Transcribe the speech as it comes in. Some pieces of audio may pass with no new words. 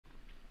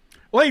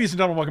Ladies and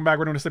gentlemen, welcome back.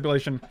 We're doing a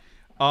stipulation.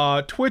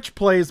 Twitch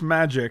plays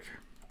Magic.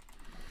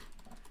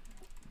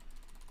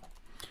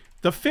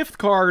 The 5th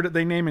card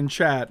they name in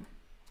chat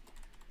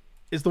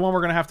is the one we're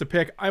going to have to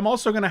pick. I'm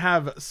also going to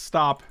have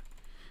stop.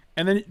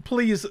 And then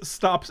please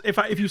stop.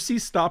 If you see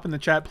stop in the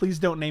chat, please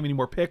don't name any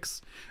more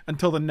picks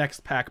until the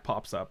next pack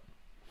pops up.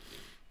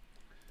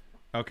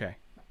 Okay.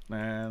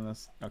 And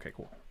that's okay,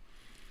 cool.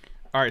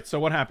 All right, so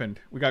what happened?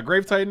 We got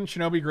Grave Titan,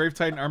 Shinobi, Grave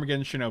Titan,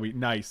 Armageddon, Shinobi.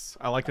 Nice.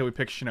 I like that we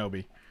picked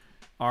Shinobi.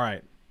 All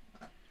right.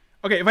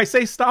 Okay, if I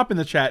say stop in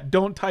the chat,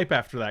 don't type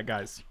after that,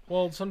 guys.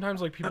 Well,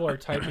 sometimes like people are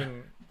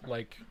typing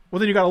like. Well,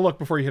 then you got to look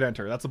before you hit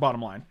enter. That's the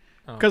bottom line.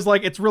 Because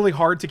like it's really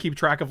hard to keep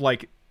track of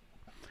like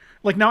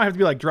now I have to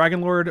be like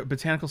Dragon Lord,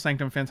 Botanical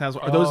Sanctum,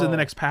 Phantasm. Are those in the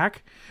next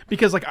pack?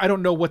 Because like I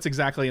don't know what's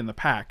exactly in the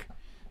pack.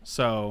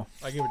 So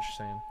I get what you're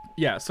saying.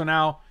 Yeah. So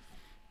now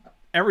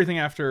everything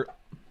after.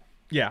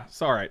 Yeah.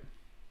 So all right.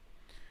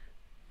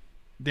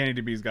 Danny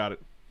DB's got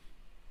it.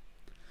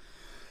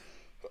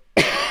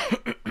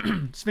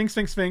 Sphinx,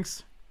 Sphinx,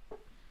 Sphinx.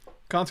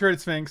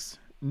 Consecrated Sphinx.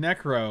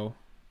 Necro.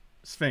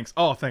 Sphinx.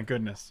 Oh, thank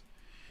goodness.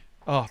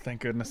 Oh, thank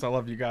goodness. I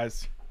love you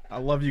guys. I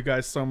love you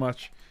guys so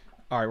much.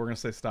 All right, we're going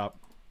to say stop.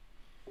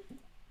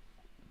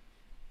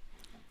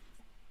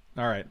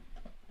 All right.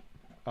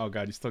 Oh,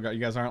 God, you still got...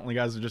 You guys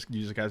are just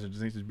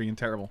being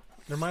terrible.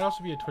 There might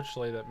also be a Twitch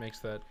delay that makes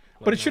that...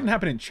 But it shouldn't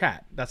happen in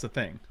chat. That's the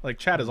thing. Like,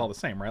 chat is all the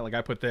same, right? Like,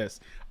 I put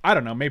this. I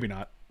don't know. Maybe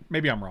not.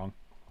 Maybe I'm wrong.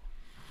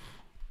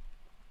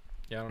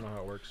 Yeah, I don't know how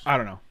it works. I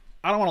don't know.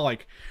 I don't want to,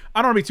 like...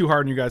 I don't want to be too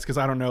hard on you guys because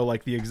I don't know,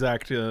 like, the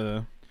exact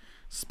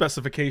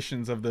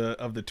specifications of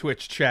the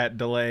Twitch chat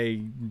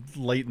delay,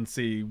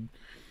 latency,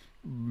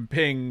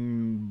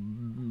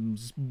 ping,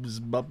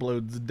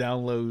 uploads,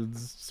 downloads,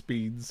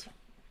 speeds.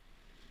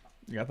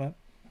 You got that?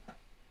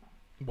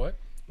 What?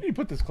 You need to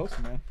put this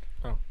closer, man.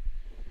 Oh.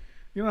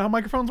 You know how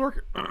microphones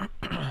work?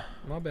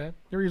 Not bad.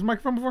 You ever used a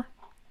microphone before?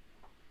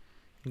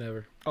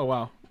 Never. Oh,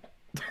 wow.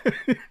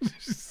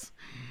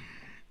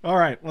 All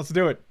right, let's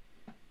do it.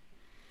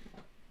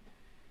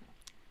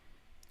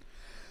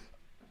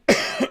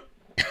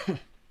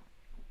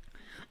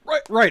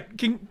 Right.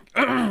 King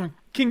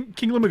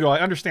Lumigo, I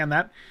understand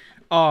that.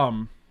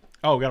 Oh,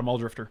 got a Mull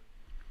Drifter.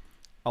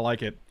 I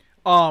like it.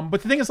 But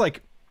the thing is,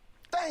 like,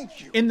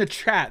 thank you. In the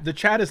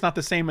chat is not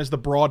the same as the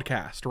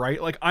broadcast,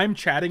 right? Like, I'm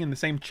chatting in the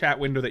same chat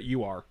window that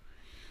you are.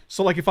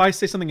 So, like, if I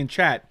say something in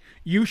chat,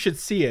 you should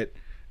see it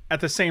at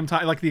the same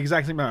time, like the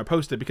exact same time I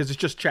post it, because it's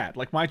just chat.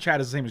 Like, my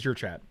chat is the same as your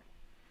chat.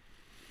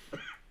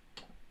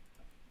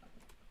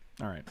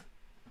 All right.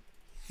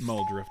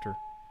 Mull Drifter.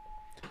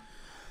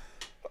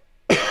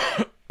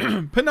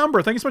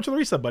 Penumbra, thank you so much for the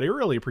resub, buddy. I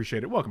really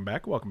appreciate it. Welcome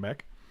back. Welcome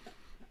back.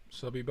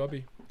 Subby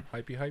bubby.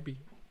 Hypey hypey.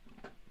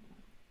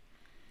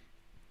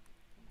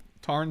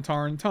 Tarn.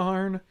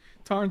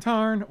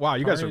 Wow,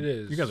 you guys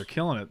are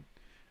killing it.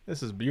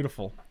 This is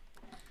beautiful.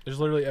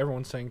 There's literally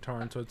everyone saying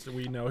Tarn, so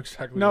we know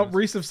exactly. No,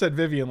 Reese have said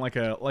Vivian like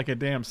a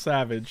damn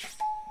savage.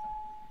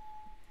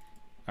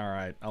 All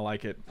right, I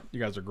like it.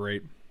 You guys are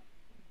great.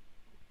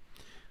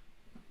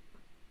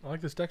 I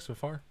like this deck so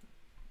far.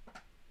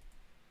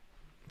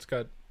 It's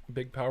got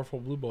big, powerful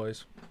blue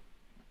boys.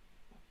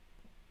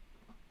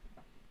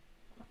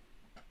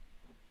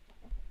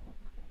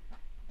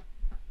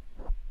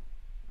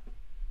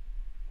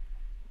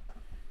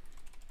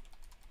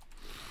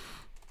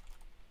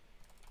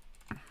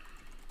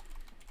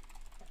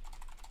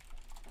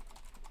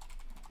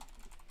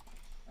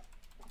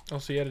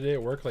 Also, yeah, today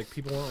at work, like,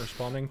 people weren't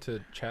responding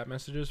to chat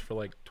messages for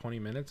like 20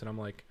 minutes, and I'm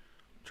like,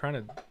 trying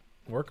to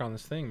work on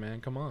this thing,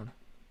 man. Come on.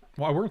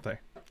 Why weren't they?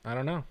 I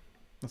don't know.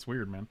 That's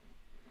weird, man.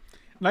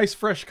 Nice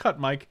fresh cut,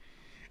 Mike.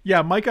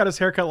 Yeah, Mike got his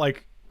haircut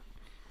like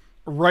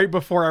right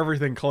before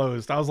everything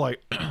closed. I was like,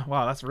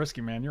 wow, that's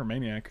risky, man. You're a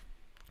maniac.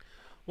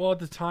 Well, at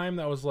the time,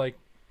 that was like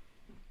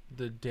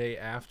the day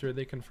after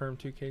they confirmed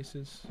 2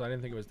 cases, so I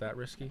didn't think it was that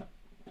risky.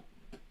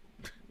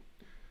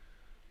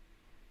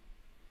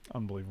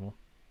 Unbelievable.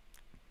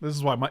 This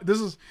is why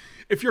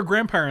if your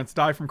grandparents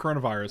die from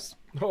coronavirus.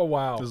 Oh,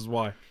 wow. This is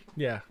why.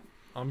 Yeah.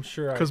 I'm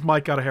sure Because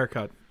Mike got a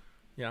haircut.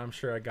 Yeah, I'm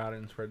sure I got it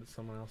and spread it to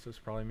someone else. It's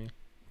probably me.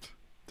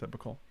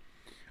 Typical.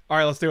 All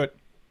right, let's do it.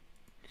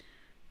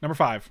 Number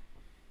 5.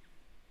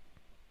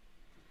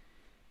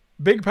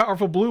 Big,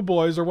 powerful blue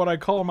boys are what I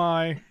call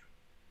my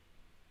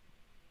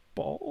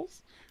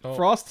balls. Oh.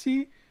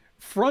 Frosty,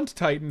 Front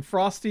Titan,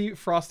 Frosty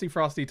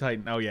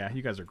Titan. Oh yeah,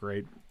 you guys are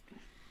great.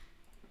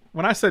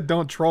 When I said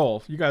don't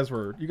troll, you guys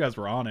were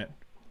on it.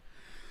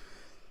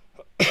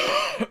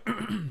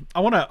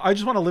 I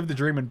just want to live the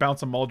dream and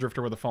bounce a Mull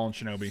Drifter with a Fallen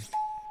Shinobi.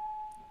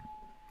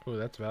 Oh,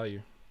 that's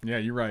value. Yeah,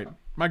 you're right.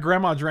 My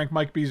grandma drank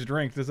Mike B's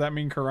drink. Does that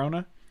mean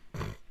Corona?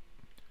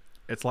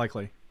 It's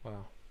likely.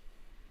 Wow.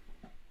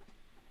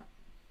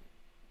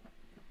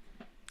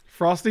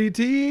 Frosty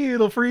tea,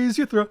 it'll freeze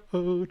your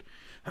throat.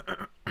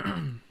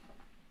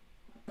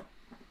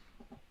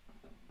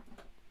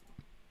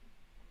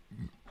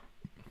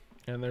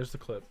 And there's the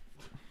clip.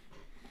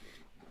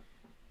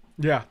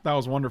 Yeah, that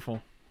was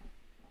wonderful.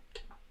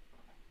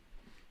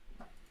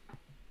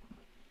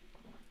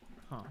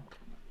 Huh.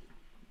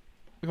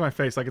 Look at my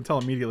face. I can tell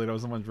immediately that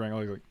was someone drank. I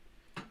was like,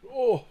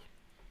 Oh.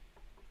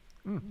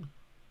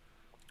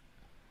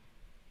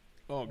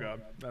 oh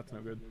god, that's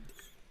no good.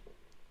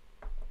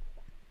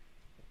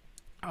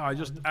 Oh, I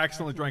just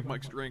accidentally drank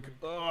Mike's drink.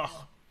 Ugh.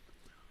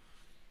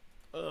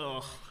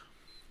 Ugh.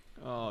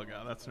 Oh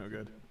god, that's no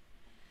good.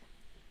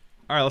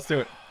 All right, let's do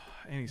it.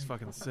 And he's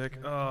fucking sick.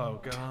 Oh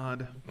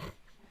god.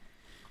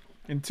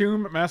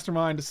 Entomb,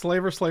 Mastermind,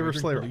 Slaver. Wow,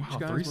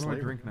 3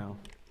 Slaver. Drink now.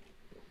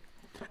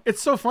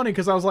 It's so funny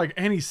because I was like,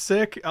 and he's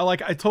sick. I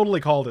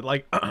totally called it.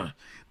 Like, that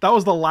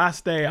was the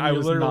last day I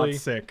was not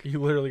sick. You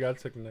literally got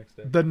sick the next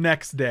day. The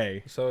next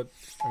day. So,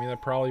 I mean,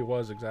 that probably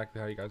was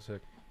exactly how you got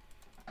sick.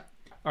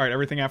 All right,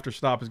 everything after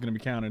stop is going to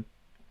be counted.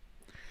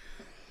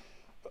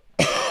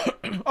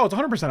 Oh, it's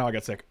 100% how I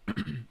got sick.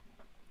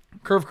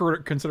 Curve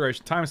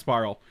consideration, time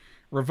spiral,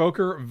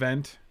 revoker,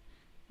 vent,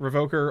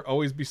 revoker,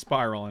 always be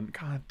spiraling.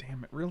 God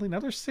damn it! Really?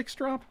 Another 6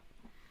 drop?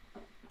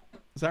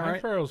 Is that Time right?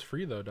 spiral's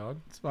free though,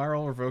 dog.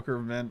 Spiral,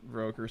 revoker, vent,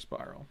 revoker,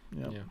 spiral.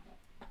 Yep. Yeah.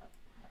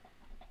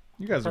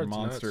 You guys are That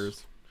part's monsters.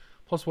 nuts.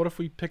 Plus, what if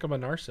we pick up a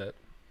Narset?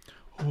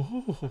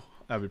 Oh,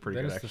 that'd be pretty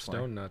Then good. it's the Actually,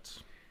 stone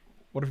nuts.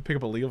 what if we pick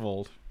up a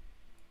Leovold?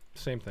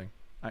 Same thing.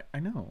 I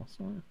know.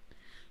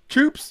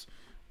 Choops,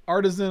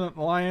 artisan,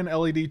 lion,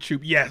 LED,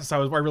 choop. Yes, I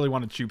really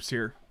wanted choops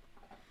here.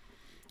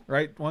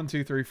 Right, 1,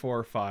 2, 3,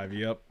 4, 5.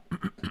 Yep.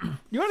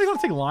 You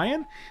want to take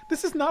lion?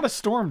 This is not a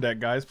storm deck,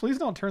 guys. Please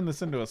don't turn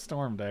this into a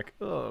storm deck.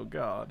 Oh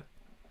god.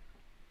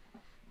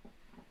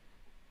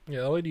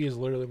 Yeah, LED is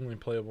literally only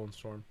playable in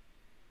Storm.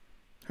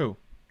 Who?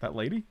 That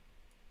lady?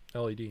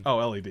 LED. Oh,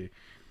 LED.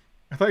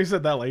 I thought you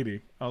said that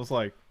lady. I was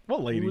like,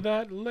 what lady? Who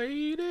that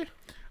lady?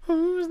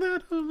 Who's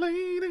that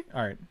lady?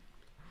 All right.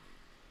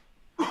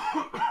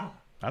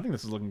 I think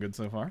this is looking good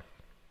so far.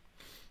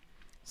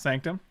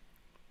 Sanctum.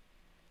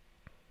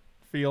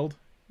 Field.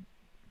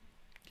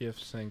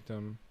 Gift,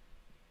 Sanctum.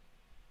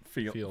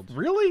 Field.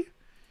 Really?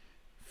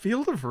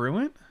 Field of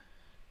Ruin?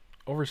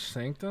 Over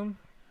Sanctum?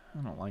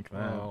 I don't like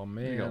that. Oh,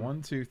 man. You got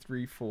 1, 2,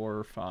 3,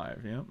 4,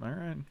 5. Yep, all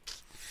right.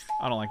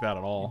 I don't like that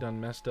at all. You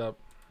done messed up.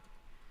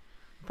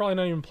 Probably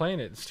not even playing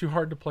it. It's too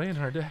hard to play in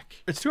our deck.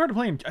 It's too hard to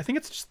play in. I think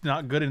it's just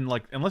not good in,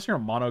 like, unless you're a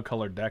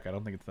monocolored deck, I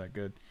don't think it's that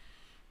good.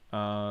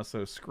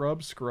 So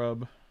Scrub,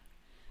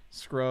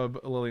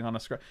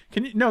 Liliana, Scrub.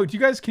 Can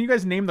you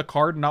guys name the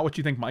card, not what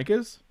you think Mike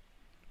is?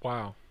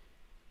 Wow.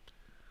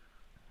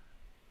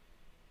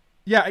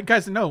 Yeah,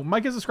 guys, no,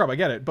 Mike is a scrub. I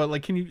get it, but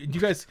like, you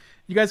guys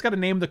got to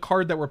name the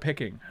card that we're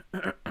picking.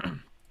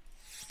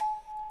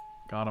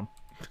 Got him.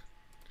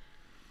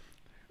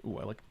 Ooh,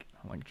 I like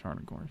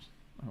Charted Course.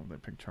 I hope they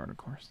pick Charted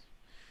Course.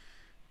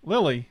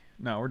 Lily,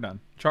 no, we're done.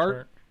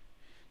 Chart.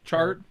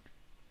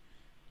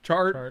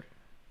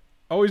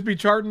 Always be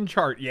charting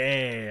chart.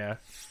 Yeah.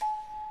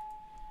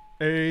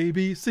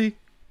 ABC,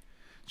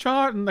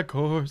 charting the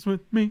course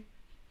with me.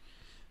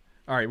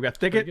 All right, we got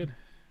Thicket. Good.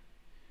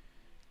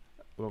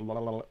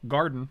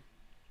 Garden,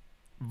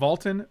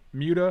 Vaulton,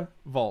 Muta,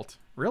 Vault.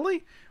 Really?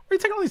 Where are you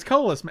taking all these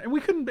colorless, man? We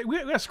got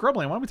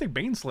Scrubland. Why don't we take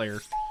Baneslayer?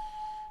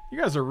 You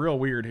guys are real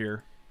weird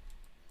here.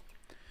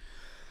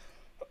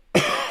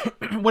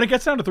 When it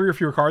gets down to 3 or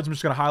fewer cards, I'm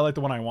just going to highlight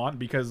the one I want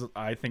because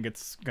I think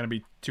it's going to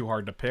be too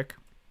hard to pick.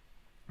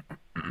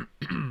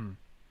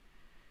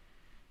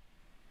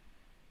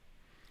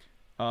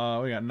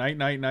 We got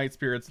Night,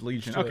 Spirits,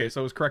 Legion. Okay, so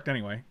it was correct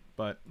anyway.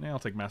 But yeah, I'll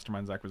take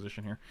Mastermind's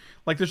Acquisition here.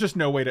 Like, there's just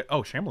no way to...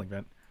 Oh, Shambling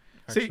Vent.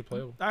 Actually See,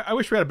 playable. I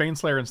wish we had a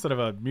Baneslayer instead of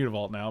a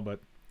Mutavault now,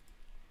 but...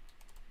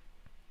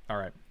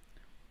 Alright.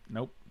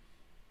 Nope.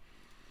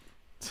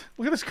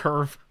 Look at this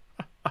curve.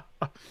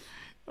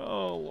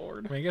 Oh,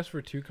 Lord. I mean, I guess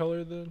for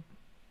 2-color, the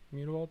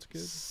Mutavault's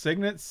good.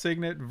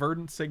 Signet,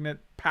 Verdant Signet,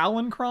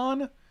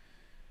 Palincron?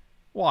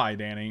 Why,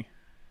 Danny?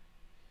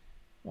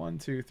 1,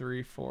 2,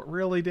 3, 4.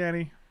 Really,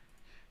 Danny?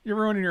 You're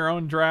ruining your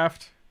own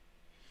draft?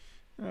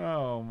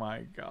 Oh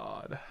my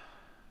god.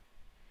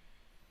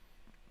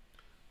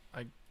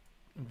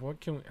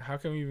 How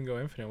can we even go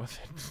infinite with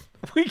it?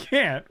 We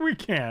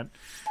can't.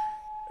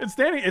 It's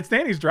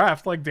Danny's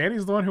draft. Like,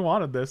 Danny's the one who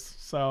wanted this,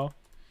 so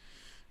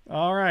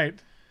all right.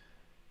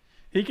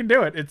 He can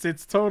do it.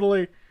 It's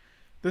totally...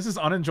 This is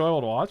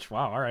unenjoyable to watch.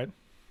 Wow, all right.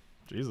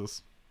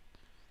 Jesus.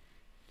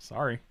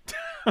 Sorry.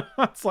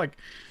 It's like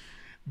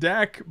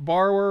deck,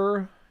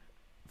 borrower,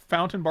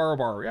 fountain,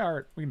 borrower. Yeah, all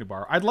right, we can do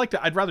borrower. I'd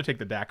rather take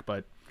the deck,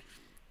 but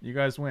you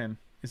guys win.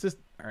 Is this...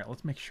 All right,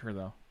 let's make sure,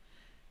 though.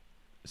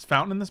 Is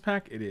fountain in this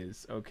pack? It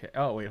is. Okay.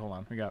 Oh, wait, hold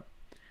on. We got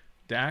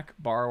Dak,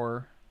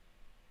 borrower,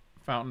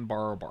 fountain,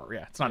 borrower.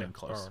 Yeah, it's not even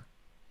close. Borrower.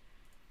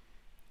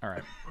 All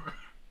right.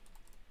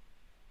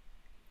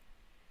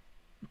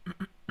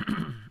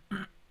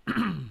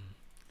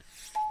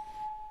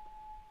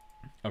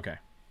 Okay.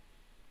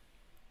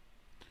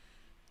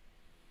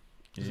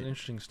 It's an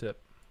interesting step.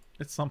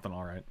 It's something,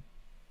 all right.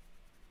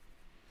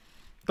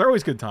 They're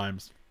always good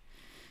times.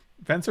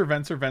 Venser.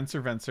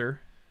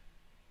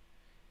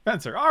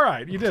 All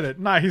right, you did it.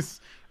 Nice.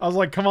 I was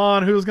like, come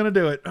on, who's going to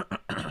do it?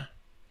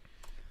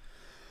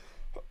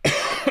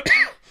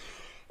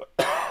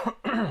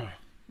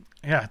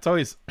 Yeah, it's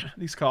always...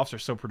 These coughs are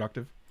so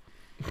productive.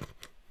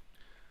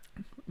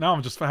 No,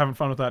 I'm just having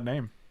fun with that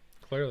name.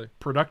 Clearly.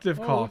 Productive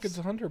Oh, coughs. look, it's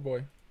a hunter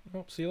boy.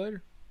 Oh, see you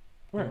later.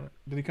 Where?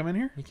 Did he come in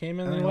here? He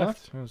came in And and then then he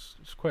left. It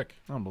was quick.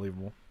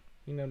 Unbelievable.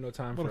 You know, no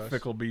time What for a us.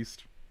 fickle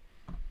beast.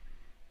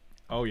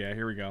 Oh, yeah,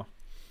 here we go.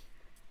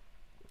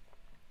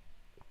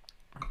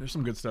 There's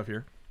some good stuff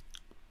here.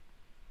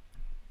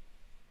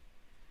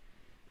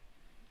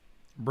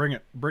 Bring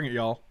it,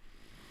 y'all.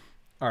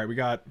 All right, we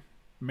got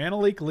mana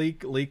leak,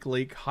 height.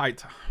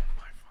 Oh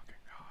my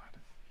fucking god!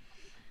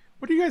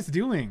 What are you guys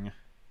doing?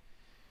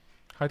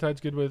 High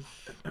tide's good with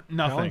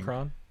Nothing.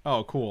 Palancron.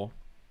 Oh, cool.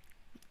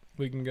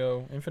 We can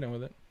go infinite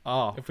with it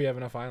Oh, if we have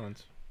enough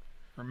islands.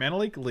 or mana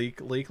leak,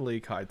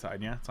 high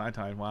tide. Yeah, it's high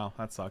tide. Wow,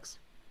 that sucks.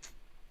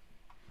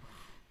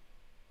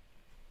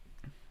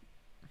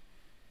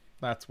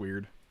 That's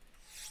weird.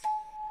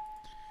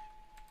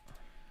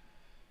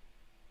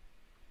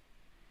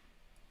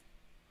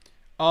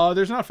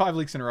 There's not 5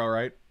 leaks in a row,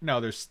 right? No,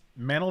 there's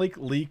mana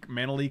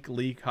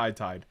leak, high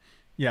tide.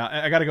 Yeah,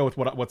 I got to go with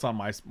what's on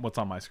my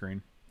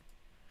screen.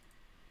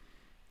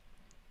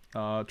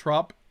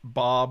 Trop,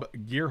 Bob,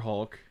 Gear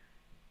Hulk,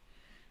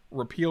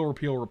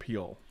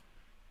 repeal.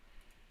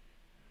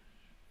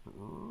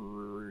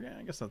 Yeah,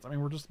 I guess that's. I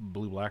mean, we're just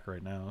blue-black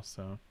right now,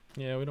 so.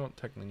 Yeah, we don't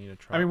technically need a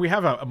try. I mean, we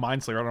have a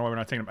Mind Slayer. I don't know why we're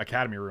not taking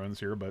Academy Ruins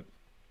here, but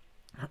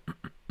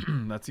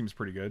that seems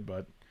pretty good.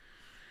 But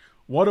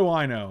what do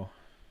I know?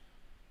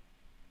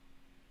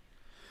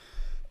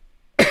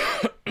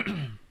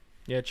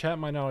 Yeah, chat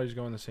might not always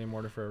go in the same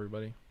order for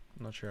everybody.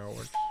 I'm not sure how it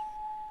works.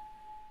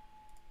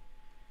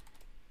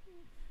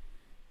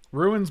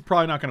 Ruins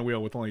probably not going to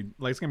wheel with only...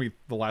 Like, it's going to be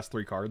the last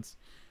 3 cards.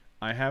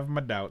 I have my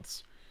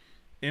doubts.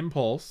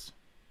 Impulse.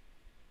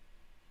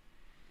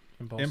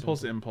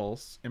 Impulse.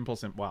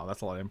 Wow, that's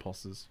a lot of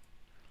impulses.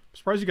 I'm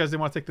surprised you guys didn't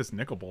want to take this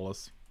Nicol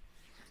Bolas.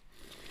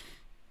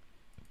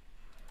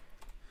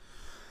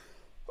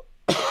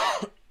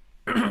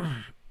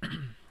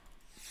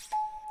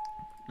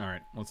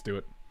 Alright, let's do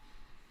it.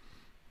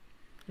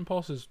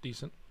 Impulse is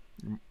decent.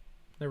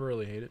 Never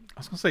really hate it. I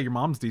was going to say your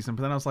mom's decent,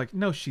 but then I was like,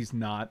 no, she's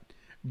not.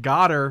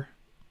 Got her.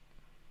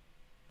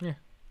 Yeah.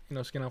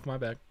 No skin off my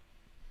back.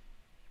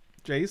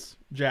 Jace.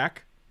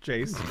 Jack.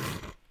 Jace. Do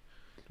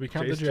we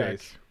count Jace, the Jack?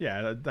 Jace.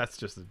 Yeah, that's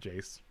just a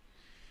Jace.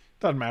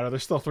 Doesn't matter.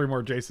 There's still 3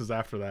 more Jaces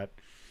after that.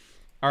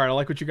 Alright, I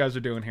like what you guys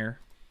are doing here.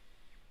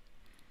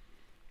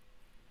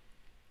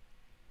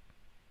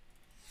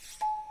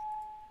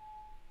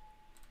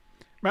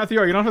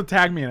 Matthew, you don't have to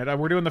tag me in it.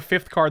 We're doing the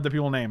 5th card that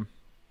people name.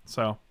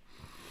 So.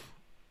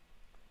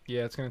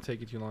 Yeah, it's going to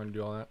take you too long to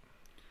do all that.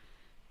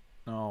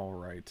 All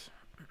right.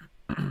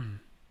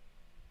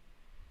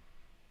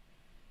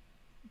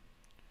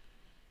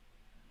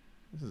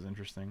 This is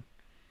interesting.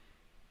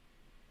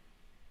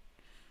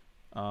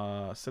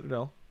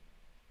 Citadel.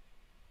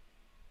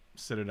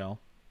 XX.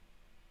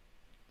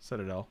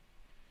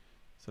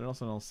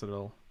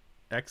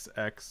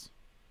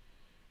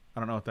 I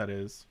don't know what that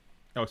is.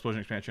 Oh, Explosion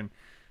Expansion.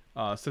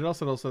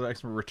 Citadel,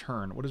 X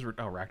return. What is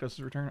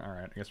Rakdos' return?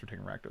 Alright, I guess we're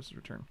taking Rakdos'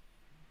 return.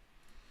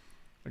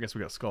 I guess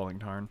we got Scalding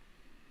Tarn.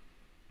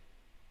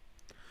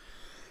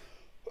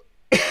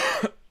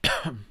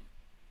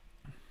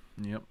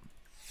 Yep.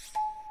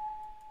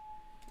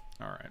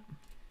 Alright.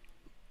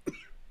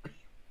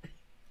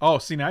 Oh,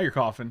 see, now you're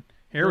coughing.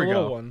 Here we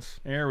go.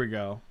 Ones. There we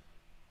go.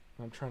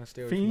 I'm trying to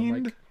stay away from the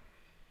mic.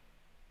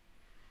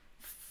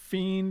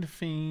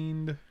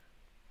 Fiend.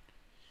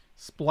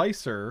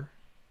 Splicer.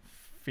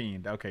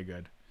 Fiend. Okay,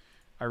 good.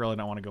 I really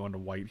don't want to go into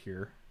white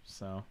here,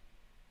 so.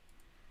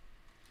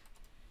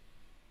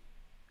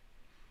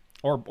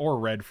 Or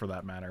red for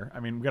that matter.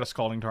 I mean, we got a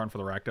Scalding Tarn for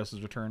the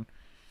Rakdos' return.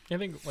 I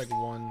think like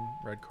 1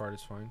 red card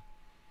is fine.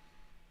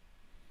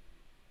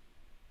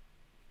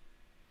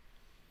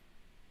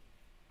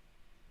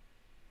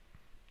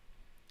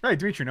 Hey,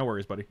 Dimitri, no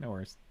worries, buddy. No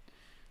worries.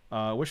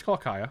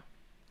 Wishclaw Kaya.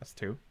 That's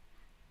 2.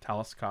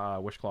 Talus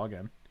Kaya, Wishclaw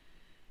again.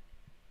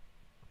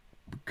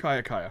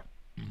 Kaya.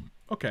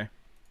 Okay.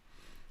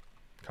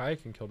 Kaya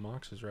can kill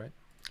Moxes, right?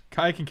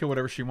 Kaya can kill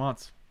whatever she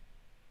wants.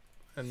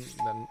 And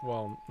then,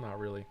 well, not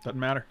really. Doesn't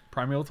matter.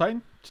 Primeval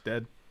Titan, it's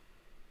dead.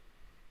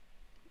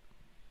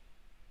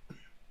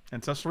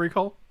 Ancestral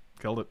Recall,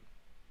 killed it.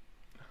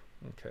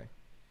 Okay.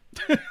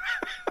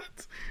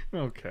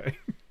 Okay.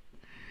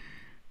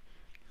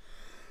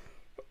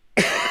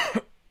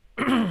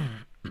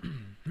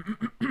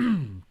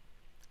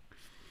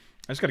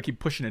 I just got to keep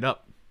pushing it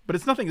up, but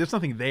it's nothing. There's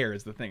nothing there.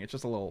 Is the thing. It's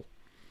just a little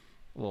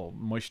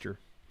moisture.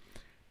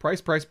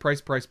 Price.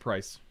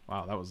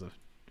 Wow, that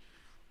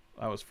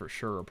was for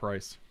sure a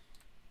price.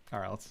 All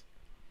right, let's.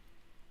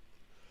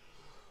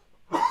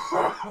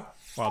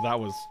 Wow, that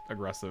was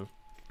aggressive.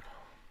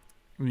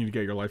 You need to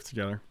get your life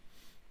together.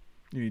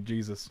 You need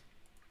Jesus.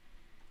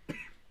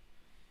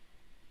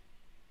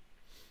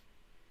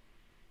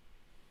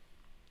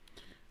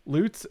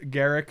 Lutz,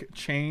 Garrick,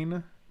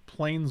 Chain,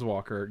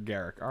 Planeswalker,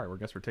 Garrick. Alright, well, I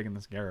guess we're taking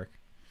this Garrick.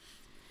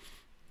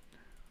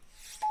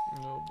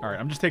 Oh, Alright,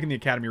 I'm just taking the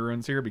Academy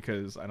Ruins here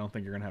because I don't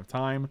think you're going to have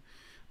time.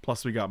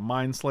 Plus, we got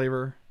Mind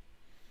Slaver.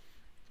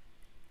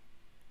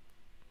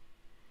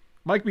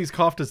 Mike B's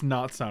cough does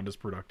not sound as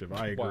productive.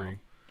 I agree. Wow.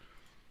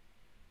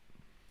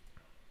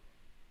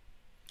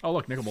 Oh,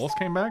 look, Nicol Bolas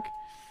came back?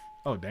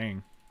 Oh,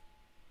 dang.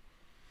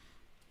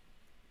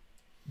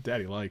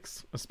 Daddy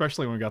likes.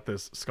 Especially when we got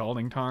this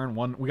Scalding Tarn.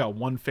 We got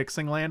one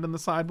fixing land in the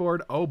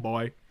sideboard. Oh,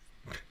 boy.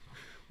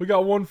 We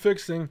got one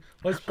fixing.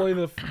 Let's play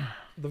the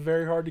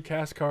very hard to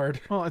cast card.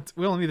 Well,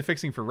 we only need the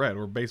fixing for red.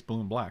 We're base blue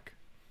and black.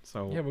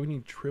 So Yeah, but we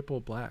need triple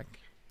black.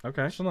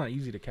 okay. It's still not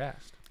easy to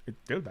cast. It's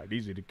still not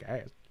easy to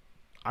cast.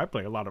 I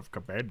play a lot of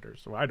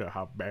commanders, so I know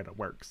how bad it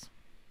works.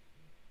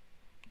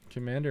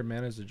 Commander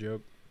mana's a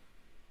joke.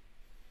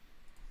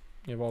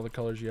 You have all the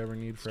colors you ever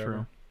need It's forever.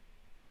 true.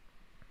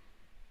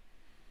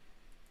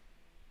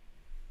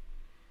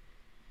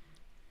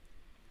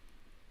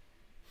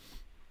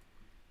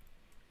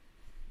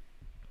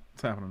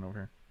 What's happening over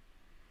here?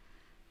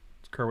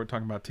 Is Kerwood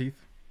talking about teeth?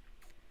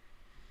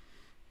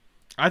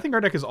 I think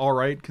our deck is all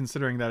right,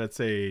 considering that it's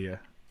a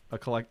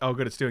collect. Oh,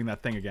 good, it's doing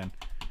that thing again.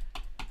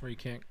 Where you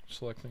can't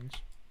select things.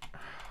 Oh,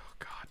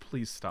 God,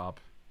 please stop.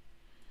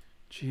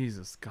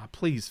 Jesus, God,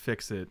 please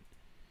fix it.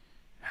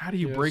 How do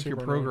you Yeah, break your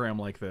super program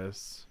like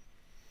this?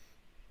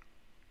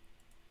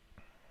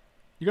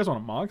 You guys want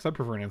a Mox? I'd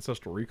prefer an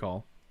Ancestral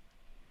Recall.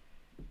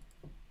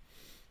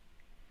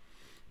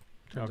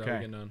 Turns out we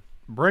Okay. get none.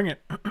 Bring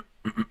it.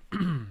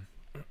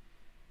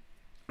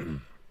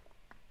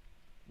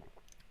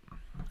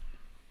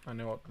 I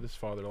know what this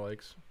father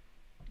likes.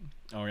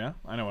 Oh, yeah?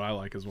 I know what I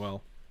like as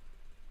well.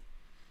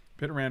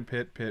 Pit ran,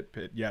 pit.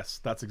 Yes,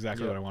 that's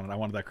exactly what I wanted. I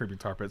wanted that Creeping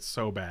Tar Pit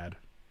so bad.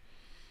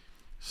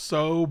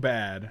 So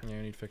bad. Yeah,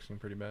 I need fixing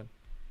pretty bad.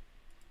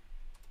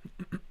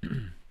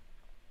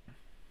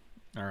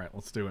 All right,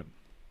 let's do it.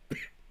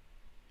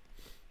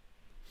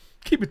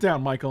 Keep it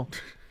down, Michael.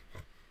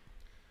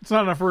 It's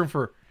not enough room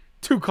for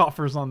 2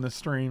 coffers on this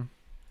stream.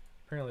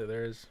 Apparently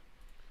there is.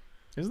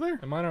 Is there?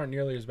 And mine aren't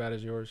nearly as bad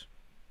as yours.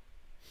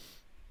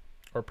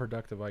 Or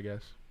productive, I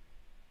guess.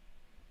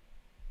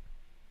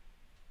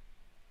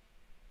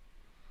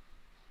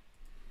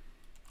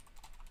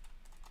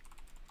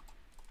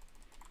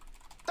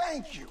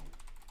 Thank you.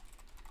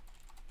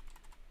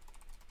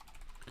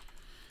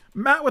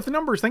 Matt with the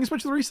numbers. Thanks so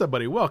much for the reset,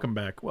 buddy. Welcome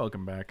back.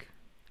 Welcome back.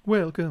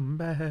 Welcome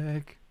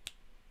back.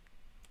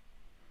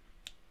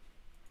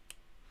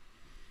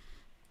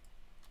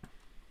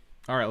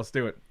 All right, let's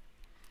do it.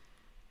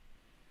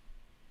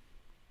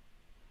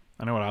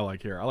 I know what I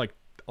like here. I like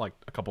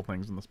a couple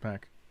things in this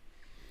pack.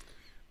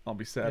 I'll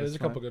be Yeah, satisfied. there's a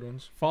couple good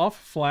ones. Foff,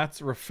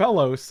 Flats,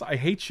 Raphelos, I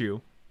hate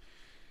you.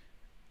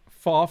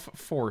 Foff,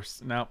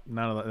 Force. No,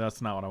 none of that.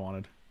 That's not what I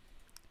wanted.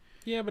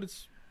 Yeah, but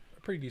it's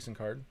a pretty decent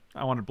card.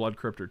 I wanted Blood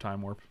Crypt or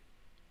Time Warp.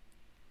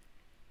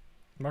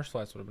 Marsh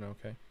Flats would have been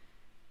okay.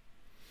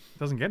 It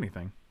doesn't get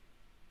anything.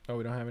 Oh,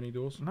 we don't have any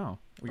duels? No.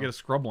 We Oh. get a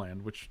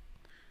Scrubland, which...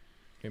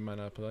 Okay, might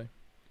not play.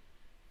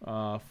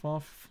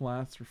 Foff,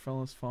 Flats,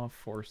 Raphelos, Foff,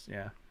 Force.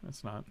 Yeah,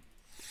 that's not...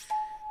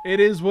 It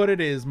is what it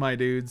is, my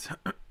dudes.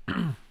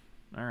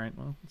 Alright,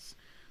 well, let's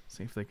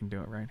see if they can do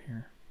it right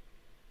here.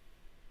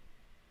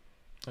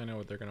 I know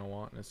what they're going to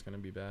want, and it's going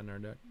to be bad in our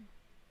deck.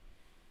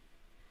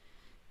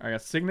 I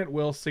got Signet,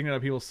 Will, Signet,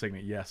 Upheaval,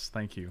 Signet. Yes,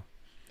 thank you.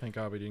 Thank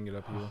God we didn't get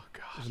upheaval. Oh,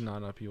 This is God. not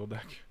an upheaval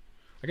deck.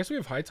 I guess we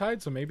have High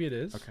Tide, so maybe it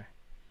is. Okay.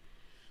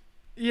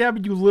 Yeah,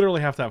 but you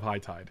literally have to have High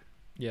Tide.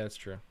 Yeah, that's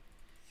true.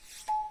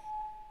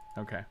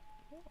 Okay.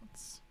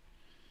 Let's...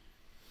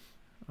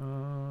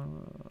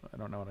 I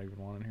don't know what I even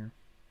want in here.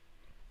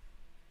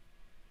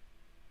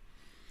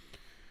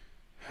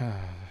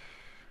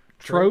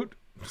 Trote,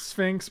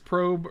 Sphinx,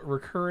 Probe,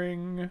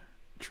 Recurring,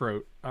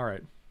 Trote. All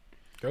right.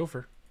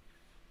 Gopher.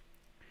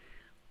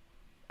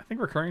 I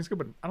think Recurring is good,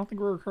 but I don't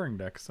think we're a Recurring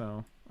deck,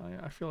 so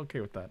I feel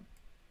okay with that.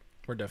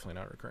 We're definitely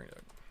not a recurring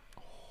deck.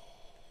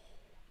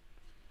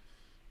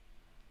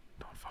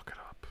 Don't fuck it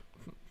up.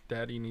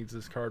 Daddy needs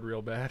this card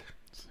real bad.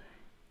 See.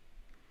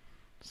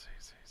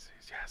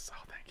 Yes,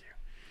 oh, thank you.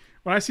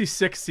 When I see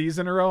 6 C's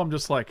in a row, I'm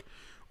just like,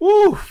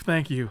 woo,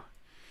 thank you.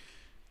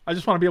 I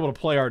just want to be able to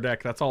play our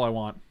deck. That's all I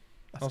want.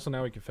 Also,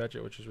 now we can fetch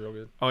it, which is real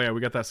good. Oh, yeah,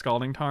 we got that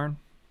Scalding Tarn.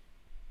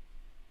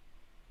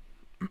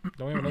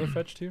 Don't we have another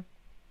fetch, too?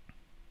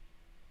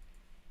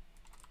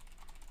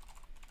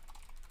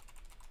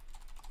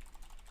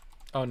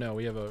 Oh, no,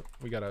 we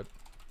got a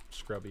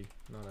Scrubby,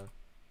 not a...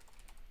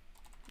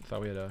 I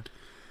thought we had a...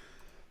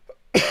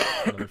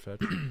 another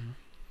fetch.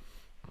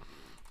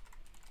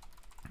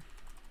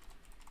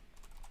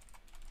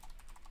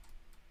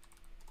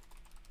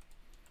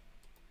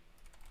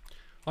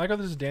 I like how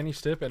this is Danny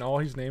Stipp, and all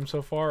he's named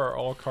so far are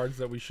all cards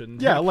that we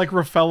shouldn't Yeah, have. like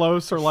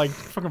Raphelos or like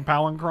fucking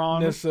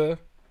Palancron. Nissa.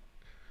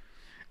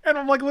 And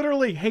I'm like,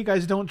 literally, hey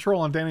guys, don't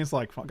troll. And Danny's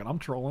like, fucking, I'm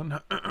trolling.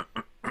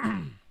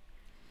 I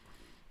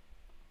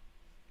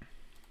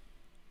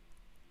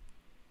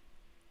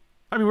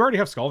mean, we already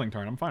have Scalding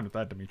Tarn. I'm fine with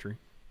that, Dimitri.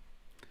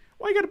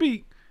 Why you gotta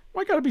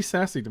be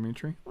sassy,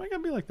 Dimitri? Why you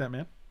gotta be like that,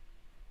 man?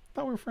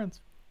 Thought we were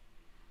friends.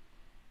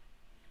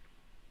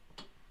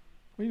 What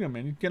are you doing,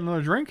 man? You get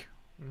another drink?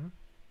 Mm-hmm.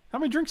 How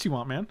many drinks you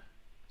want, man?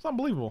 It's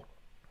unbelievable.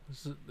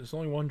 There's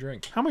only one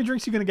drink. How many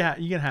drinks you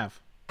gonna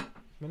have?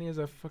 many as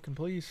I fucking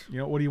please. You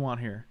know, what do you want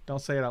here?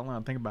 Don't say it out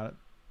loud. Think about it.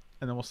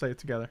 And then we'll say it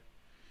together.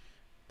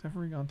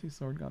 Temporary Gonti,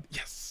 Sword Gonti.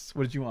 Yes!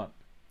 What did you want?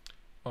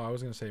 Oh, I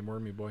was going to say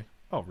Wormy Boy.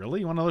 Oh,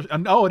 really? You want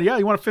another... Oh, yeah,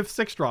 you want a 5th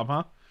 6 drop,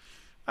 huh?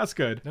 That's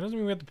good. That doesn't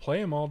mean we have to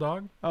play them all,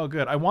 dog. Oh,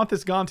 good. I want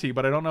this Gonti,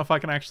 but I don't know if I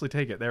can actually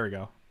take it. There we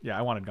go. Yeah,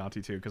 I wanted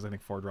Gonti, too, because I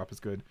think 4 drop is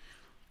good.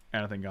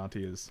 And I think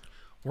Gonti is...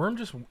 Worm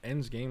just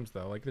ends games,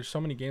 though. Like, there's so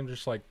many games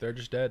just, like, they're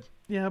just dead.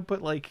 Yeah,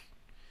 but, like...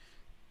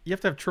 You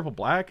have to have triple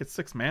black. It's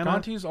 6 mana.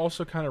 Gonti's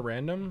also kind of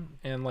random,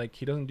 and, like,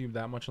 he doesn't do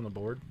that much on the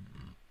board.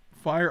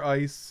 Fire,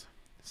 Ice...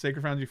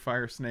 Sacred Foundry,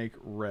 Fire, Snake,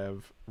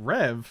 Rev.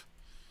 Rev?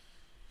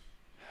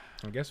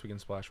 I guess we can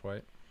splash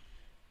white.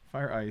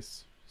 Fire,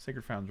 Ice,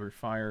 Sacred Foundry,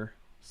 Fire,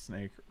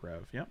 Snake,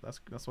 Rev. Yep,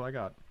 that's what I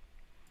got.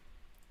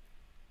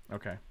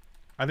 Okay.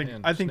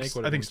 I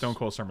think Stone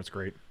Cold Sermut's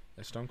great.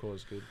 Yeah, Stone Cold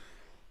is good.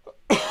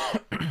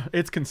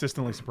 It's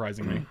consistently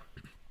surprising me.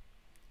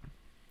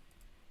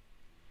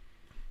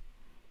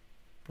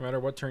 No matter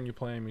what turn you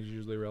play him, he's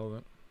usually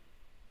relevant.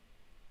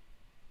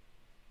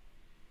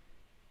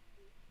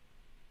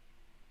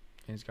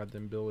 And he's got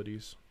them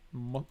abilities.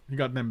 You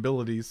got them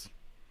abilities.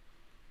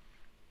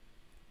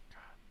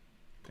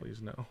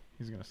 Please no.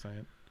 He's gonna say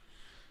it.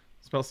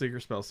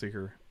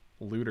 Spellseeker,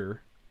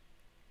 Looter.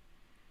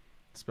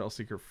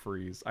 Spellseeker,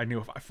 Freeze. I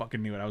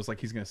fucking knew it. I was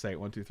like, he's gonna say it.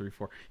 1, 2, 3,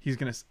 4. He's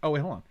gonna. Oh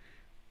wait, hold on.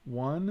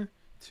 1,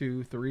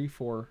 2, 3,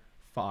 4,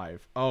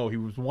 5. Oh, he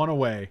was 1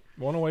 away.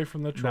 1 away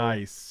from the troll.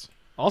 Nice.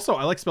 Also,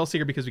 I like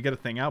Spellseeker because we get a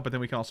thing out, but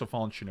then we can also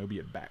fall in Shinobi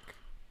it back.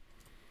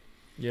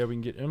 Yeah, we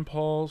can get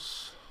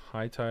Impulse,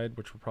 High Tide,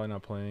 which we're probably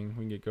not playing.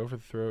 We can get Go for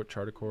the Throat,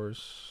 Chart a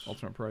Course.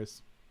 Ultimate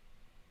Price.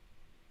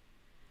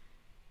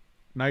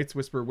 Knights,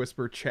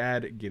 Whisper,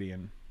 Chad,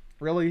 Gideon.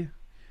 Really?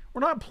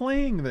 We're not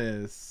playing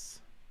this.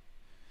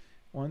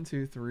 1,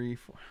 2, 3,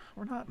 4.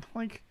 We're not,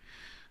 like...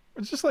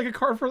 It's just like a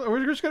card for...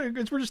 We're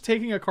just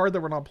taking a card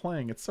that we're not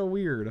playing. It's so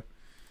weird.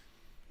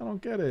 I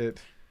don't get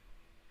it.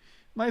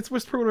 Knights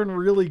Whisper would have been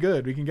really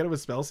good. We can get it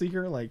with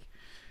Spellseeker, like...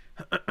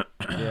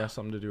 Yeah,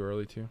 something to do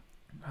early, too.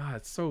 Ah,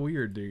 it's so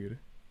weird, dude.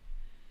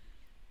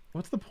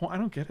 What's the point? I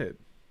don't get it.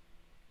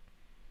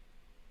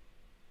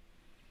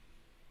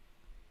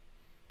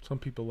 Some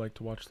people like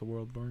to watch the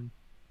world burn.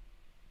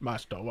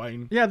 Master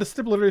Wayne. Yeah, the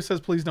stip literally says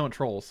please don't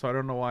troll, so I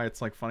don't know why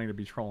it's like funny to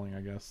be trolling,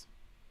 I guess.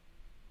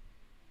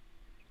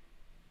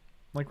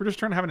 Like, we're just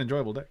trying to have an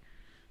enjoyable day.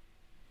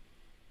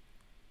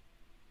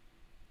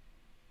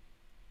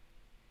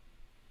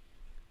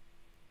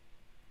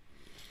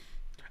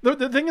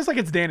 The thing is, like,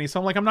 it's Danny, so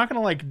I'm like, I'm not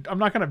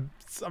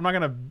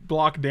gonna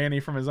block Danny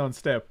from his own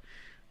step.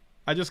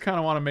 I just kind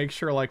of want to make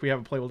sure, like, we have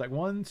a playable deck.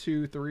 1,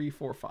 2, 3,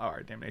 4, 5. All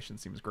right, Damnation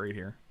seems great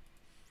here.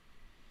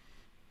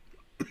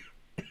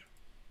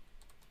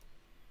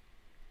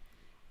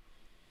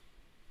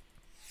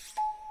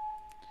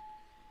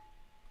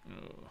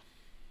 Don't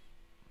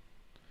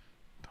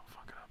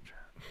fuck it up, Chad.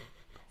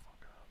 Don't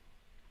fuck it up.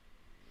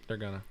 They're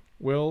gonna.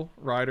 Will,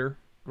 Ryder,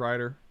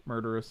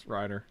 Murderous,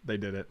 Ryder. They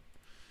did it.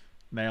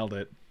 Nailed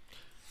it.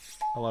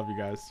 I love you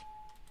guys.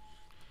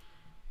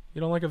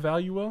 You don't like a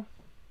value, Will?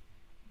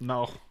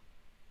 No.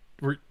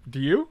 Do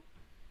you?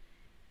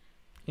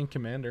 In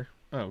Commander.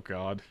 Oh,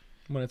 God.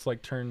 When it's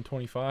like turn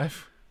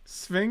 25.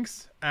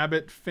 Sphinx,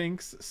 Abbott,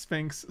 Sphinx,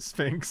 Sphinx,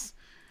 Sphinx.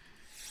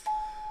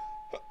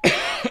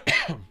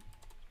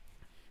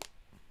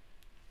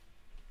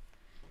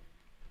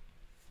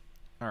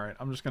 Alright,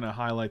 I'm just going to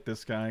highlight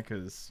this guy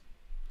because...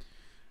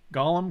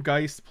 Golem,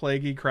 Geist,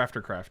 Plaguey,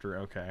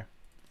 Crafter. Okay.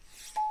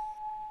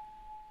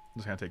 I'm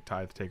just going to take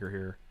Tithe Taker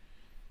here.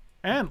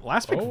 And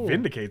last pick,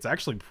 Vindicate's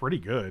actually pretty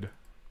good.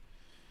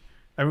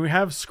 I mean, we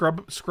have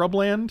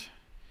Scrubland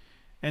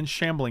and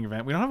Shambling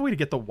Event. We don't have a way to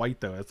get the white,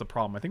 though. That's the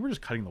problem. I think we're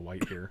just cutting the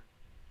white here.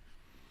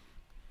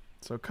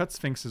 So cut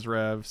Sphinx's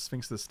Rev,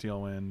 Sphinx the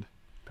Steelwind,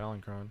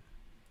 Palancron.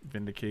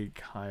 Vindicate,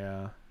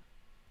 Kaya,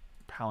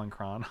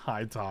 Palancron,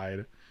 High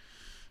Tide.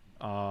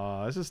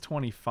 This is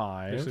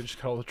 25. Basically just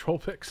cut all the troll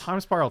picks. Time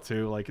Spiral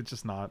 2, like, it's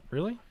just not.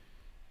 Really?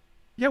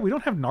 Yeah, we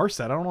don't have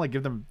Narset. I don't want to, like,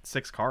 give them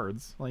 6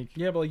 cards. Like,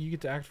 yeah, but like, you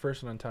get to act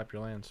first and untap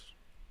your lands.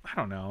 I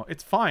don't know.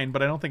 It's fine,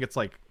 but I don't think it's,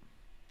 like...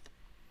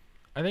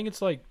 I think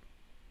it's, like,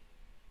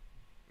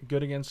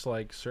 good against,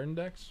 like, certain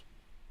decks.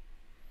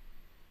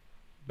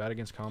 Bad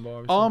against combo,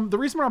 obviously. The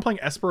reason we're not playing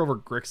Esper over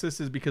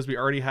Grixis is because we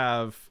already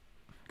have...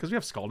 Because we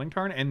have Scalding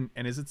Tarn and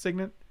Is It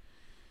Signet?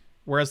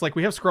 Whereas, like,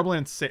 we have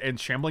Scrubland and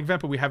Shambling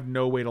Vent, but we have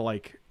no way to,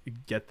 like,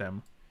 get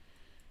them.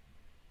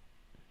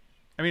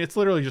 I mean, it's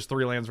literally just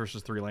 3 lands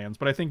versus 3 lands.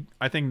 But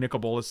I think Nicol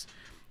Bolas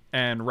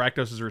and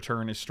Rakdos'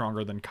 Return is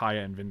stronger than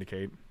Kaya and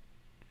Vindicate.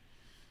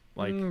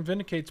 Like,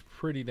 Vindicate's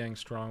pretty dang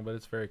strong, but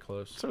it's very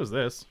close. So is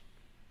this.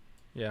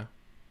 Yeah.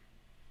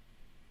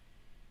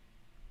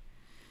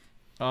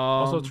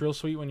 Also, it's real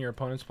sweet when your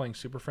opponent's playing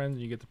Super Friends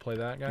and you get to play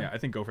that guy. Yeah, I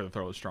think Go for the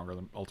Throw is stronger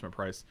than Ultimate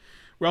Price.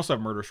 We also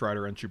have Murderous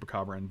Rider and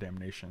Chupacabra and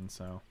Damnation,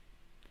 so...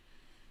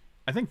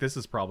 I think this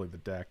is probably the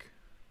deck.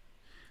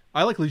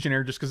 I like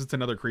Legionnaire just because it's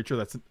another creature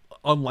that's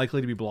unlikely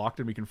to be blocked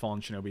and we can fall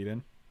in Shinobi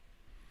in.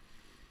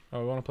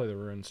 Oh, we want to play the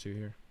Ruins too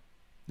here.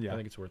 Yeah. I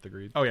think it's worth the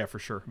greed. Oh, yeah, for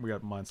sure. We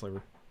got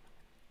Mindslaver.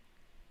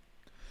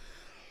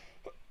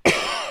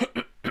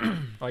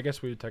 I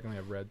guess we would technically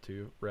have Rev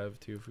too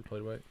if we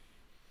played white.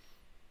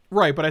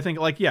 Right, but I think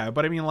like yeah,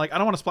 but I mean like I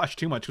don't want to splash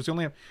too much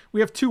because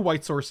we have 2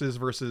 white sources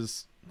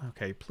versus.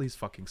 Okay, please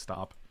fucking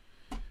stop.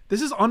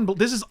 This is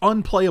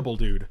unplayable,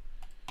 dude.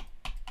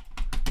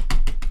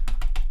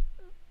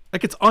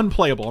 Like it's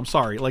unplayable. I'm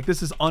sorry. Like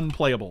this is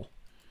unplayable.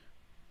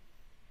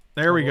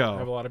 There we go.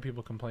 Have a lot of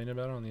people complaining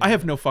about it on the I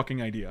have no fucking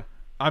idea.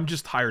 I'm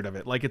just tired of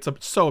it. Like it's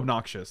so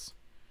obnoxious.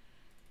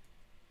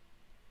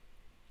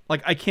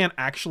 Like I can't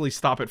actually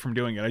stop it from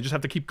doing it. I just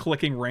have to keep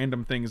clicking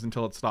random things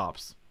until it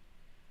stops.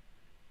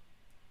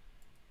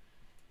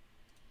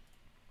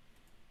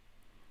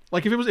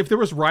 Like if there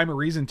was rhyme or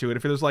reason to it,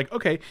 if it was like,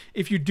 okay,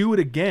 if you do it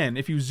again,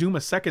 if you zoom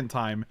a second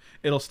time,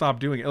 it'll stop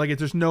doing it. Like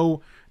there's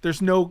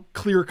no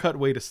clear-cut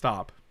way to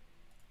stop.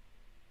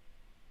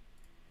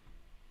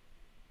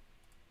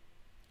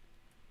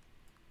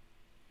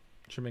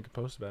 Should make a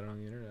post about it on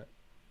the internet.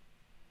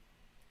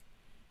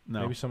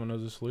 No. Maybe someone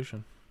knows the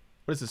solution.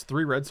 What is this?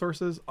 3 red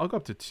sources? I'll go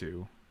up to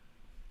 2.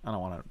 I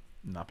don't want to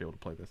not be able to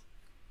play this.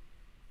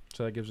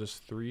 So that gives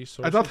us 3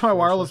 sources. I thought my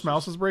wireless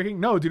mouse was breaking.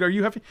 No, dude,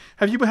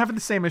 have you been having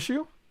the same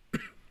issue?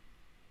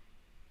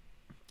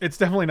 It's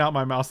definitely not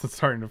my mouse that's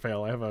starting to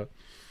fail. I have a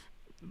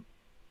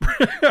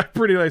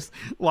pretty nice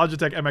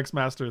Logitech MX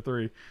Master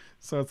 3.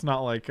 So it's not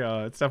like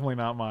it's definitely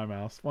not my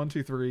mouse. 1,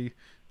 2, 3.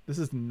 This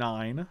is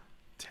 9,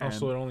 10.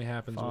 Also, it only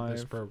happens 5, with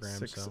this program.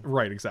 6, So.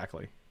 Right,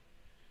 exactly.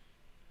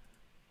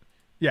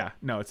 Yeah,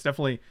 no, it's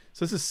definitely.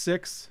 So this is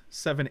 6,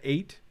 7,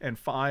 8, and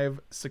 5,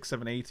 6,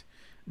 7, 8,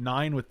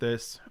 9 with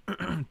this.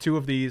 2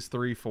 of these,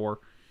 3, 4.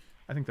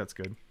 I think that's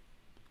good.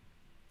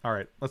 All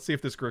right, let's see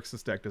if this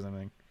Grixis deck does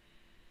anything.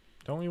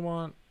 Don't we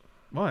want?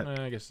 What?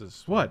 I guess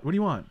this. What? What do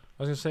you want?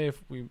 I was gonna say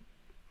if we.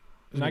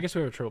 No, I guess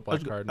we have a triple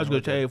black card. I was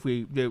going to say if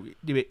we. I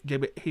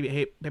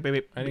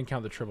didn't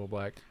count the triple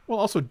black. Well,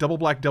 also double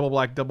black, double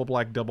black, double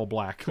black, double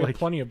black. We have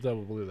plenty of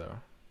double blue though.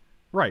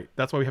 Right.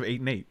 That's why we have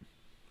 8 and 8.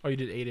 Oh, you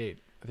did 8/8.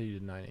 I think you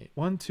did 9/8.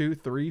 1, 2,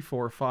 3,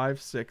 4,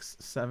 5, 6,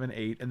 7,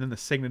 8, and then the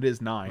signet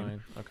is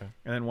 9. Okay.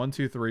 And then 1,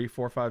 2, 3,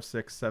 4, 5,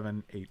 6,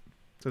 7, 8.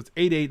 So it's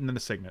 8, 8, and then the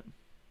signet.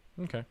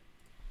 Okay.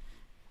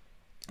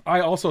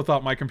 I also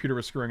thought my computer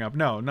was screwing up.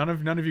 No, none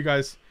of you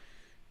guys.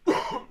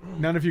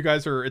 None of you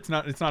guys are. It's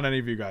not any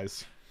of you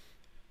guys.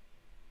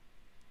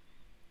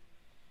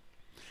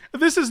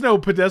 This is no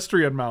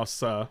pedestrian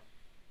mouse.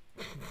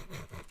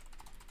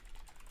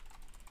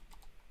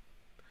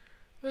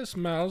 This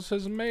mouse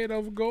is made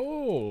of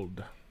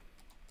gold.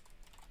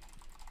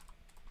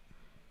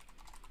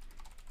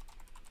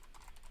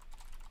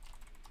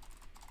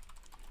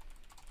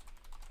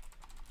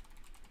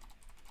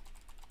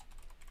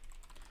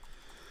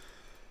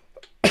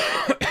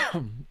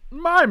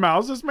 My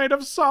mouse is made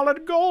of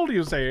solid gold,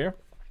 you say.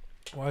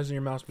 Why isn't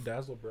your mouse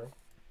bedazzled, bro?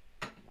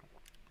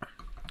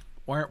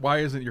 Why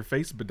isn't your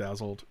face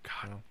bedazzled?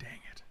 God dang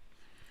it.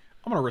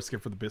 I'm going to risk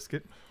it for the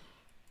biscuit.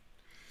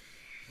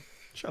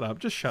 Shut up.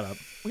 Just shut up.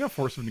 We got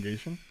Force of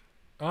Negation.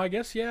 I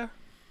guess, yeah.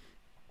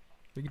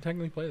 We can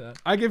technically play that.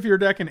 I give your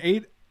deck an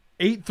 8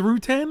 through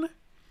 10.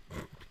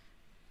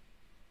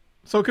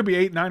 So it could be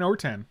 8, 9, or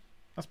 10.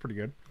 That's pretty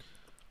good.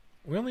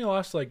 We only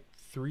lost like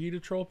 3 to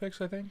troll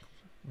picks, I think,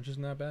 which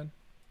isn't that bad.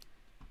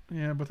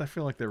 Yeah, but I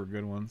feel like they were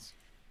good ones.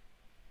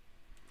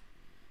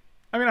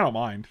 I mean, I don't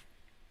mind.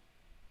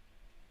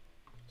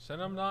 Send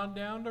them on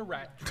down to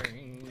Rat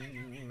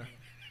Train.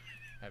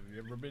 Have you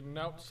ever been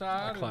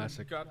outside?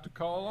 Classic. Got to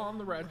call on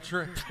the Rat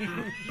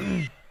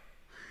Train.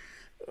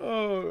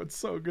 Oh, it's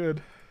so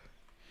good.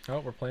 Oh,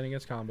 we're playing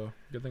against combo.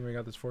 Good thing we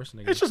got this forcing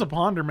again. It's just a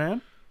ponder,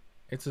 man.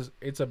 It's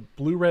a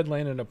blue-red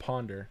land and a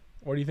ponder.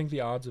 What do you think the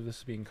odds of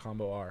this being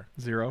combo are?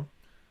 0.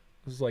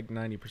 This is like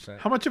 90%.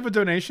 How much of a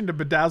donation to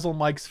bedazzle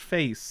Mike's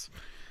face?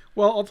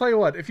 Well, I'll tell you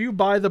what. If you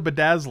buy the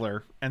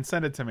bedazzler and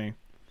send it to me,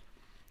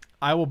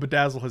 I will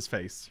bedazzle his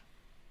face.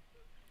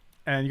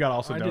 And you gotta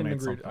also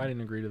donate something. I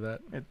didn't agree to that.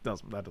 That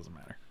doesn't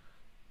matter.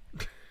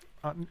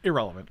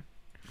 Irrelevant.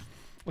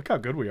 Look how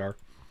good we are.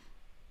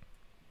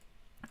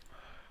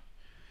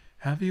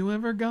 Have you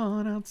ever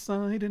gone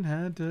outside and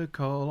had to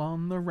call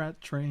on the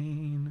Rat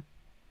Train?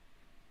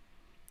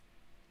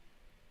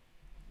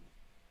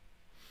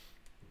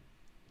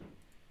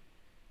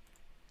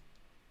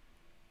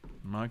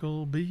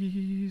 Michael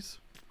B's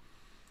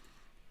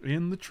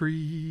in the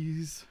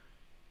trees.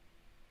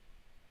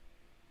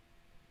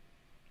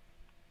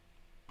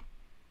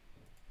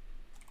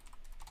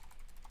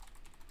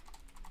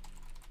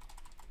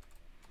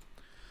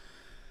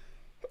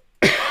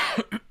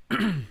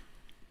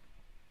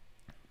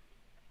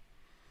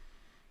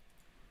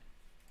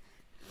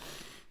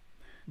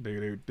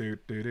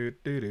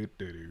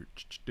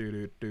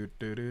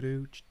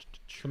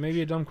 So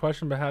maybe a dumb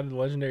question, but how did the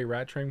legendary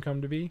Rat Train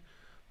come to be?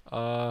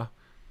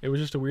 It was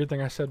just a weird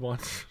thing I said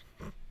once.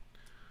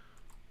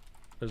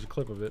 There's a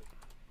clip of it.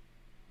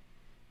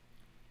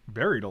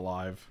 Buried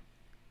alive.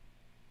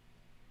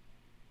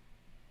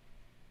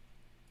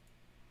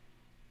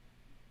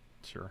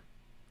 Sure.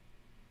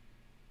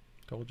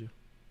 Told you.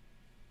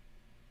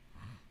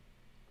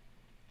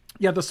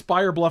 Yeah, the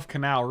Spire Bluff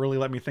Canal really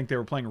let me think they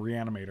were playing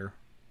Reanimator.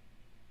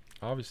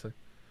 Obviously.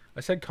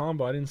 I said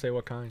combo. I didn't say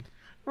what kind.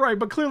 Right,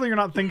 but clearly you're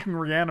not thinking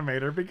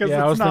Reanimator because Yeah,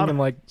 it's I was not thinking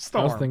like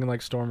Storm. I was thinking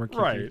like Storm or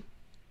Kiki. Right.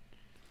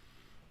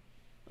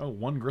 Oh,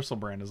 one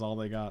Gristlebrand is all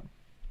they got.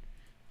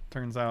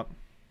 Turns out,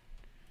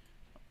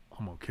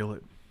 I'm gonna kill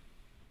it.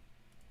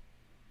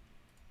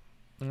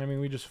 I mean,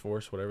 we just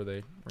force whatever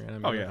they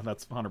reanimate. Oh yeah,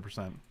 that's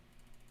 100%.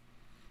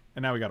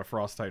 And now we got a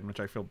Frost Titan, which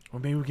I feel Or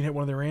maybe we can hit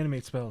one of their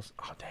reanimate spells.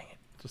 Oh dang it!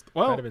 just That'd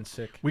well. have been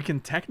sick. We can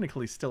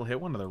technically still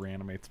hit one of the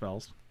Reanimate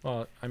spells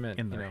Well, I meant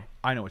in you there. know.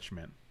 I know what you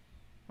meant.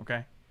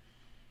 Okay,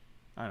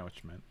 I know what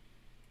you meant.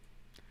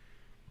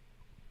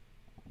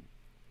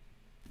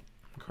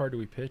 What card do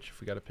we pitch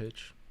if we got to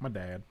pitch? My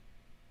dad.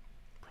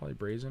 Probably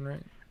Brazen,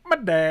 right? My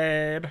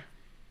dad.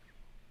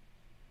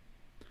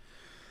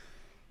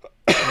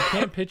 You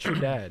can't pitch your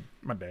dad.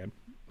 My dad.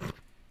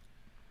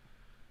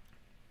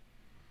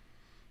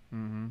 I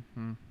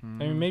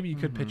mean, maybe you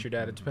could pitch your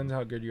dad. It depends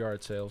how good you are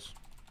at sales.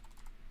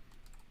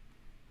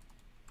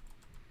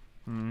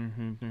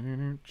 It's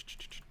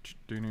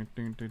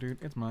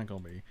Michael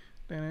B.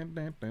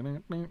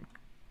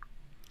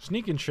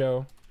 Sneak and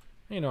show.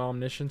 You know,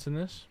 omniscience in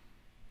this.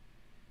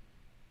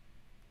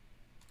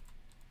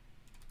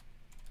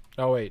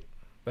 Oh wait,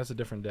 that's a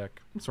different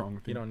deck. What's wrong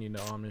with You you? don't need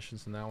no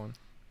omniscience in that one.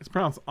 It's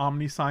pronounced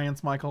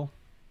Omniscience, Michael.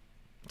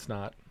 It's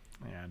not.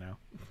 Yeah, I know.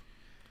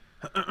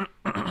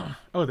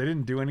 Oh, they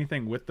didn't do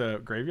anything with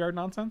the graveyard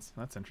nonsense?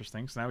 That's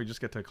interesting. So now we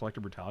just get to Collector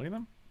Brutality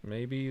them?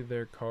 Maybe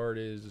their card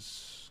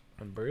is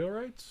Burial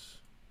Rites.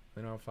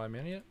 They don't have 5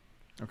 mana yet.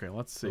 Okay,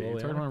 let's see. Well,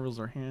 yeah. Target rules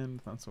our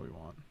hand. That's what we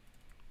want.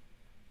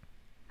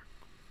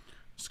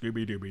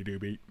 Scooby Dooby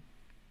Dooby.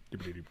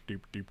 Doop doop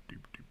doop doop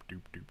doop doop doop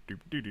doop doop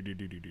doop doop doop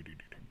doop doop.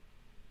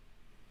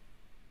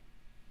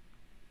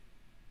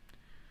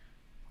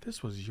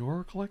 This was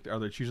your collector. Are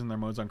they choosing their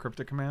modes on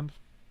Cryptic Command?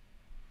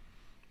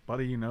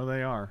 Buddy, you know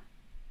they are.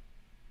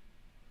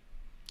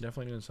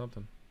 Definitely doing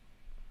something.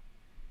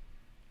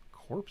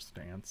 Corpse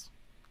Dance?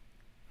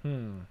 So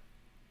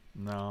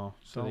No.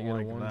 they don't get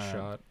like a one that.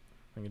 shot.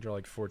 I can draw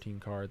like 14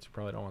 cards. You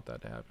probably don't want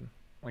that to happen.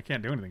 I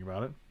can't do anything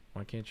about it.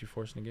 Why can't you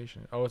force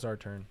negation? Oh, it's our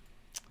turn.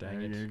 Dang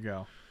There it. you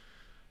go.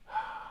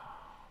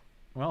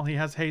 Well, he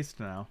has haste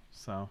now,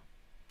 so.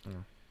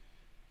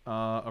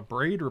 A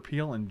Braid,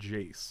 Repeal, and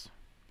Jace.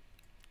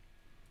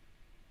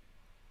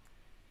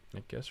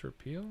 I guess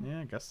repeal?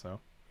 Yeah, I guess so.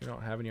 You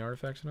don't have any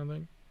artifacts or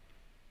nothing?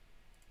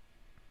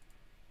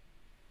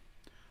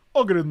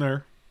 I'll get in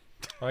there.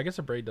 Oh, I guess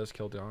a braid does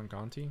kill Don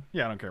Conti.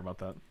 Yeah, I don't care about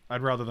that.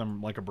 I'd rather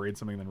them like a Braid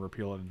something than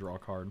repeal it and draw a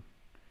card.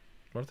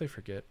 What if they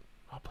forget?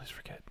 Oh, please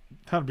forget.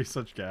 That'd be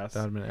such gas.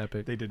 That would have been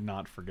epic. They did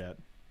not forget.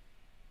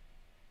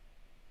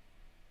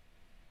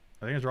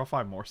 I think I draw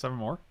 5 more. 7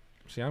 more?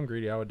 See, I'm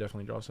greedy. I would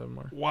definitely draw 7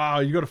 more.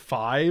 Wow, you go to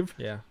 5?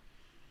 Yeah.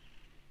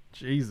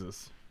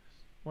 Jesus.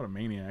 What a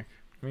maniac.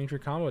 I mean, if you're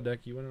combo deck,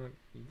 you wouldn't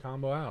you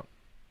combo out.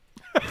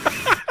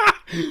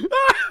 You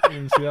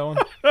didn't see that one?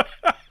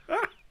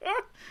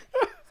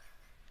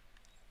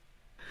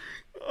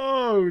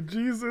 Oh,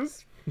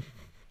 Jesus.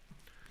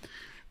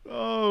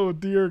 Oh,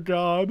 dear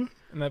God.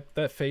 And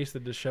that face, the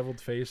disheveled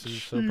face,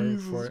 is so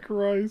perfect for Jesus it.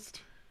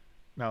 Christ.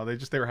 No,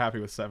 they were happy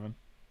with 7.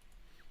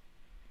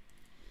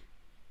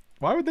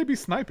 Why would they be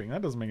sniping?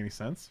 That doesn't make any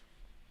sense.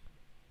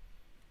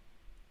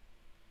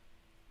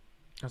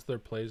 That's their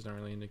plays don't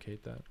really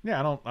indicate that.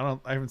 Yeah,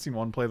 I haven't seen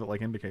one play that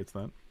like indicates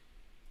that.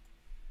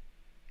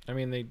 I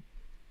mean, it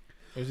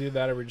was either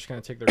that or we just kind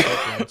of take their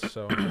preference,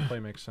 so the play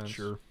makes sense.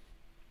 Sure.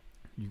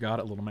 You got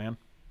it, little man.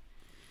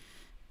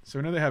 So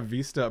we know they have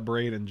Vista,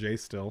 Braid, and J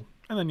still.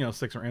 And then,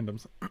 6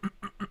 randoms.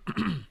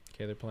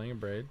 Okay, they're playing a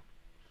braid.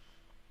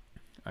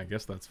 I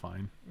guess that's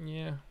fine.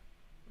 Yeah.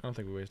 I don't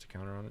think we waste a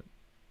counter on it.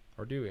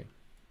 Or do we?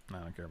 No,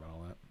 I don't care about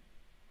all that.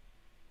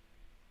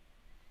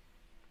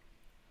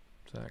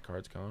 So that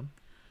card's gone.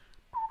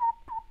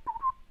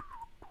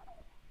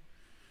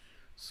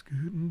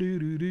 Scootin' doo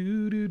doo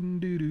doo doo doo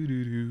doo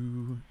doo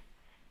doo.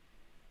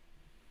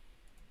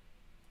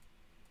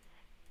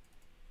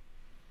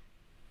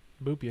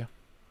 Boop ya.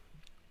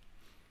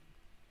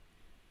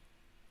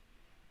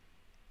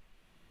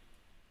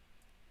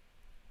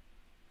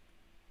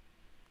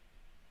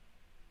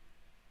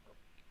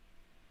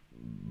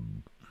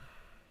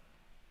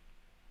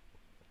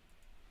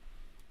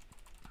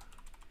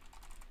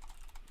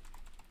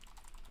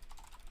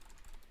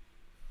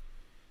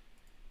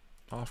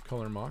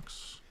 Off-color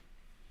Mox.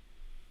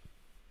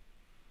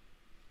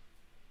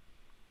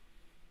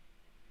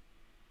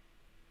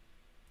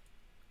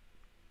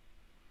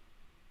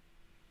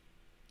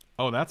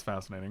 Oh, that's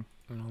fascinating.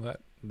 Well,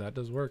 that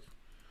does work.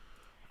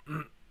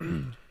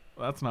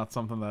 That's not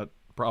something that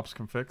props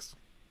can fix.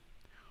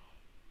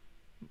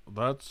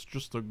 That's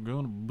just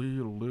gonna be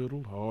a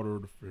little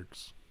harder to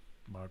fix,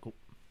 Michael.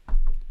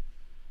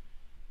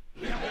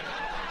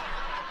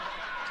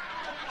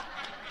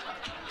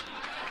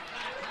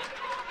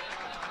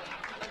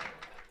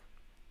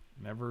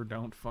 Never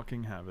don't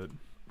fucking have it.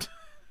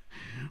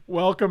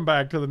 Welcome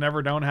back to the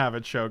Never Don't Have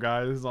It show,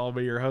 guys. I'll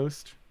be your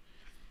host,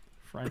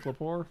 Frank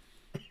Lepore.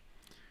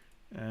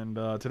 And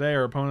today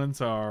our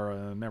opponents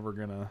are never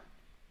gonna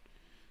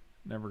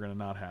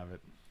not have it.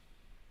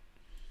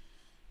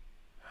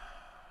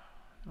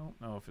 I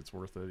don't know if it's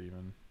worth it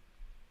even.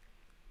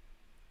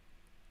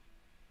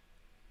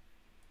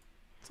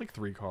 It's like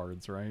 3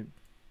 cards, right?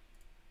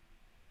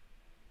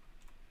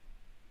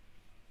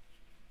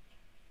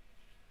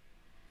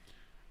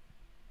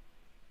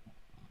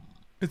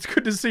 It's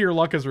good to see your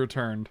luck has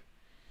returned.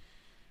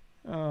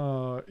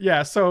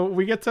 Yeah, so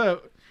we get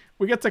to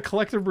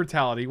collective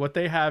brutality. What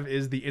they have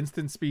is the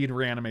instant speed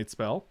reanimate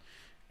spell,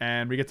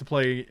 and we get to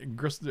play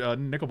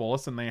Nicol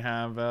Bolas, and they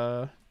have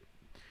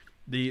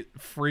the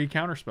free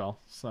counter spell.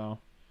 So,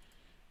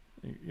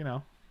 you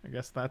know, I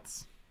guess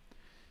that's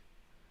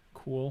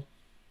cool.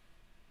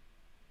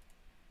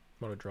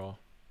 What a draw!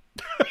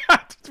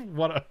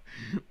 what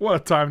a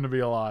time to be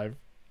alive.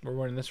 We're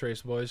winning this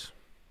race, boys.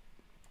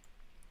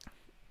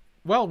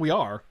 Well, we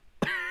are.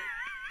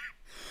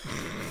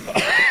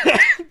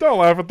 Don't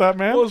laugh at that,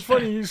 man. Well, it's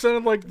funny. You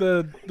sounded like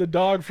the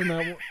dog from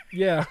that.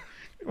 Yeah.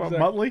 What,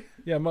 Muttley?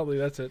 Yeah, Muttley.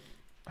 That's it.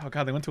 Oh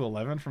god, they went to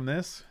 11 from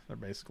this. They're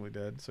basically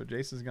dead. So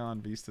Jace is gone.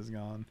 Beast is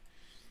gone.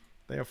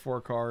 They have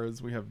 4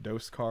 cards. We have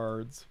dose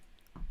cards.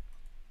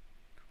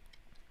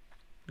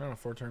 No,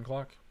 4-turn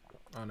clock.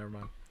 Oh, never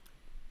mind.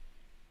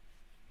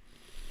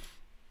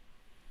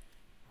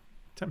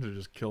 Tempted to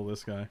just kill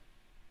this guy.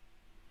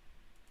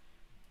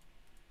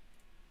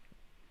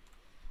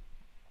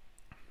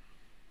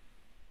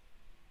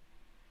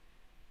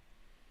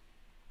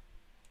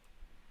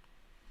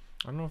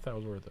 I don't know if that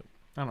was worth it.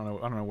 I don't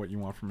know what you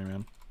want from me,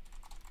 man.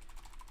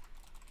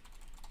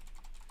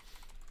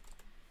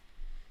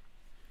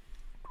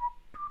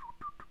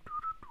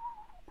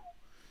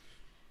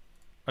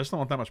 I just don't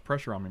want that much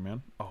pressure on me,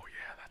 man. Oh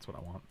yeah, that's what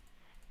I want.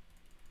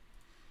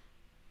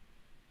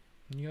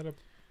 You got a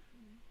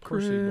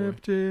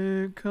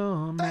Cryptic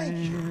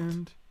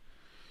command.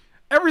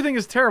 Everything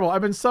is terrible.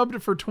 I've been subbed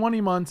for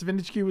 20 months.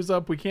 Vintage Q is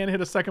up. We can't hit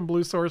a second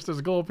blue source. There's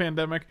a global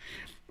pandemic.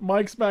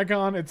 Mike's back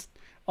on. It's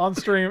on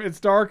stream. It's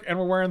dark, and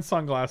we're wearing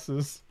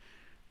sunglasses.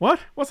 What?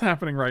 What's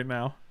happening right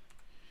now?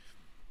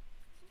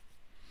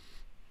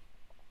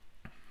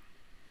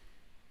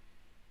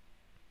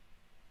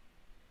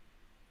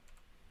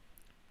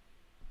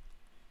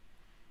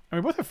 I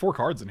mean, we both have 4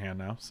 cards in hand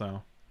now,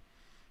 so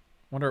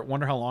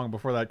wonder how long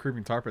before that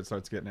creeping tar pit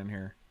starts getting in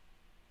here.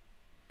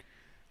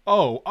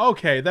 Oh,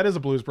 okay, that is a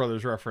Blues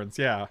Brothers reference.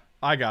 Yeah,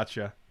 I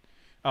gotcha.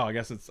 Oh, I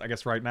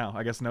guess right now.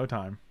 I guess no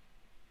time.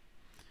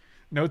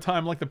 No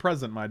time like the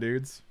present, my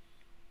dudes.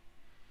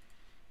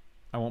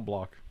 I won't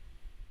block.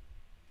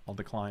 I'll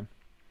decline.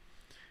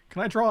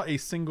 Can I draw a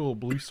single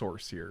blue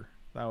source here?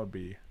 That would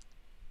be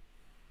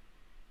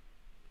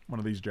one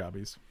of these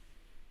jobbies.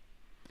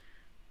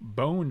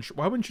 Bone.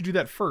 Why wouldn't you do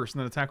that first and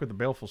then attack with the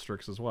Baleful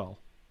Strix as well?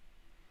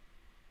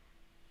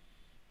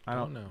 I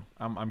don't know.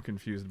 I'm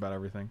confused about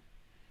everything.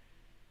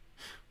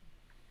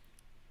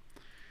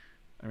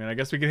 I mean, I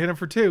guess we could hit him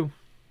for 2.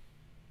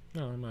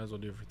 No, I might as well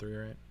do it for 3,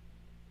 right?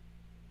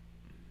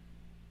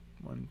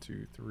 1,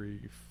 2, 3.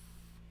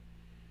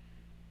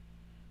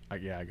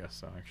 Yeah, I guess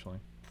so, actually.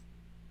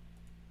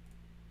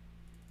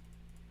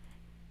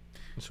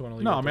 So wanna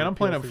leave No, it man, to I'm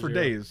playing appeal up for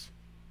 0? days.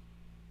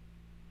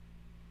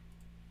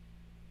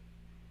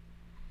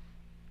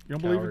 You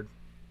don't believe it? Coward.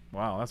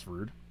 Wow, that's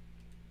rude.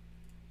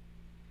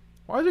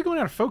 Why is it going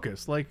out of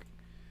focus? Like,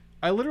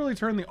 I literally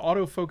turned the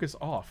autofocus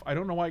off. I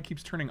don't know why it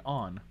keeps turning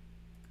on.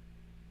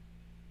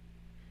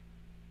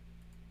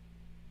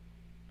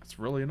 That's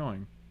really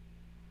annoying.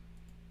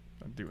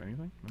 Does that do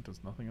anything? That does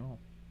nothing at all.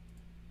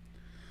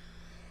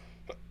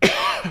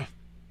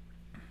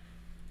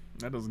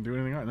 That doesn't do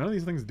anything. None of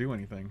these things do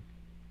anything.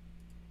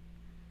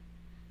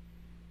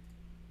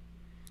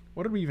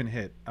 What did we even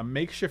hit? A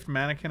makeshift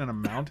mannequin and a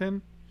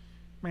mountain?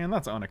 Man,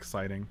 that's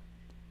unexciting.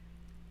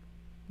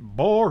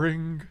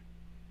 Boring.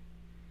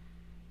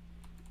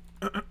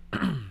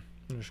 I'm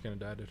just gonna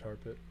die to tar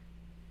pit.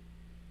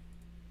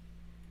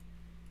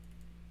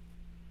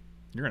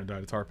 You're gonna die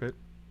to tar pit.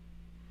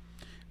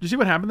 Did you see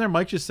what happened there?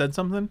 Mike just said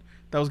something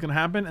that was gonna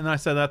happen, and then I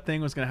said that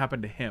thing was gonna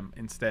happen to him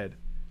instead.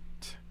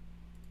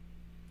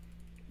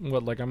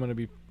 What, like I'm gonna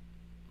be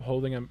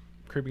holding a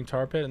creeping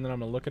tar pit and then I'm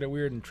gonna look at it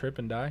weird and trip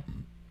and die?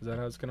 Is that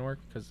how it's gonna work?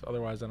 Because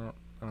otherwise I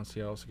don't see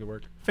how else it could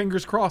work.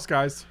 Fingers crossed,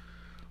 guys.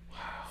 Wow.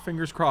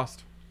 Fingers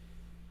crossed.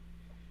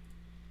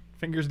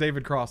 Fingers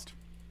David crossed.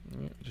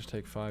 Yeah, just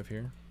take 5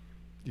 here.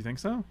 Do you think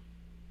so?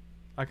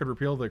 I could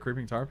repeal the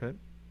creeping tar pit.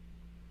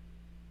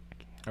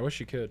 I wish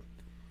you could.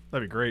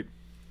 That'd be great.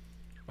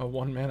 A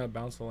 1 mana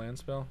bounce the land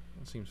spell?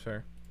 That seems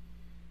fair.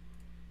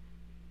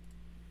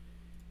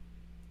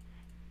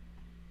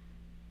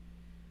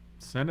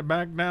 Send it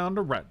back down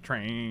to Rat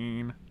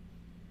Train.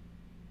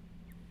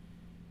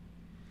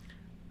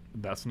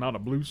 That's not a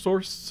blue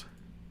source.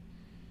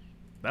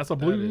 That's a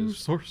blue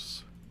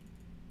source.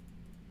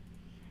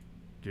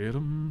 Get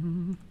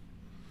 'em.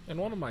 In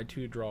one of my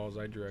 2 draws,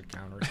 I drew a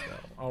counter spell.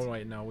 Oh,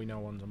 wait, no, we know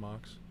one's a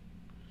Mox.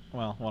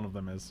 Well, one of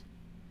them is.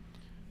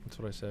 That's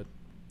what I said.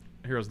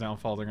 Hero's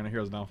Downfall. They're going to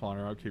Hero's Downfall in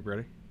a row. Keep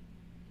ready.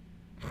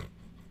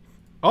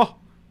 Oh!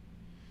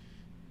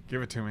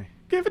 Give it to me.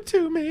 Give it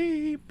to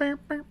me.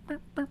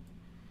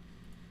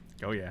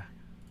 Oh, yeah.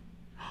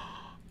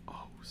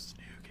 Oh,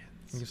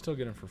 Snoogans. You can still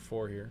get him for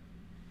 4 here.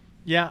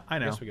 Yeah, I I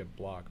know. guess we get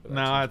block, but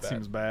No, that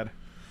seems bad.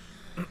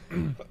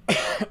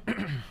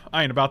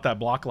 I ain't about that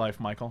block life,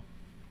 Michael.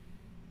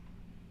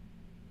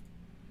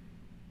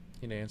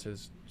 You need to answer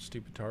this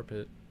stupid tar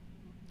pit.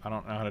 I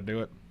don't know how to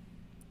do it.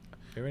 Do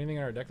we have anything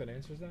in our deck that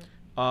answers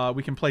that?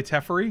 We can play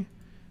Teferi.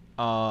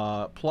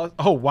 Plus...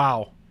 Oh,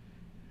 wow.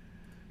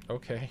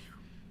 Okay.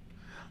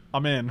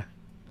 I'm in.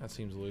 That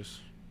seems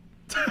loose.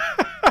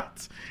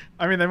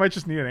 I mean, they might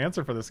just need an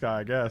answer for this guy,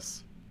 I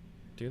guess.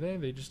 Do they?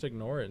 They just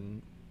ignore it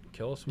and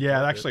kill us with Yeah,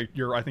 tar pit. actually,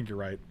 I think you're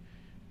right.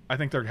 I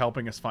think they're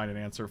helping us find an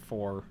answer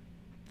for...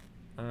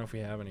 I don't know if we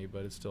have any,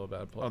 but it's still a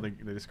bad play. Oh, they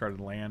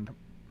discarded land.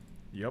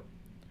 Yep.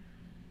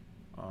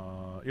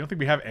 You don't think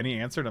we have any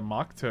answer to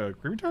Muck to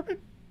Creeping Tar Pit?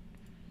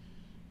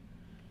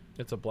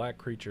 It's a black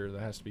creature that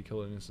has to be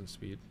killed at instant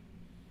speed.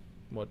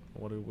 What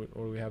do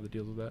we have that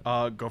deals with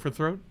that? Gopher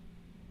Throat?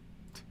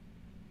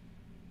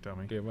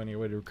 Dummy. Do you have any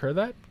way to recur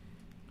that?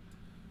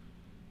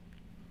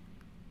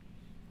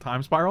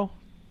 Time Spiral?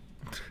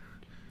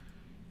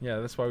 Yeah,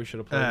 that's why we should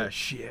have played it.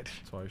 Shit.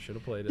 That's why we should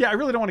have played it. Yeah, I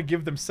really don't want to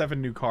give them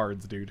 7 new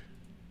cards, dude.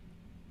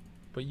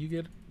 But you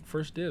get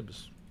first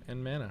dibs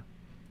and mana.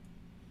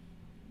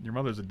 Your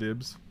mother's a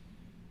dibs.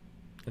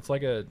 It's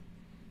like a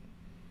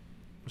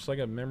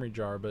memory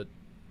jar, but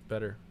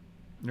better.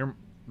 Your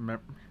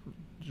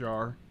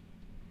jar.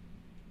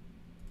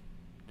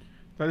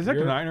 Is that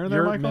a niner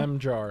there, your Michael? mem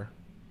jar.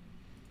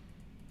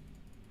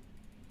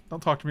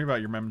 Don't talk to me about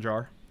your mem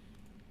jar.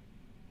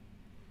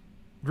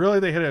 Really?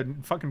 They hit a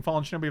fucking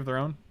fallen shinobi of their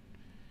own?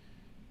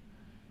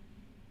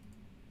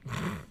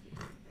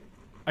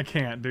 I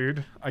can't,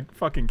 dude. I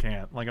fucking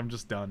can't. Like, I'm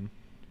just done.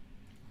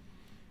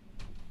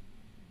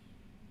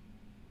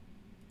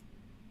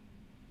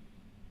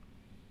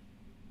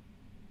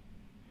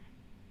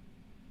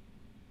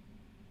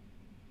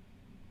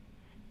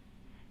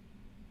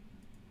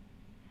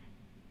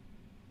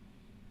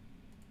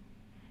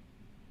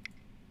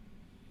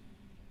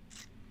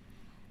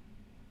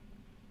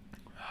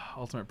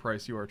 Ultimate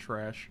price, you are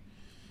trash.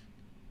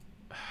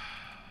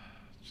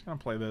 Just gonna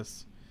play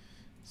this.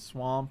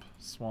 Swamp,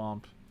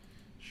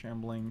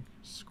 Shambling,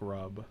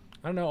 Scrub.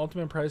 I don't know.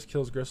 Ultimate price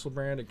kills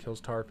Gristlebrand. It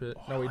kills Tar Pit.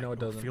 Oh, no, wait, no, it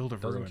doesn't. Field of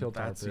Doesn't Ruin. kill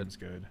Tar That Pit. seems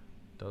good.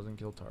 Doesn't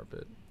kill Tar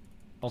Pit.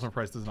 Ultimate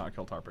price does not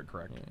kill Tar Pit,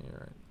 correct? Yeah, you're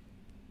right.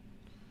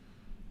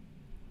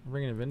 I'm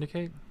bringing a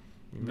Vindicate?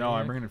 No,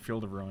 I'm bringing a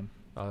Field of Ruin.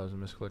 Oh, that was a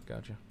misclick.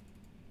 Gotcha.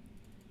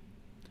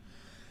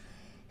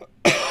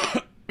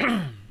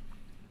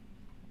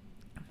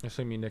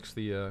 Assume you nix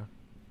the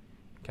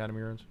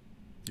Academy runes.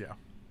 Yeah.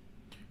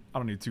 I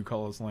don't need 2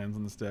 colorless lands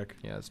in this deck.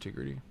 Yeah, that's too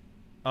greedy.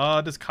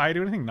 Does Kai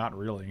do anything? Not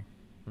really.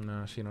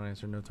 No, she don't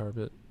answer. No Tar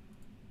Pit.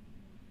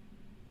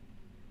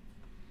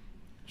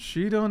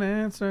 She don't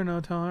answer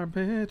no Tar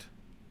Pit.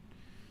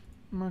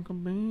 Michael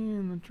B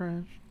in the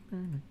trash.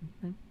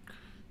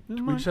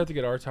 We just have to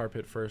get our Tar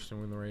Pit first and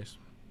win the race.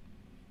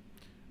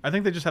 I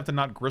think they just have to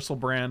not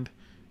Gristlebrand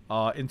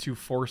into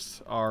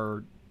force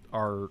our...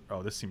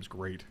 Oh, this seems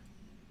great.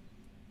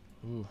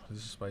 Ooh, this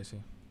is spicy.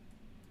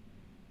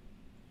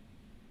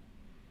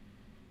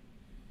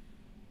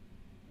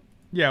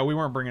 Yeah, we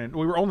weren't bringing...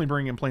 We were only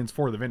bringing in planes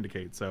for the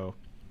Vindicate, so...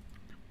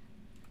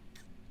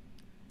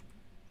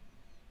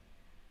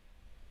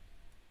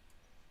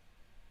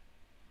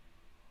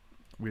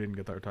 We didn't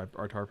get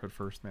our Tar Pit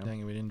first, man.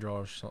 Dang it, we didn't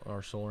draw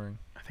our Soul Ring.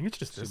 I think it's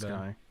just this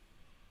guy.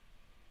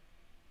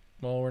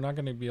 Well, we're not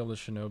going to be able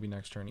to Shinobi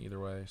next turn either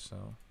way,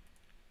 so...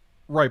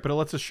 Right, but it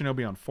lets us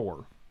Shinobi on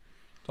 4.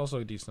 It's also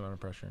a decent amount of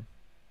pressure.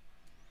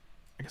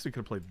 I guess we could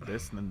have played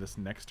this and then this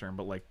next turn,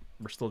 but, like,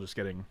 we're still just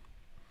getting...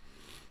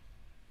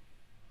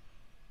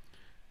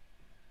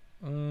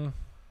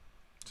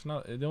 It's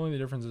not... The only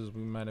difference is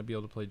we might not be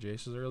able to play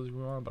Jace as early as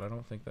we want, but I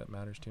don't think that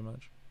matters too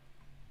much.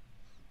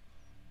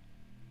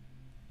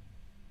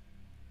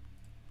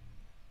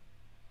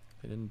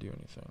 They didn't do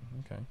anything.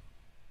 Okay.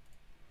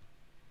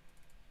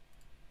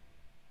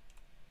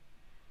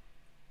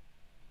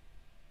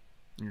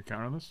 You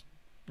counter this?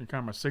 You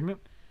counter my Signet?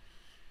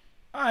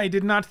 I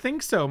did not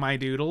think so, my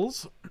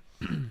doodles.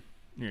 You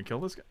gonna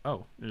kill this guy?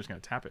 Oh, you're just gonna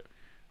tap it.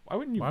 Why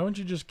wouldn't you? Why wouldn't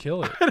you just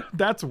kill it?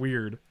 That's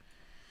weird.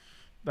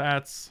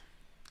 That's...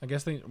 I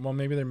guess they... Well,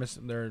 maybe they're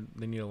missing...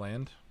 They need a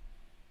land.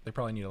 They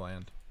probably need a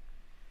land.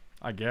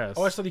 I guess.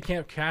 Oh, I said you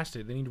can't cast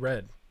it. They need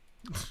red.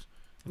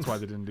 That's why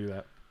they didn't do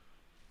that.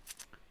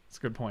 That's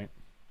a good point.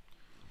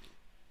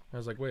 I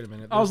was like, wait a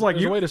minute. I was like,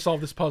 there's a way to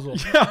solve this puzzle.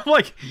 Yeah, I'm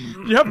like,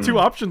 you have 2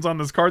 options on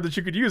this card that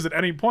you could use at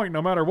any point,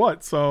 no matter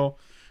what. So,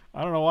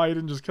 I don't know why you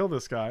didn't just kill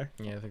this guy.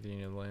 Yeah, I think they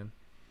need a land.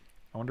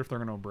 I wonder if they're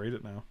going to abrade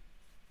it now.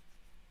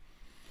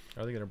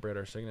 Are they going to braid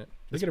our Signet?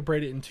 They could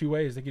abrade it in 2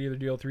 ways. They could either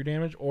deal 3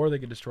 damage, or they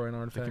could destroy an They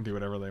artifact. can do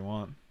whatever they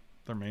want.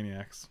 They're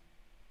maniacs.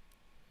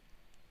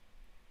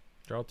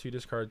 Draw 2,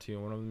 discard 2,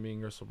 one of them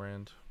being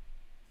Gristlebrand.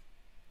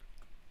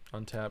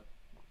 Untap.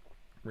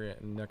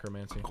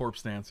 Necromancy.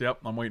 Corpse Dance. Yep,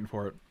 I'm waiting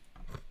for it.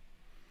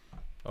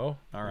 Oh, All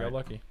we right. got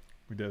lucky.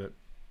 We did it.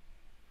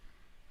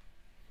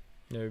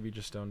 Yeah, we'd be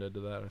just stone dead to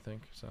that, I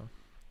think. So.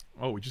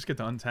 Oh, we just get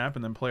to untap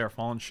and then play our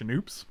Fallen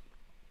Shinoops?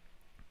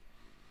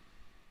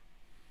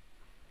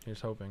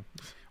 Here's hoping.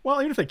 Well,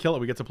 even if they kill it,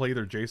 we get to play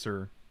either Jace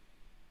or...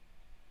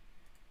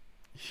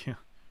 Yeah.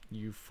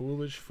 You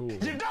foolish fool. You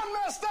done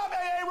messed up,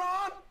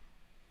 Aaron!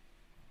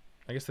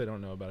 I guess they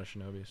don't know about a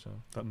Shinobi, so.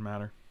 Doesn't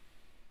matter.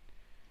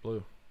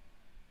 Blue.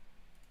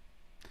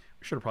 We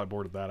should have probably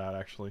boarded that out,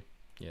 actually.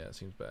 Yeah, it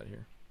seems bad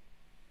here.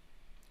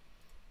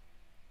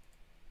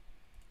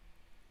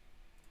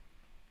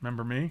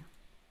 Remember me?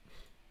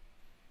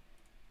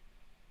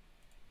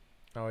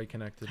 Oh, he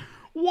connected.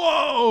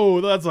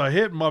 Whoa! That's a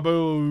hit, my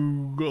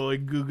boy.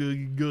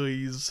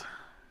 Guys.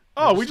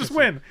 Oh, we just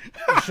win.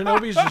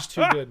 Shinobi's just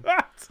too good.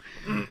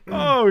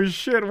 Oh,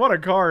 shit. What a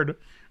card.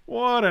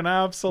 What an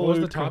absolute... What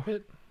was the top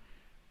hit?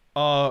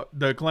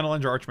 The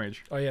Glenelenge Archmage.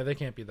 Oh, yeah, they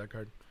can't beat that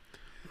card.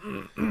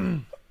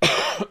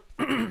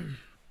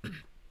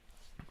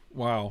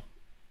 Wow.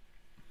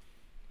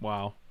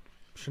 Wow.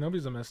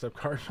 Shinobi's a messed up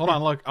card. Hold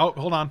on, look. Oh,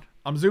 hold on.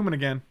 I'm zooming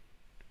again.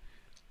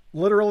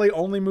 Literally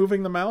only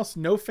moving the mouse,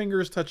 no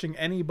fingers touching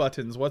any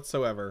buttons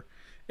whatsoever.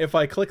 If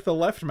I click the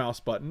left mouse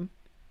button,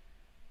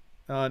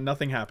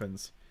 nothing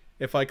happens.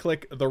 If I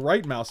click the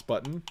right mouse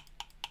button,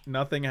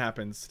 nothing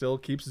happens. Still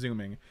keeps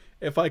zooming.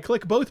 If I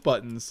click both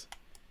buttons,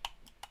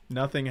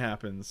 nothing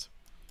happens.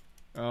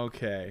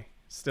 Okay.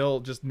 Still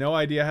just no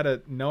idea how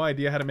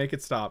to make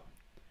it stop.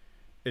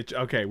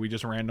 Okay, we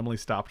just randomly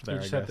stopped there,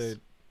 You just I have guess. to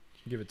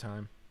give it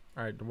time.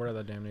 All right, what are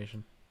that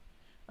damnation?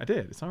 I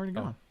did. It's already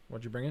gone.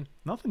 What'd you bring in?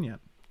 Nothing yet.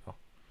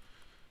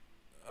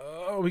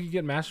 Oh, we could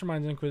get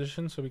Mastermind's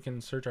Inquisition so we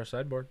can search our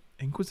sideboard.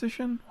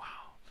 Inquisition?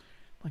 Wow.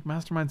 Like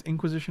Mastermind's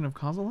Inquisition of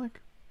Kozilek?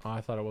 Oh,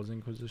 I thought it was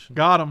Inquisition.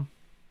 Got him.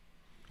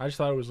 I just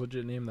thought it was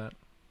legit named that.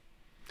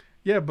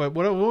 Yeah, but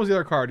what was the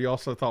other card you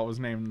also thought was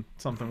named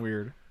something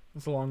weird?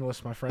 It's a long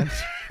list, my friends.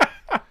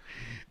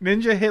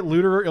 Ninja hit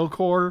Looter,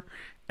 Ilkor,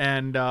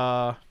 and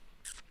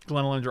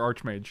Glenelenge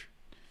Archmage.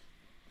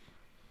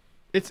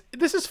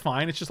 This is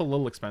fine. It's just a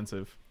little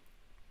expensive.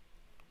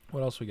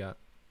 What else we got?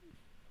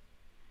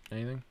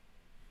 Anything?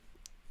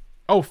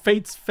 Oh,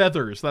 Fate's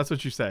Feathers. That's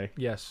what you say.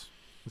 Yes,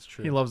 that's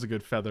true. He loves a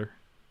good feather.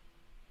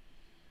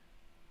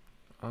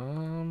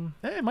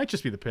 It It might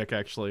just be the pick,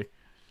 actually.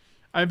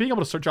 I mean, being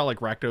able to search out like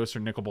Rakdos or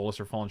Nicol Bolas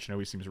or Fallen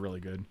Shinobi seems really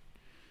good.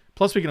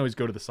 Plus, we can always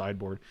go to the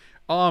sideboard.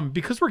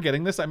 Because we're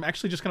getting this, I'm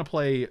actually just going to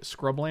play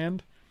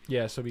Scrubland.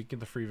 Yeah, so we get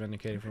the free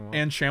Vindicate if we want.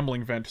 And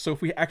Shambling Vent. So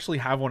if we actually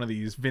have one of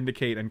these,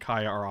 Vindicate and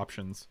Kaya are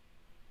options.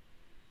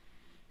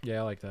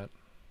 Yeah, I like that.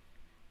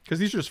 Because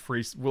these are just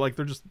free. Well, like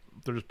they're just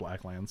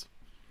black lands.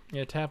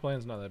 Yeah, tap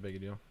land's not that big a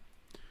deal.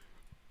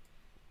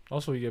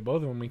 Also, we get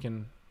both of them, we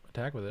can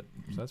attack with it.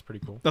 So that's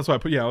pretty cool. That's why I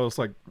put. Yeah, I was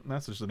like,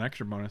 that's just an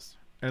extra bonus.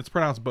 And it's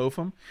pronounced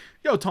Botham.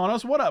 Yo,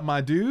 Tanos, what up,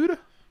 my dude?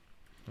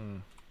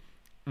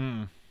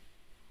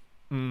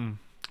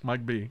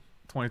 Mike B,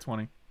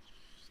 2020.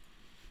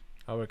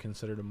 I would have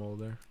considered a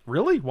mold there.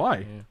 Really? Why?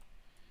 Yeah.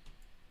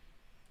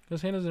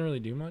 This hand doesn't really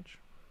do much.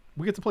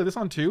 We get to play this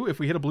on 2 if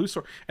we hit a blue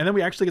sword, and then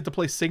we actually get to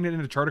play Signet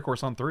into Charter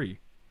Course on 3.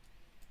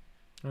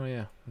 Oh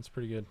yeah, that's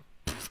pretty good.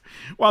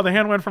 Wow, the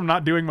hand went from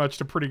not doing much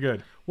to pretty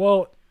good.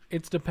 Well,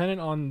 it's dependent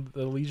on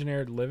the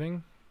Legionnaire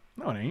living.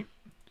 No, it ain't.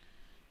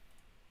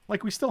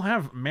 Like, we still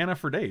have mana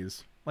for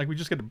days. Like, we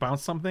just get to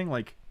bounce something.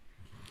 Like,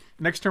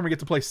 next turn we get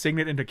to play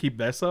Signet in to keep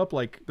this up.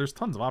 Like, there's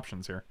tons of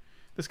options here.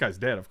 This guy's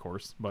dead, of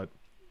course, but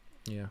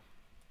Yeah.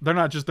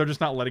 they're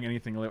just not letting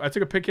anything live. I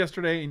took a pick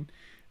yesterday,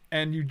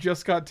 and you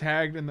just got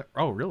tagged in the...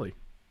 Oh, really?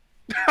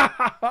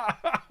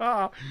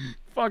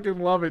 Fucking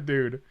love it,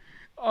 dude.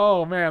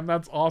 Oh, man,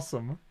 that's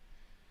awesome.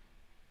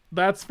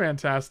 That's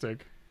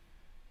fantastic.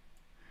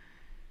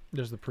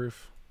 There's the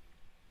proof.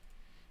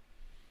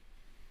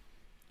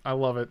 I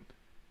love it.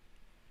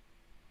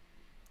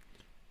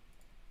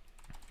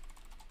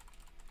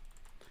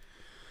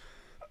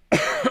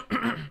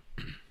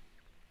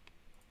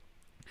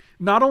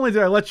 Not only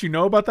did I let you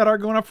know about that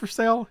art going up for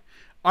sale,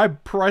 I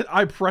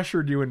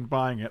pressured you in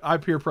buying it. I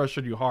peer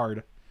pressured you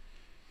hard.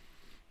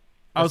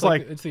 I was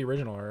like, it's the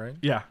original, right?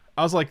 yeah.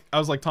 I was like,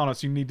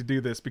 Tanos, you need to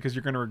do this because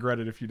you're going to regret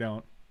it if you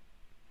don't.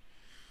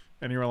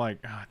 And you were like,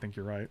 I think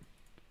you're right.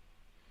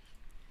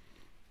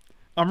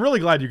 I'm really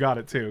glad you got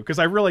it too, because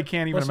I really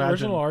can't even imagine.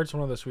 Original art's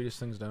one of the sweetest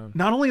things done.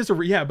 Not only is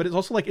it, yeah, but it's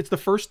also like it's the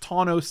first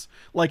Tanos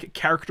like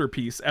character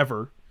piece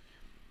ever,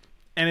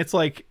 and it's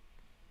like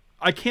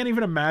I can't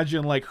even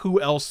imagine like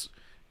who else,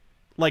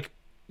 like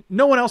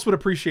no one else would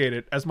appreciate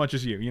it as much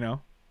as you, you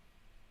know.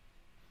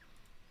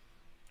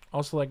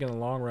 Also, like in the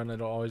long run,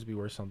 it'll always be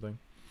worth something.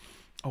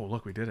 Oh,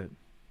 look, we did it.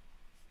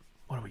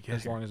 What do we get?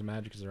 As here? long as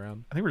Magic is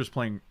around. I think we're just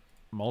playing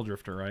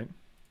Muldrifter, right?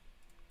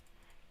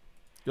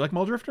 You like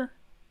Muldrifter?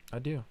 I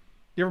do.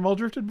 You ever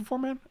Muldrifted before,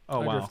 man?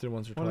 Oh, I wow. drifted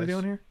once or What twice. are they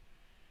doing here?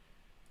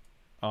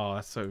 Oh,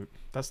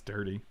 that's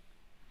dirty.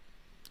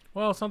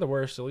 Well, it's not the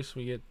worst. At least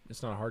we get.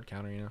 It's not a hard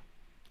counter, you know.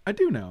 I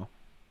do know,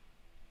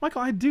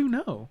 Michael. I do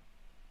know.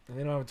 And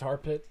they don't have a tar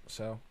pit,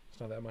 so it's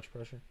not that much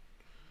pressure.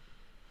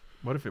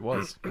 What if it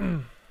was?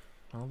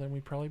 Well, then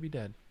we'd probably be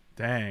dead.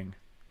 Dang.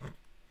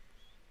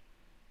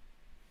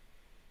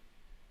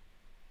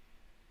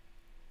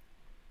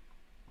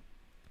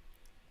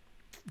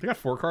 They got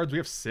 4 cards. We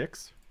have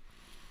 6.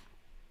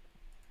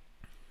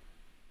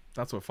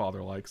 That's what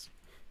father likes.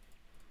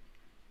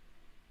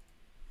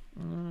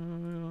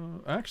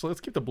 Actually,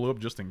 let's keep the blue up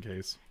just in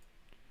case.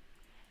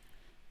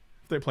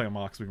 If they play a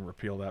Mox, we can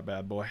repeal that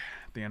bad boy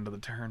at the end of the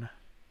turn.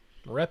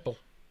 Red Bull.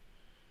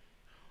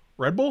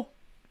 Red Bull?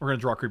 We're going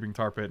to draw Creeping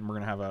Tar Pit, and we're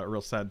going to have a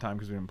real sad time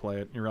because we didn't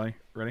play it. You ready?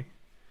 Ready?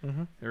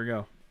 Mm-hmm. Here we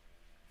go.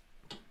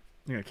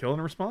 You going to kill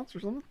in response or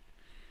something?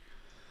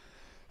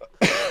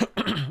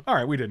 All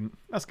right, we didn't.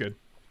 That's good.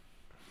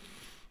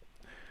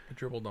 I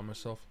dribbled on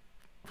myself.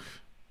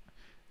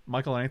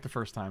 Michael, it ain't the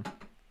first time.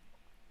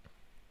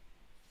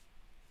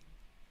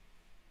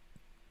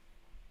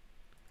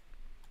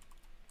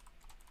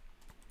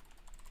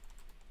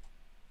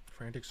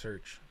 Frantic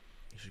search.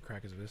 You should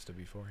crack his Vista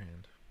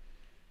beforehand.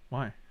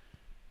 Why?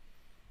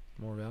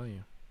 More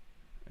value.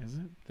 Is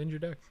it? Thinned your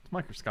deck. It's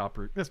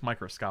microscopic. That's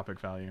microscopic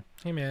value.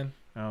 Hey, man.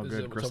 Oh,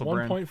 good. It's a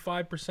Griselbrand.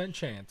 1.5%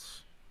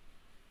 chance.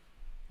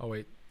 Oh,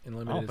 wait. In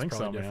limited, I don't it's think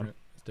probably so, man. different.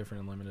 It's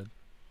different in limited.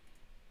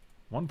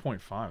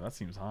 1.5. That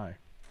seems high.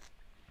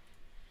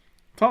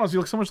 Thomas, you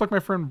look so much like my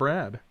friend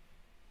Brad.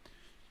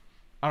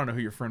 I don't know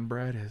who your friend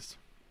Brad is.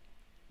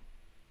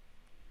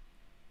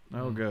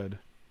 Oh, good.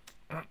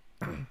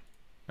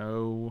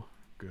 Oh,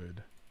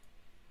 good.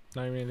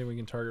 Not even anything we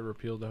can target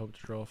repeal to hope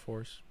to draw a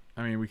force.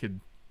 I mean, we could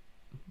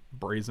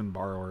brazen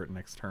borrower it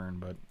next turn,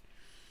 but...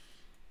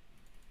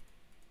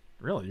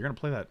 Really? You're going to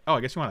play that? Oh,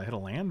 I guess you want to hit a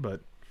land,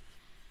 but...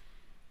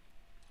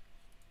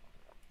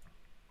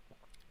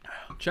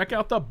 Check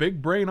out the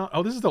big brain on...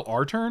 Oh, this is still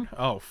our turn?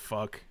 Oh,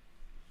 fuck.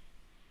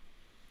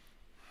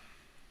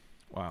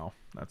 Wow.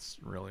 That's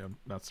really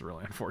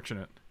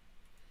unfortunate.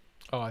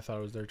 Oh, I thought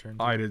it was their turn,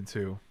 too. I did,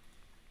 too.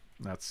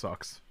 That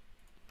sucks.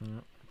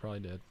 Yeah,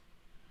 probably did.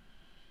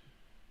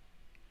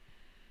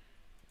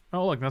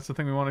 Oh, look, that's the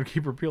thing we wanted to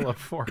keep repeal up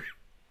for.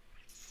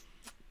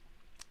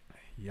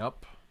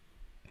 Yup.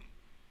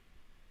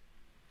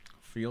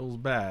 Feels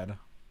bad.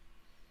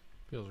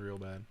 Feels real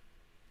bad.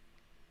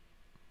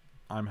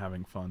 I'm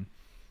having fun.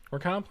 We're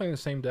kind of playing the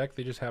same deck.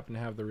 They just happen to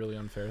have the really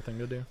unfair thing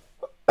to do.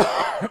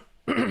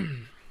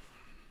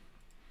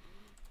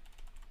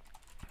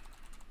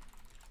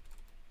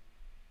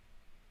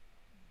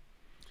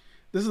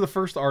 This is the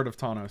first art of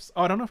Thanos.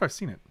 Oh, I don't know if I've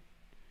seen it.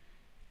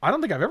 I don't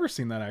think I've ever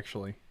seen that,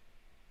 actually.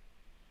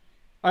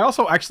 I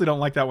also actually don't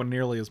like that one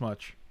nearly as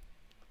much.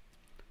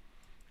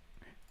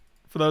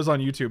 For those on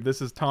YouTube, this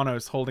is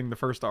Thanos holding the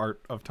first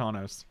art of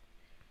Thanos.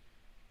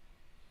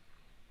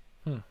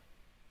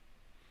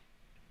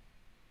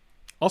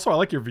 Also, I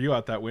like your view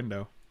out that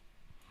window.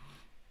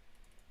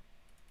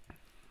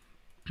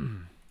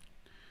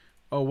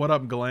 Oh, what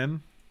up,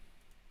 Glenn?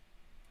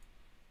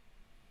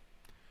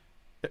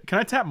 Can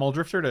I tap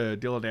Muldrifter to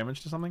deal a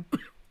damage to something?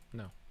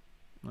 No.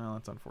 No,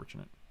 that's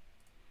unfortunate.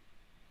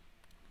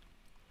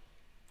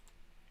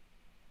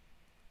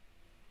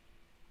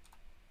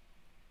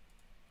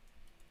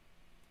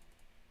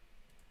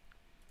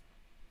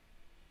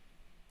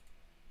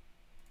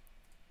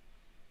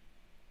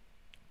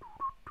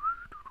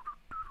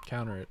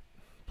 Counter it,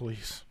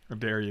 please. How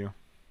dare you?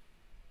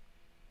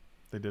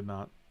 They did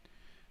not.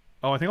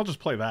 Oh, I think I'll just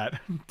play that.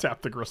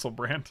 Tap the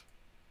Griselbrand.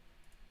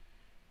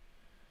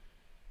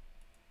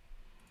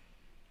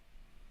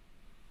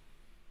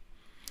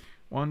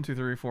 One, two,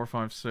 three, four,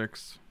 five,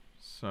 six,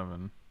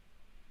 7.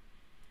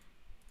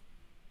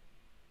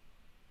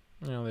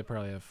 No, they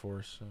probably have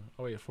force. So.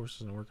 Oh wait, force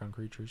doesn't work on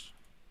creatures.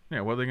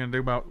 Yeah, what are they gonna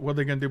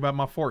do about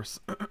my force?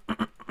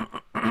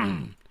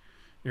 You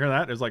hear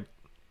that? There's like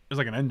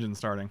an engine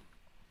starting.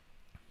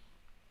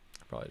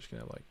 Probably just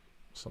gonna have like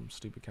some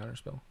stupid counter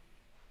spell.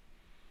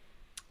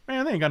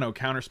 Man, they ain't got no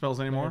counter spells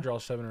anymore. Draw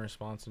 7 in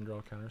response and draw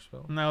a counter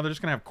spell. No, they're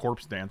just gonna have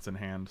Corpse Dance in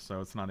hand,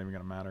 so it's not even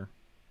gonna matter.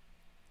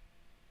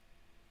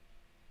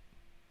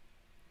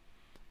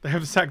 They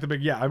have to sack the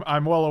big... Yeah,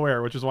 I'm well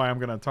aware, which is why I'm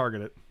gonna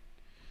target it.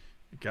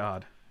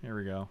 God, here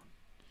we go.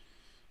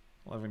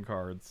 11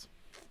 cards.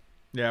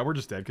 Yeah, we're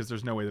just dead because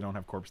there's no way they don't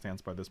have Corpse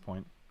Dance by this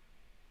point.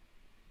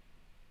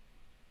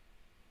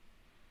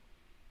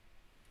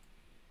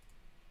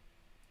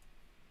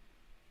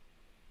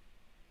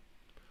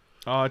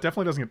 It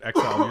definitely doesn't get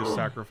exiled. You just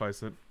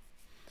sacrifice it.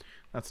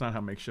 That's not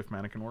how Makeshift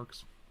Mannequin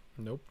works.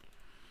 Nope.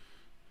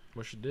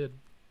 Wish it did.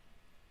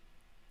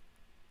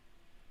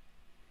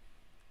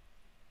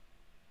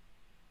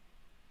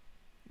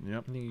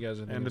 Yep. I think you guys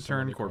are End of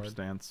turn, Corpse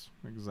Dance.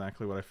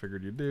 Exactly what I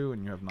figured you'd do,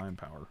 and you have 9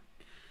 power.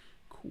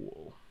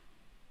 Cool.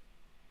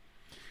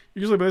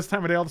 Usually by this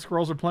time of day, all the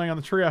squirrels are playing on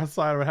the tree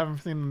outside, but I haven't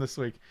seen them this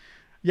week.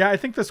 Yeah, I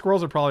think the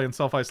squirrels are probably in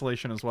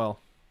self-isolation as well.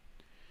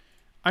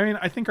 I mean,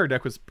 I think our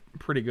deck was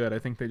pretty good. I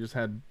think they just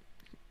had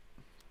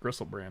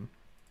Griselbrand.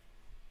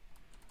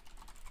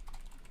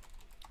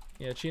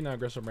 Yeah, cheating out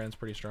Griselbrand's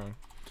pretty strong.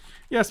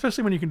 Yeah,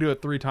 especially when you can do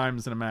it 3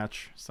 times in a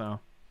match,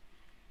 so...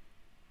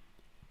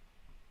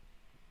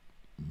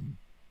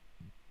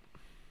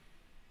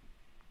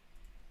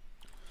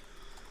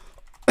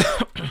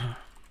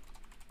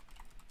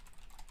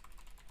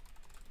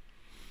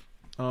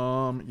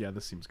 Yeah,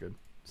 this seems good.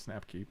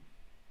 Snap keep.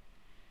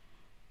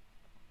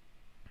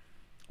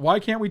 Why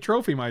can't we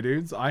trophy, my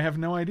dudes? I have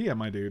no idea,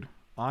 my dude.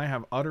 I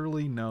have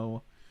utterly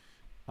no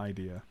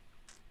idea.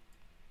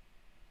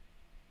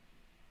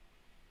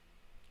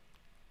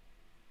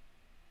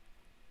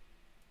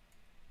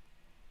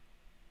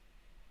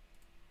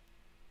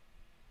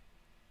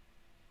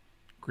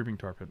 Creeping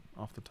tar pit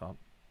off the top.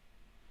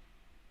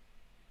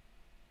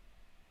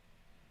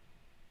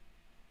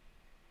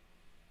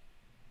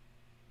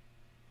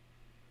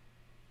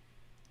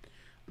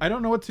 I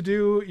don't know what to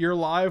do. You're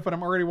live, but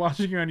I'm already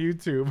watching you on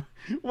YouTube.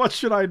 What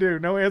should I do?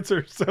 No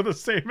answer. So the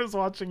same as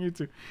watching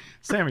YouTube.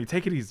 Sammy,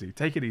 take it easy.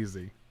 Take it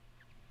easy.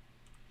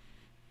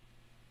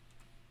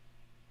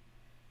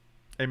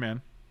 Hey,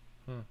 man.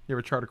 You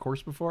ever tried a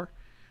course before?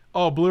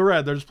 Oh,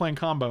 blue-red. They're just playing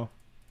combo.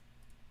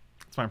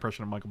 That's my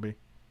impression of Michael B.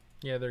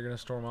 Yeah, they're going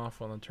to storm off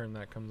on the turn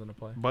that comes into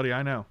play. Buddy,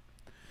 I know.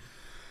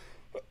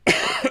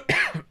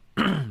 What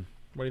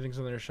do you think's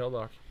in their shell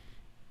dock?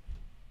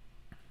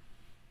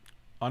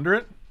 Under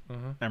it?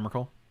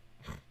 Emrakul.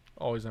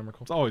 Always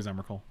Emrakul. It's always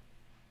Emrakul.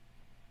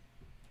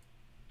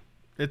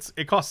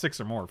 It costs 6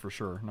 or more for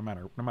sure. No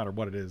matter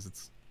what it is,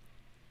 it's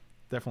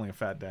definitely a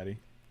fat daddy.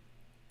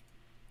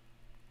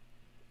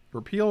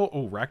 Repeal.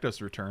 Oh,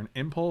 Rakdos return.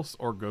 Impulse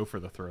or go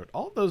for the throat.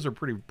 All of those are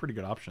pretty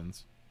good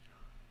options.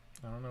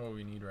 I don't know what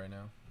we need right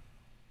now.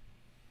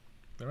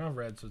 They don't have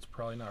red, so it's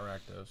probably not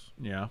Rakdos.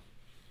 Yeah.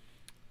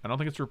 I don't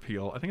think it's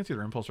repeal. I think it's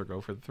either impulse or go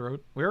for the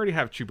throat. We already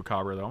have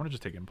Chupacabra, though. I want to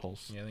just take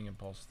impulse. Yeah, I think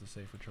impulse is the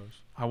safer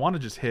choice. I want to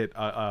just hit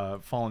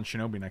Fallen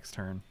Shinobi next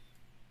turn.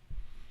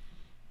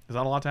 Is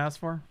that a lot to ask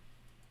for?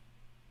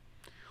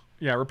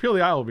 Yeah, repeal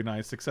the eye will be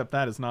nice, except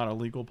that is not a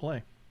legal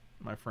play,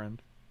 my friend.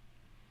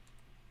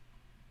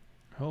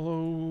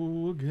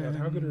 Hello again. God,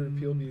 how good a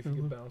repeal be if you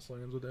get bounce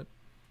lands with it?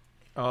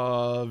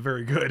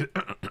 Very good.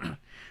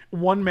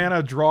 1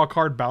 mana, draw a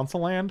card, bounce a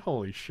land?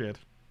 Holy shit.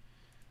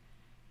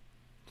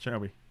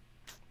 Shinobi.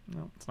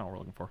 No, that's not what we're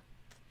looking for.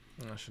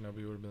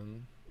 Shinobi would have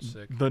been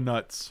sick. The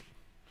nuts.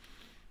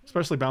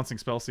 Especially bouncing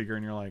Spellseeker,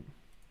 and you're like,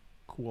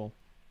 cool.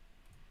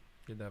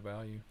 Get that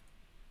value.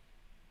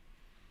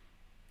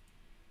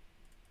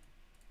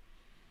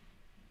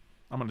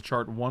 I'm going to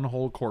chart one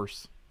whole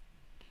course.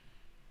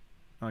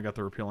 I got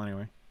the repeal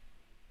anyway.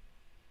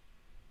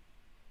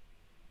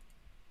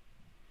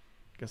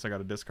 Guess I got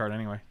a discard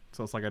anyway.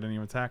 So it's like I didn't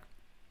even attack.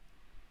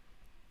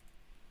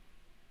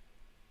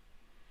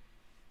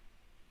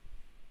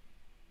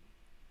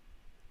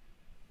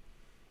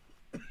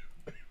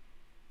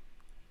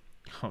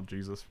 Oh,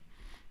 Jesus.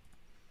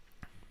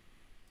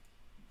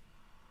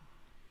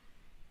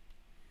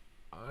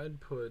 I'd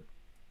put...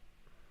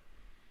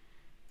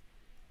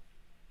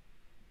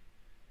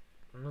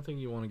 I don't think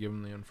you want to give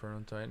him the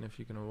Inferno Titan if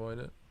you can avoid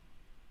it.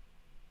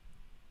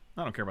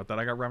 I don't care about that.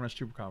 I got Ravenous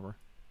Chupacabra.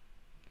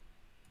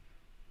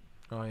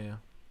 Oh, yeah.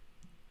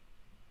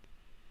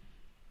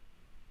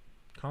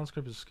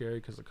 Conscript is scary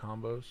because of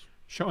combos.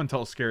 Show and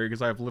tell is scary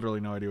because I have literally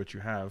no idea what you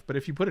have. But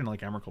if you put in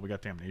like Emrakul, we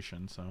got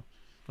Damnation, so...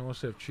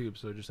 Unless they have Chup,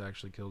 so it just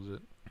actually kills it.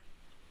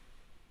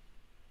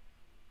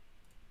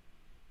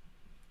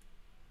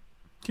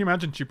 Can you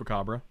imagine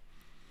Chupacabra?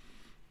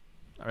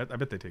 I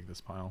bet they take this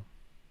pile.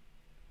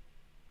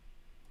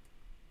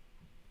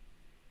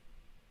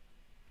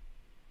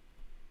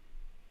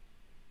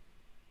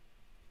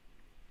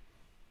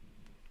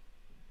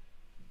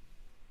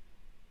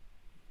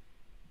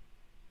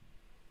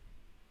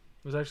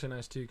 It was actually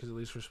nice, too, because at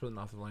least we're splitting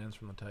off the lands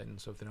from the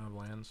Titans, so if they don't have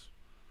lands...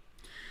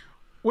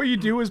 What you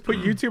do is put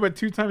YouTube at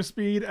 2x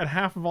speed at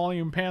half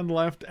volume panned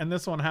left and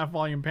this one half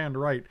volume panned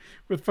right.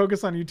 With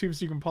focus on YouTube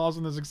so you can pause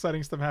when there's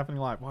exciting stuff happening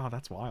live. Wow,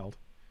 that's wild.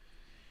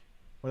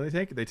 What did they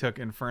take? They took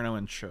Inferno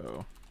and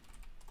Show.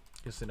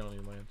 Guess they don't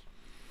need lands.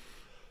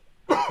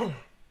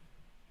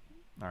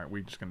 Alright,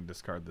 we're just going to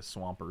discard the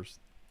Swampers.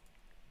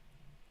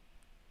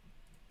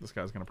 This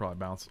guy's going to probably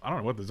bounce. I don't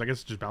know what this is. I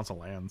guess it's just bounce a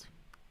lands.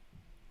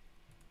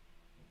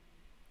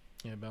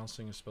 Yeah,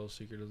 bouncing a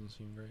Spellseeker doesn't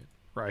seem great.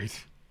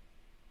 Right.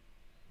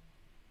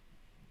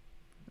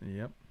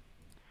 Yep.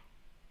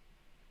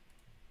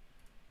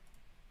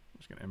 I'm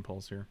just gonna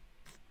impulse here.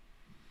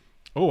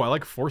 Oh, I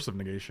like Force of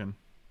Negation.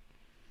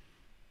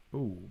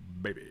 Ooh,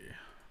 baby.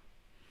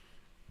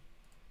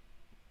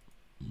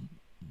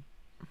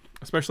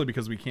 Especially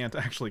because we can't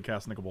actually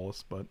cast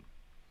Nicobolus, but...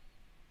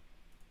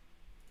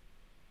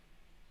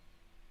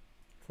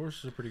 Force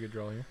is a pretty good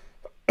draw here.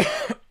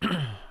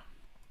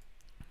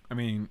 I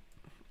mean,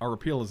 our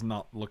repeal is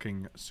not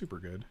looking super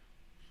good.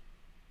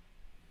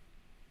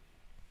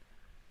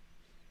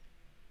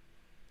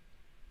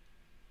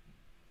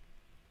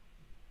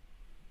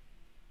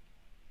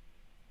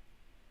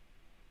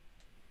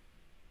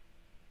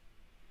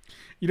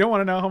 You don't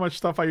want to know how much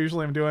stuff I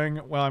usually am doing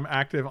while I'm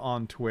active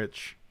on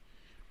Twitch.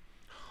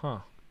 Huh.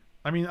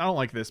 I mean, I don't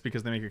like this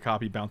because they make a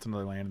copy, bounce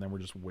another land, and then we're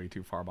just way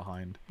too far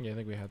behind. Yeah, I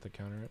think we have to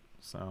counter it.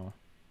 So...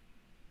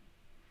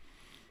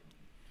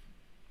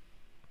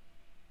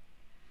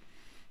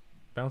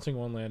 Bouncing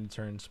one land a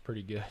turn is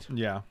pretty good.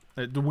 yeah.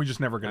 We just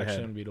never get Actually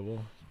ahead.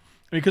 unbeatable.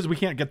 Because we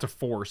can't get to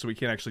 4, so we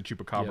can't actually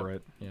Chupacabra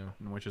it. Yeah.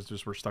 Which is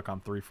just, we're stuck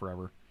on 3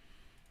 forever.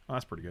 Oh,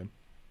 that's pretty good.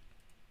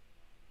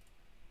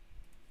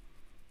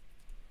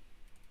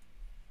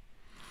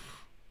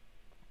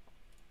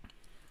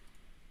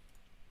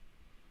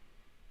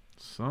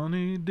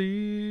 Sunny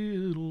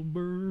D, it'll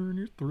burn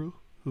your throat.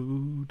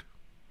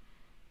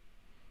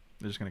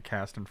 They're just going to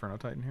cast Inferno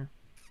Titan here.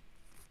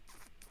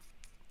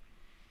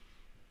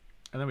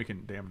 And then we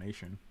can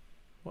Damnation.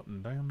 What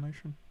in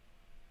Damnation?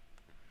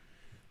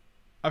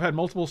 I've had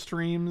multiple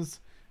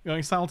streams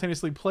going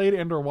simultaneously played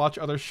and or watch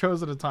other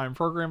shows at a time,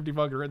 program,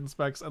 debug, written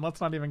specs, and let's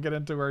not even get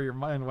into where your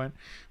mind went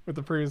with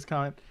the previous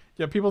comment.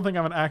 Yeah, people think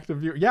I'm an active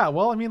viewer. Yeah,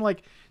 well, I mean,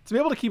 like, to be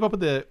able to keep up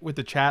with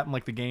the chat and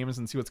like the games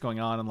and see what's going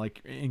on and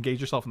like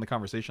engage yourself in the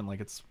conversation,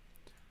 like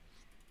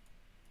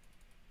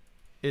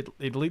it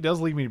does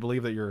lead me to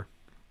believe that you're,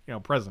 you know,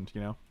 present, you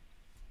know.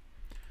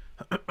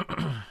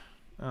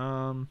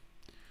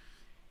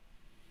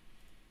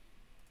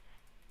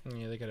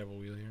 Yeah, they could have a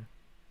wheel here.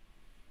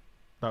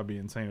 That would be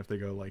insane if they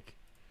go like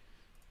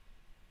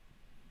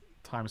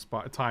time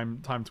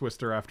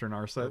twister after an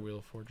Or Narset. Wheel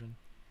of Fortune.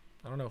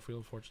 I don't know if Wheel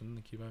of Fortune in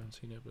the cube. I haven't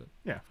seen it, but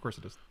Yeah, of course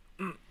it is.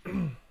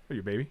 Are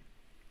you baby?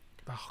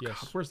 Oh, yes.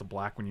 God, where's the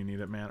black when you need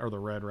it, man? Or the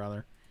red,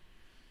 rather.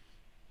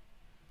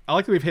 I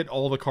like that we've hit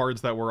all the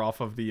cards that were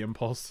off of the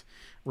Impulse.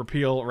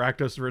 Repeal,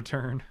 Rakdos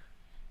Return.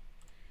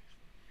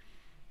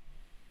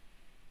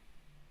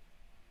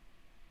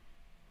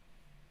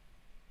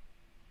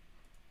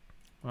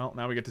 Well,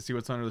 now we get to see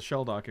what's under the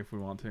shell dock if we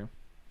want to.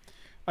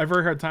 I have a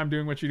very hard time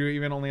doing what you do,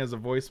 even only as a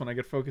voice. When I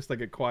get focused, I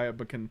get quiet,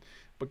 but can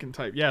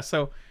type. Yeah,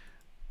 so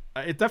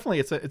it's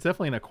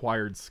definitely an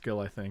acquired skill.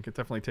 I think it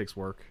definitely takes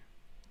work.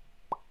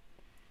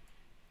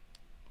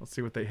 Let's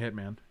see what they hit,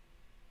 man.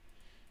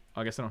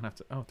 I guess I don't have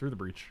to. Oh, Through the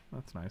Breach.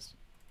 That's nice.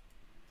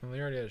 and they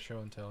already had a show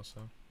and tell,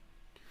 so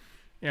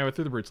Yeah, but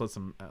Through the Breach lets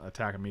them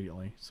attack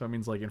immediately. So it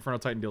means like Inferno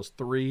Titan deals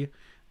 3,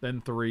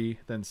 then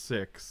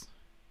 6.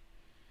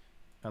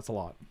 That's a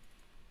lot.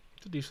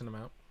 it's a decent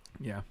amount.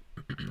 Yeah.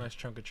 Nice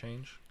chunk of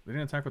change. They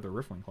didn't attack with their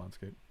Riffling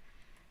Cloudscape.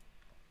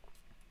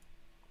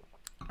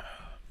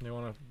 They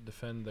want to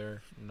defend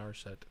their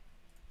Narset.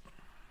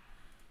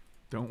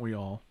 Don't we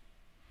all?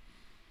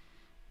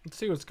 Let's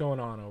see what's going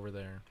on over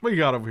there. What you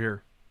got over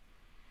here?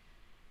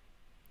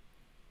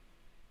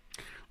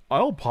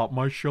 I'll pop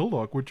my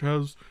Shelldock, which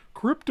has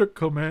Cryptic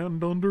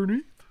Command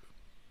underneath.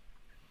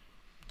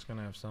 It's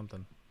gonna have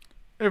something.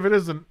 If it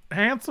isn't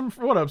handsome,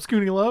 what up,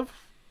 Scoony Love?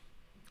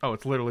 Oh,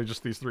 it's literally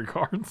just these 3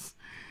 cards.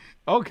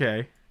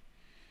 Okay.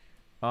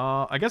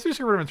 I guess we just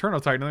get rid of Inferno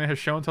Titan, and then it has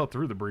Show and Tell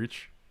Through the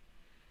Breach.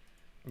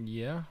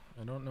 Yeah,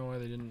 I don't know why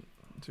they didn't.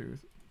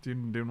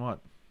 Doing what?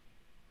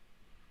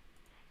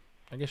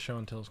 I guess show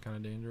and tell is kind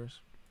of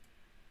dangerous.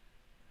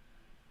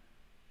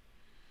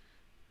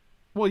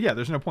 Well, yeah,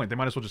 there's no point. They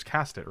might as well just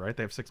cast it, right?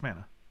 They have 6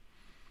 mana.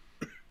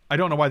 I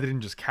don't know why they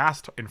didn't just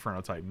cast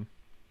Inferno Titan.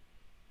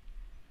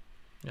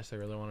 Guess they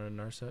really wanted a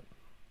Narset.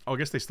 Oh, I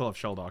guess they still have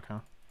Shelldock, huh?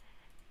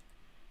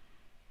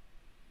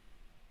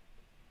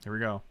 Here we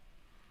go.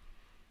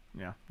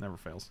 Yeah, never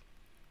fails.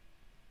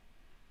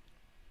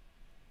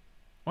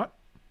 What?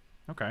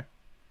 Okay.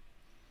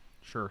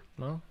 Sure.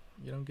 Well,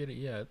 you don't get it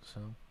yet, so.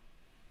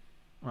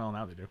 Well,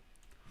 now they do.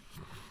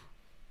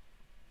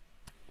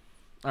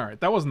 Alright,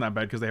 that wasn't that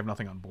bad because they have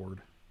nothing on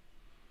board.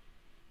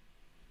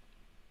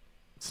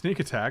 Sneak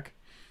attack.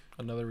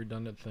 Another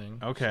redundant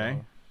thing. Okay.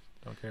 So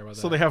don't care about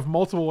that. So they have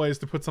multiple ways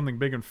to put something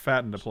big and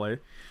fat into play.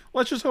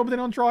 Let's just hope they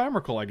don't draw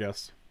Emrakul, I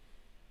guess.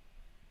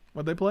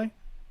 What'd they play?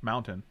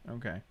 Mountain.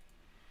 Okay.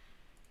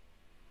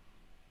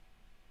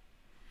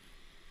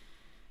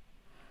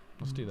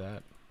 Let's do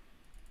that.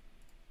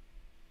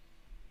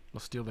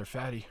 Let's steal their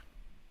fatty.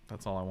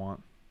 That's all I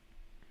want.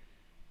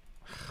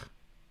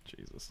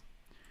 Jesus.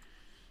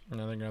 And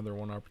now they're gonna have their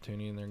one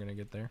opportunity, and they're gonna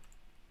get there.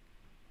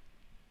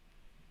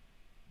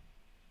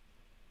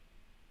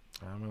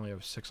 We only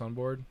have 6 on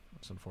board.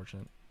 That's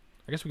unfortunate.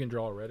 I guess we can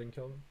draw a red and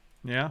kill them.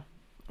 Yeah?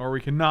 Or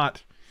we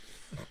cannot.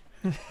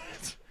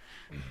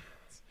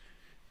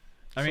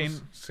 I mean...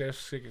 So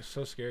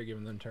scary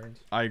giving them turns.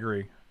 I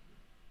agree.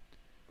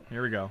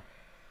 Here we go.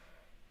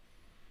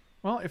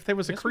 Well, if there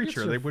was a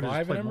creature, they would have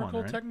just played 1,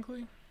 right?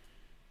 Technically?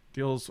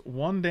 Deals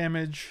 1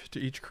 damage to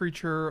each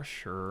creature.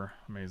 Sure.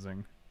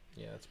 Amazing.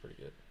 Yeah, that's pretty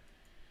good.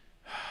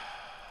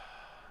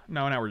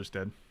 No, now we're just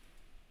dead.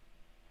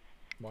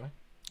 Why?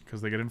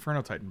 Because they get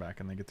Inferno Titan back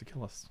and they get to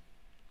kill us.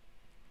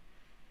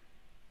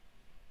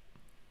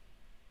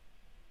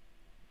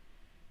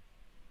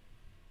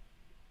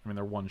 I mean,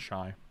 they're 1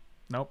 shy.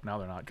 Nope, now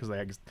they're not because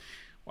they...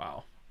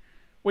 Wow.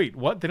 Wait,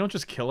 what? They don't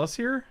just kill us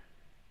here?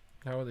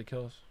 How would they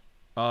kill us?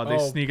 They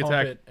sneak pump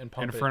attack it and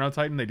pump Inferno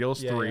Titan. They deal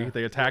us 3. Yeah.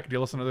 They attack,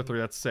 deal us another 3.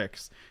 That's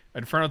 6.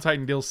 Inferno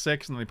Titan deals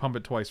 6, and they pump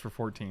it twice for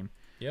 14.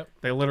 Yep.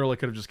 They literally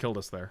could have just killed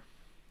us there.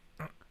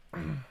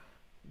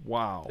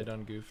 Wow. They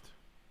done goofed.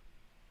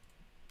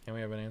 And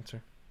we have an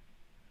answer.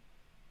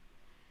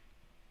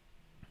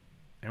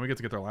 And we get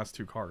to get their last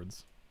 2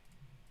 cards.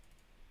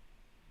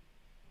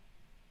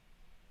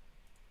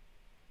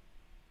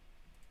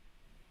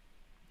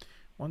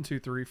 One,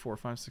 2, 3, 4,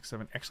 5, 6,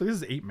 7. Actually, this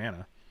is 8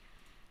 mana.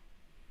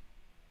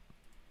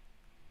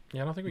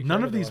 Yeah, I don't think we.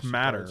 None care of about the these last 2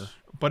 matter. cards.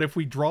 But if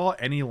we draw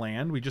any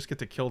land, we just get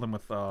to kill them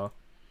with...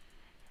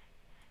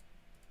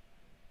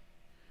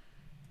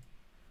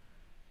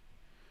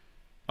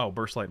 Oh,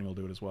 Burst Lightning will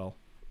do it as well.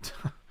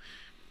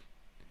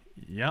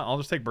 Yeah, I'll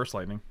just take Burst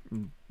Lightning.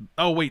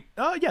 Oh, wait.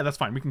 Oh, yeah, that's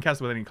fine. We can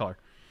cast it with any color.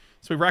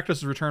 So we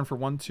Rakdos' return for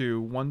 1,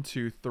 2, 1,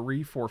 2,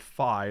 3, 4,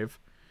 5,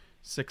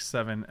 6,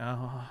 7.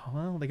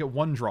 Well, they get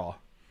 1 draw.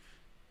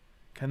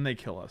 Can they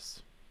kill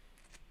us?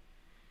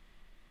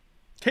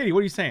 Katie, what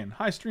are you saying?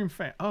 Hi, stream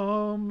fan.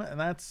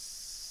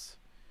 That's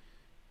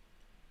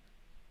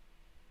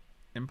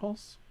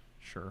Impulse?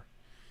 Sure.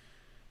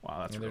 Wow,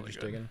 that's really just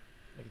good. digging.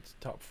 Like it's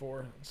top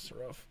 4. It's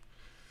rough.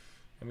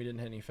 And we didn't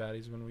hit any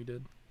fatties when we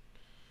did.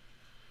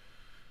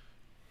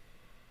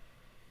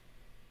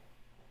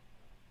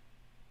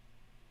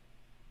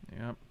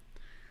 Yep.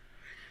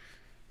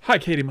 Hi,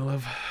 Katie, my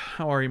love.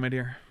 How are you, my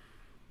dear?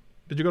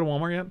 Did you go to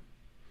Walmart yet?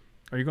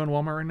 Are you going to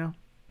Walmart right now?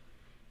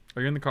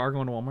 Are you in the car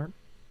going to Walmart?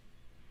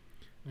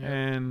 Yep.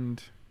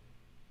 And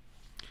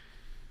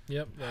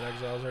Yep, that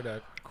exiles our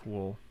deck.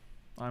 cool.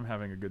 I'm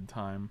having a good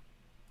time.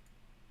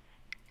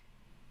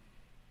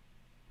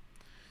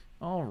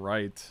 All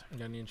right. You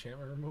got any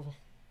enchantment removal?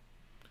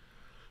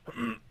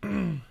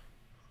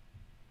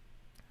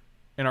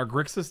 In our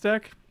Grixis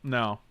deck?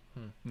 No.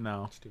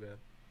 No. That's too bad.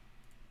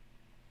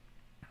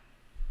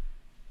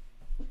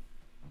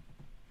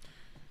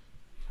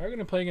 How are we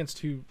gonna play against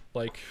 2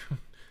 like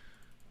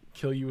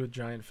kill you with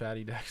giant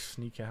fatty decks?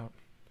 Sneak out.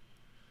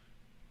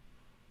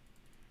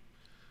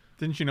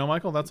 Didn't you know,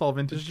 Michael? That's all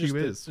Vintage Q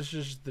is. This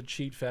is just the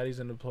cheat fatties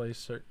into play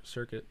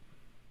circuit.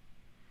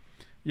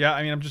 Yeah,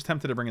 I mean, I'm just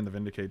tempted to bring in the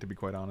Vindicate, to be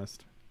quite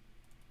honest.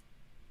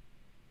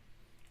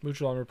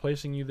 Mutual, I'm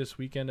replacing you this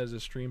weekend as a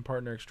stream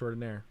partner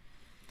extraordinaire.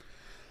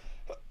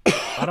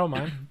 I don't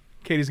mind.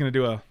 Katie's going to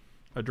do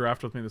a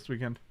draft with me this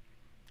weekend.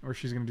 Or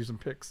she's going to do some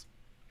picks.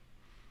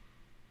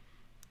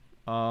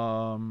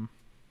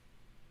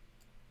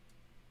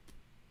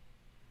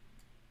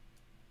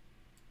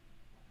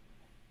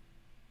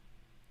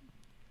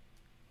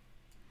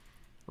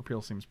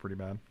 Repeal seems pretty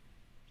bad.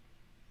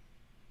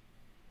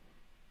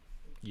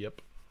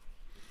 Yep.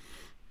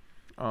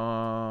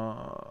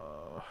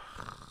 I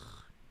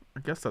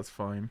guess that's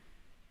fine.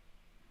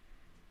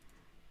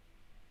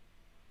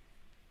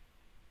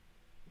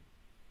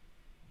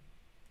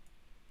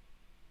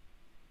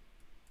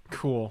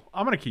 Cool.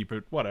 I'm going to keep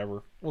it.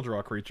 Whatever. We'll draw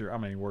a creature.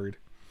 I'm ain't worried.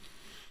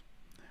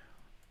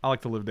 I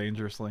like to live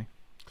dangerously.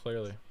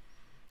 Clearly.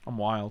 I'm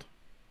wild.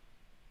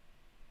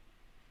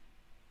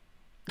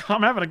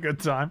 I'm having a good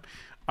time.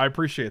 I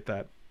appreciate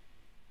that.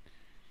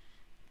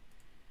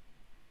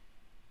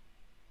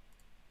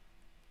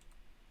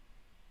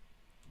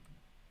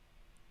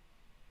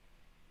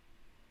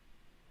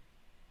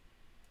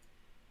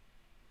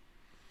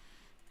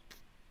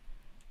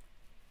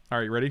 All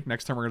right, ready?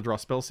 Next time we're going to draw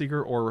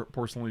Spellseeker or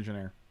Porcelain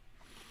Legionnaire.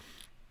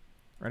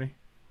 Ready?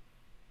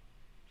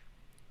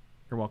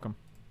 You're welcome.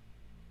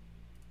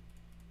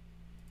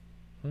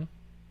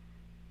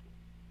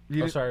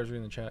 Oh, sorry, I was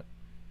reading the chat.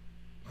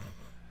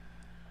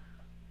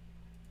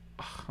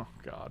 Oh,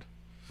 God.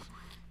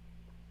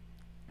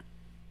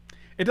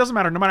 It doesn't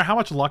matter. No matter how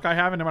much luck I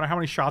have and no matter how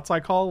many shots I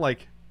call,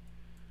 like,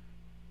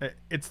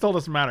 it still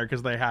doesn't matter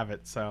because they have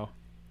it, so.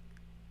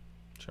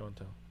 Show and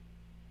tell.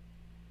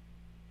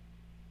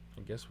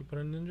 I guess we put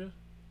a ninja?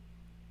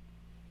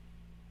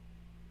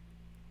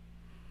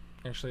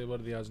 Actually, what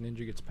are the odds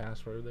ninja gets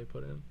past whatever they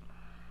put in?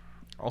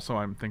 Also,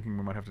 I'm thinking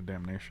we might have to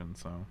Damnation,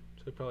 so.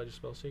 So they probably just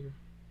spell Seeker?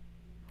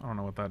 I don't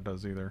know what that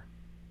does either.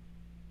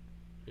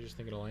 You're just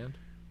thinking of land?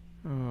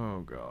 Oh,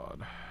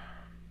 God.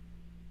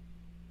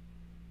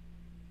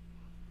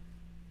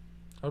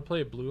 I would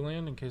play a blue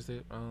land in case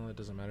they... Oh, it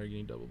doesn't matter. You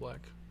need double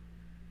black.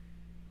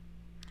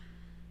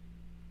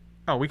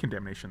 Oh, we can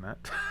Damnation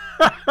that.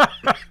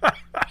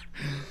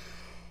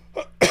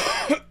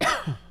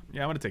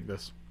 Yeah, I'm going to take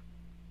this.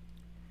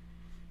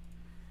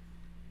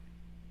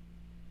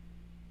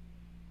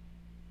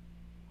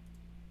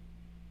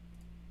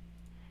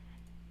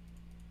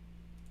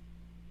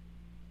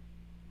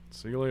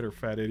 See you later,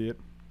 fat idiot.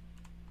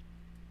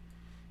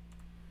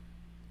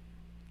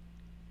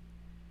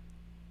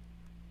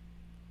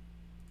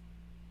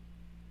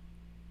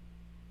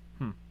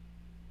 Did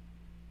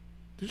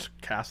you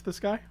just cast this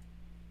guy?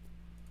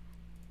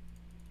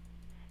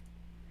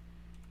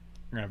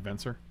 We're gonna have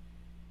Venser.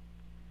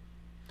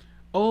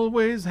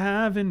 Always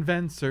have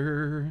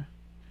Venser.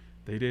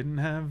 They didn't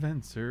have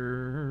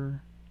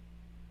Venser.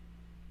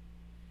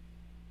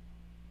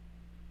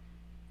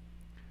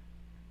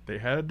 They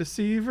had a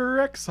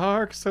Deceiver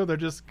Exarch, so they're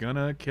just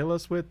gonna kill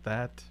us with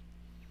that.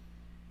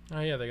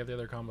 Oh, yeah, they got the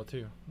other combo,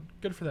 too.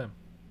 Good for them.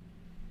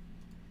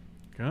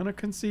 Gonna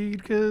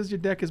concede because your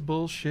deck is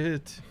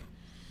bullshit.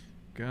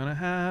 Gonna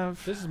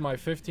have This is my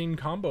 15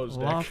 combos deck.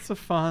 lots of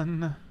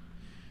fun.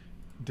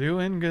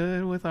 Doing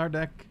good with our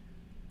deck.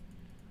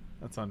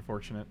 That's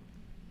unfortunate.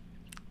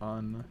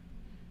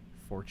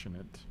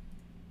 Unfortunate.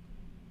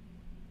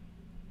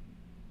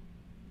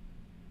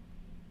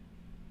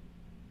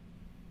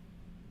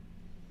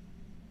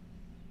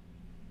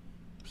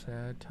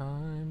 Sad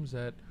times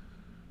at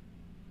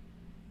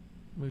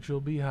which will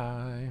be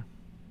high.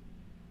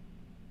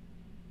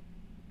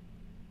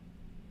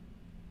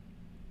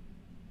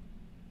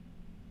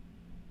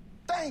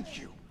 Thank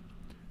you.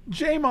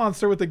 J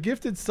Monster with the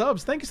gifted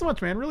subs. Thank you so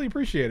much, man. Really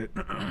appreciate it.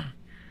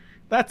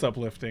 That's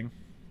uplifting.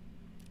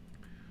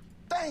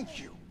 Thank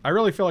you. I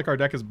really feel like our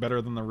deck is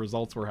better than the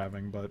results we're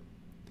having, but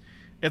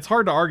it's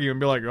hard to argue and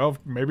be like, oh,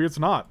 maybe it's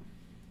not.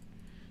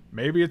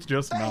 Maybe it's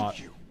just Thank not.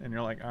 you. And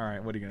you're like, all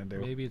right, what are you going to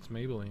do? Maybe it's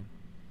Maybelline.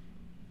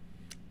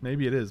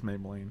 Maybe it is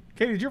Maybelline.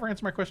 Katie, did you ever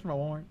answer my question about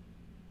Walmart?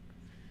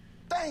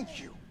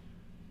 Thank you.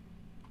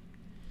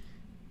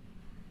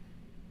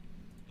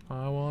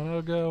 I want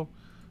to go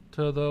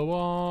to the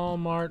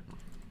Walmart.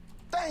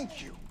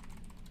 Thank you.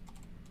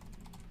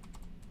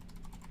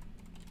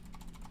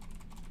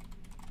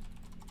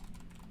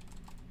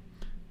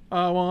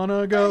 I want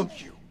to go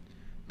Thank you.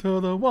 to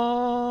the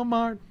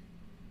Walmart.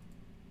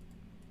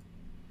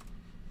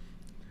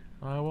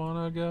 I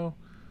want to go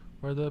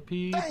where the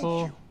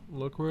people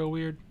look real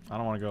weird. I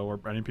don't want to go where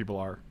any people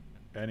are.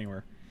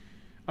 Anywhere.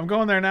 I'm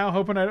going there now,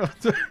 hoping I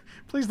don't...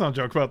 Please don't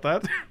joke about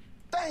that.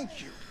 Thank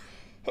you.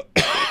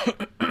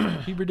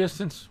 Keep your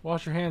distance.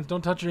 Wash your hands.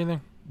 Don't touch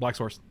anything. Black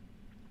Source.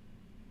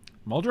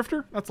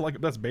 Muldrifter?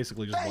 That's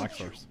basically just Black Thank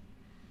you. Source.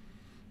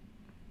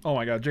 Oh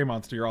my god, J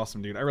Monster, you're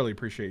awesome, dude. I really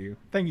appreciate you.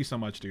 Thank you so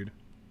much, dude.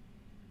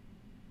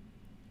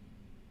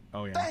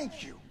 Oh yeah.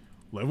 Thank you.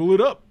 Level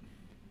it up.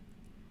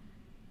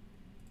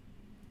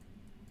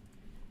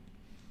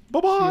 Bye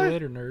See you bye.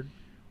 later, nerd.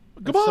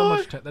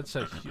 Goodbye. That's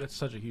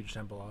such a huge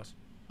tempo loss.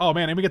 Oh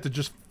man, and we get to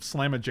just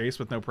slam a Jace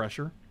with no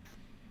pressure.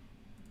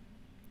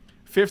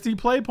 50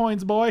 play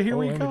points, boy. Here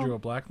we and we drew go. a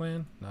black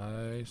land.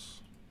 Nice.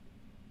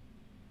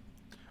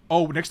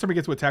 Oh, next time we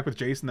get to attack with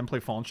Jace and then play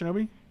Fallen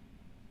Shinobi?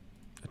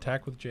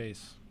 Attack with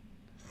Jace.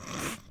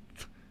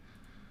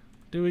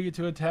 Do we get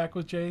to attack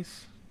with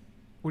Jace?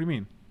 What do you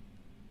mean?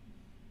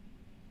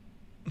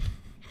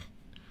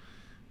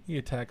 He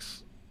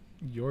attacks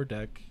your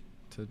deck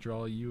to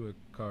draw you a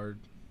card.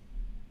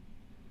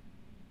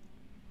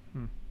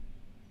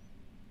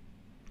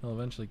 He'll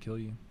eventually kill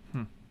you.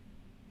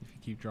 If you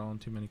keep drawing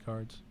too many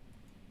cards.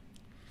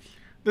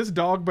 This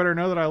dog better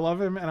know that I love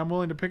him and I'm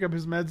willing to pick up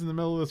his meds in the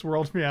middle of this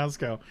world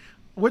fiasco.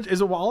 Which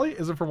is it, Wally?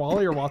 Is it for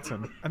Wally or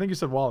Watson? I think you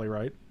said Wally,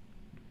 right?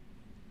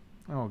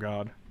 Oh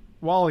god.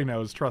 Wally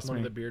knows, trust One me.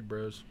 of the beard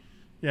bros.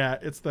 Yeah,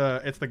 it's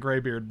the gray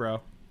beard,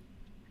 bro.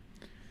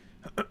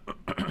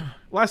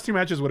 Last two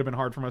matches would have been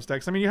hard for most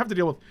decks. I mean, you have to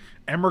deal with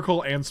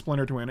Emrakul and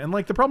Splinter to win. And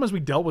like the problem is we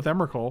dealt with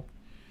Emrakul.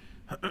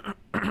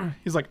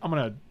 He's like, I'm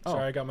gonna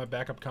Sorry, I got my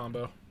backup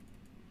combo.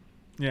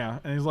 Yeah,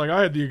 and he's like,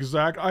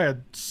 I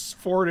had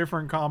 4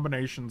 different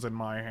combinations in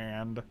my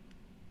hand.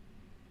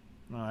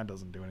 No, that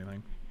doesn't do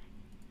anything.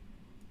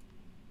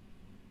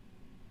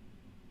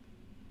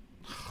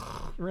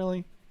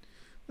 Really?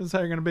 This is how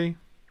you're gonna be?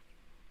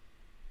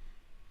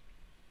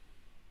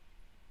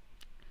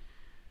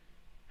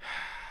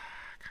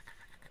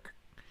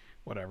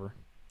 Whatever.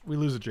 We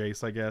lose a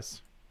Jace, I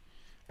guess.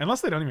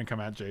 Unless they don't even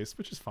come at Jace,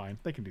 which is fine.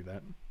 They can do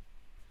that.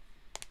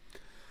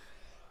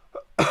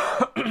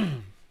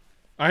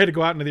 I had to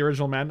go out into the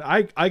original man.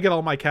 I get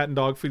all my cat and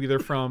dog food either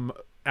from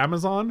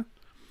Amazon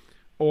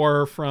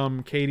or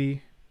from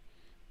Katie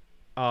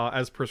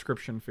as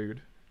prescription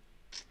food.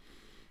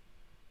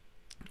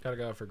 Gotta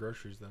go out for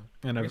groceries though.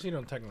 And I guess you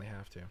don't technically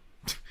have to.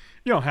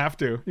 you don't have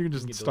to. You can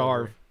just You can get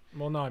starve.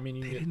 delivery. Well, no, I mean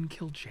you They can get, didn't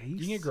kill Jace. you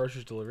can get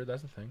groceries delivered.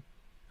 That's the thing.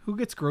 Who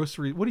gets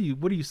groceries? What are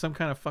you? Some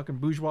kind of fucking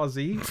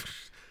bourgeoisie?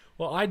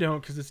 Well, I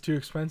don't because it's too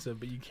expensive,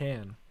 but you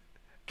can.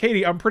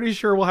 Katie, I'm pretty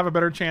sure we'll have a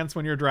better chance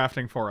when you're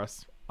drafting for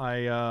us.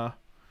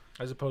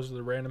 As opposed to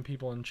the random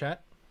people in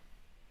chat.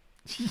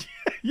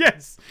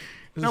 Yes.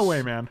 No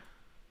way, man.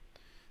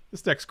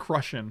 This deck's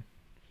crushing.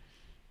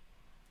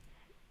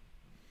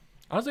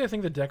 Honestly, I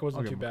think the deck I'll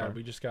wasn't give too him a bad. card.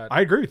 We just got.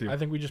 I agree with you. I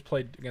think we just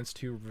played against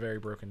 2 very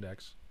broken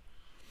decks.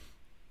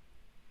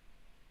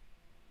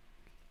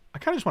 I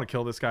kind of just want to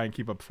kill this guy and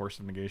keep up Force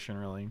of Negation,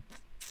 really.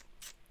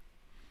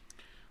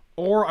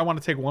 Or I want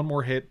to take one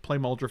more hit, play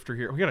Muldrifter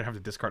here. We gotta have to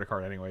discard a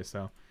card anyway,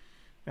 so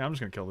yeah, I'm just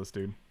gonna kill this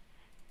dude.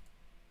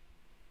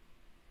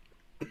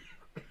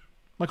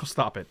 Michael,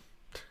 stop it.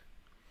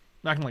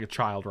 I'm acting like a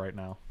child right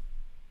now.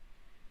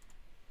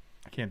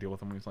 I can't deal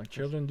with him when he's like this.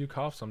 Children do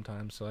cough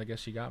sometimes, so I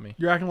guess you got me.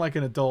 You're acting like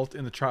an adult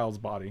in the child's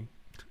body.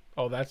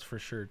 Oh, that's for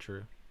sure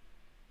true.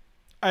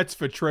 That's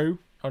for true.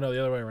 Oh no, the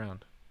other way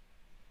around.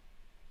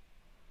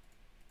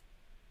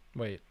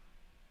 Wait.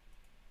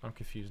 I'm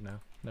confused now.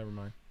 Never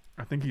mind.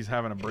 I think he's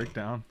having a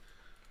breakdown.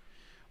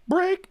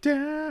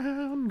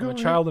 Breakdown. I'm a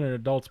child in an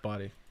adult's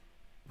body.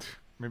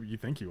 Maybe you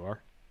think you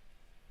are.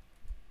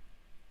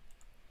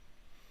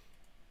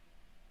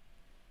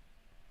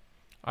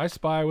 I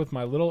spy with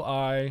my little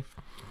eye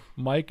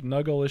Mike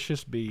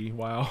Nuggalicious B.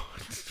 Wow.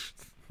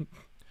 You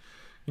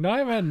know, I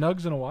haven't had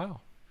nugs in a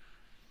while.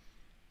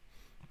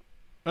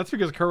 That's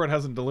because Kerwin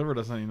hasn't delivered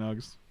us any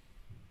nugs.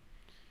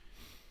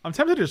 I'm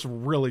tempted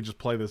to just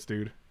play this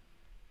dude.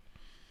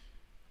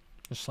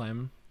 Just slam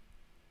him.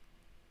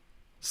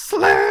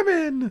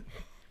 Slamming!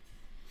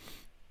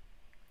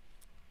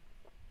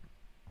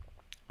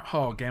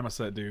 Oh, Gamma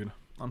Set, dude.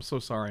 I'm so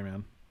sorry,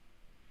 man.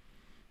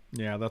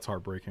 Yeah, that's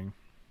heartbreaking.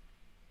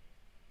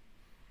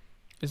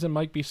 Isn't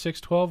Mike B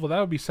 6'12"? Well, that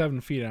would be 7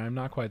 feet, and I'm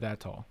not quite that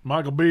tall.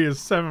 Michael B is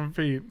 7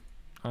 feet.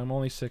 I'm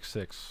only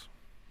 6'6",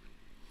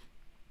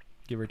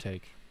 give or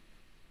take.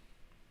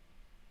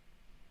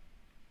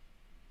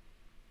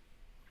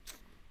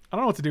 I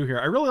don't know what to do here.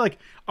 I really like.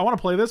 I want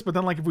to play this, but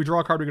then like if we draw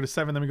a card, we go to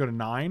 7, then we go to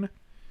 9,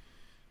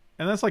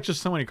 and that's like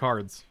just so many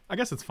cards. I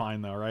guess it's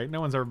fine though, right?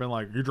 No one's ever been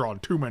like, you're drawing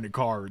too many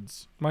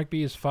cards. Mike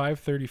B is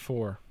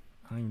 5'34".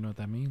 I don't even know what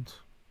that means.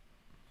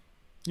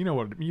 You know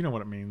what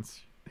it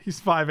means.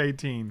 He's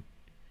 5'18".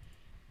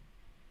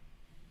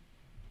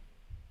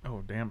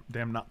 Oh damn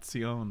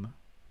Nazione.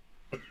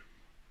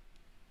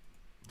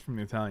 It's from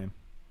the Italian.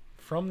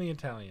 From the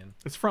Italian.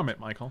 It's from it,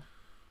 Michael.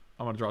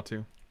 I'm gonna draw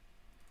 2.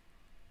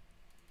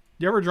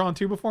 You ever drawn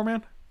 2 before,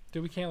 man?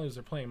 Dude, we can't lose.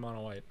 They're playing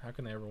mono white. How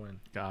can they ever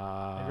win?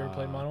 Have you ever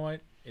played mono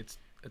white? It's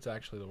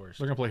actually the worst.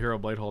 They're gonna play Hero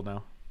Bladehold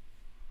now.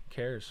 Who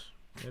cares?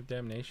 We have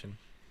damnation.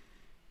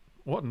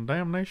 What in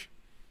damnation?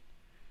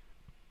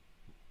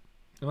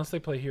 Unless they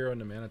play Hero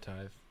into Mana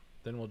Tithe,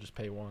 then we'll just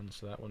pay 1,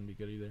 so that wouldn't be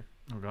good either.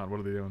 Oh god, what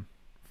are they doing?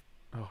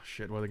 Oh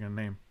shit, what are they gonna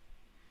name?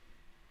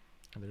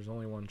 There's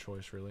only one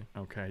choice, really.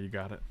 Okay, you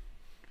got it.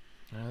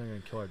 I think they're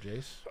gonna kill our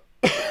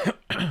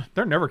Jace.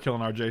 They're never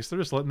killing our Jace. They're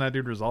just letting that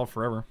dude resolve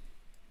forever.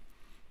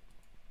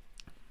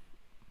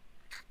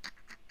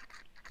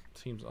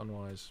 Seems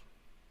unwise.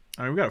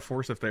 I mean, we got to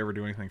force if they ever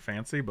do anything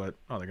fancy, but...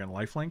 Oh, they got a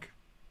lifelink?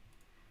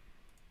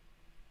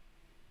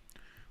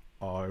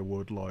 I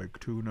would like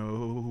to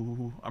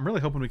know... I'm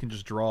really hoping we can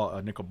just draw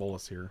a Nicol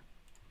Bolas here.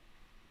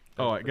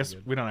 That's I pretty guess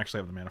good. we don't actually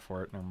have the mana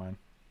for it. Never mind.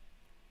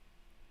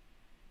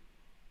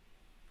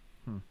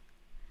 We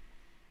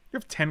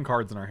have 10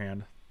 cards in our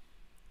hand.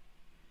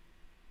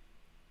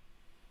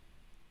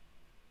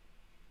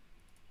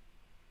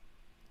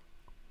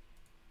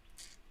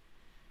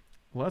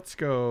 Let's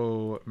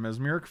go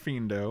Mesmeric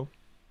Fiendo,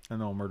 and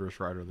then we'll Murderous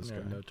Rider this They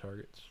guy. have no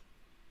targets.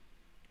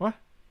 What?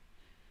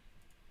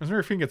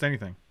 Mesmeric Fiend gets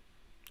anything.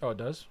 Oh, it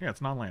does? Yeah,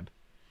 it's non-land.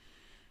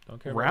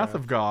 Don't care about Wrath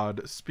of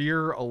God,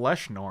 Spear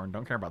Aleshnorn,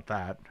 don't care about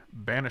that.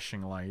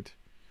 Banishing Light.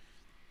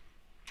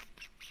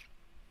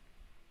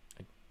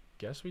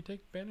 Guess we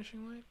take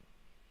Banishing Light?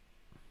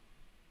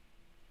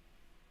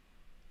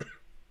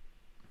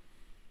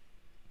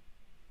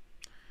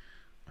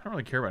 I don't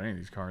really care about any of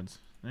these cards.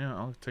 Yeah,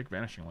 I'll take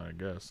Vanishing Light, I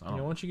guess. I You don't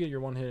know, once you get your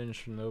one hit in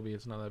Shinobi,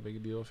 it's not that big a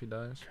deal if he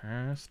dies.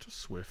 Cast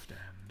Swift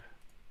End.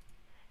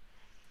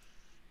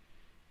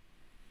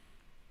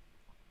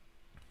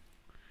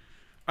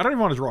 I don't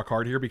even want to draw a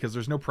card here because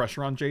there's no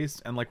pressure on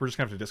Jace, and like we're just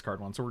gonna have to discard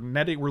one. So we're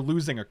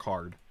losing a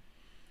card.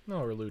 No,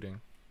 we're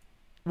looting.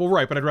 Well,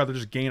 right, but I'd rather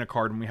just gain a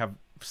card when we have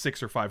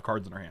 6 or 5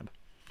 cards in our hand.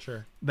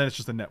 Sure. Then it's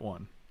just a net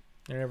 1.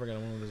 You're never going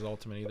to win with his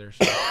ultimate either.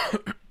 So.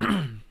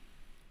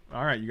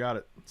 All right, you got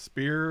it.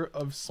 Spear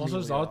of Also,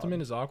 his Smeliad. ultimate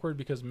is awkward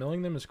because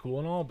milling them is cool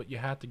and all, but you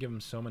have to give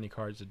him so many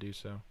cards to do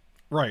so.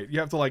 Right, you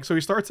have to like. So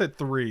he starts at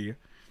 3,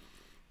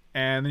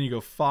 and then you go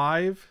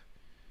 5,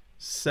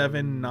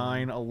 7,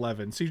 9,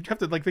 11. So you have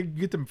to like you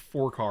get them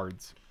 4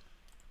 cards.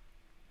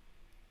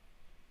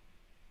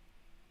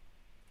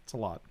 It's a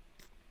lot.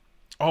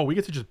 Oh, we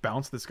get to just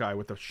bounce this guy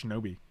with the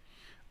Shinobi.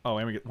 Oh,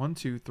 and we get 1,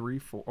 2, 3,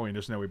 4. Oh, and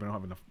there's no way we don't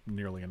have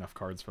nearly enough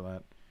cards for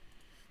that.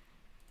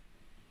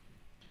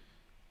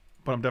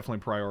 But I'm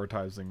definitely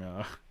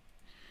prioritizing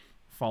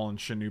Fallen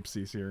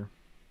Shinoopsies here.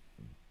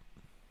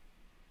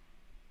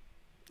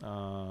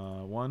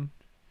 1,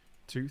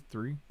 2,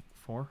 3,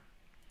 4.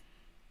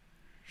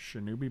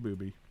 Shinobi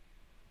Booby.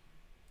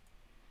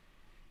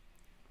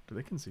 Do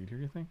they concede here,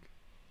 you think?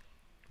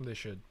 They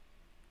should.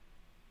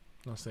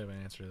 Unless they have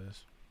an answer to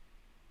this.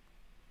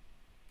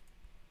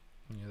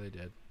 Yeah, they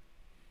did.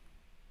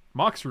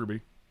 Mox Ruby.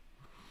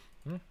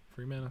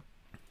 Free mana.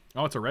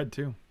 Oh, it's a red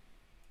too.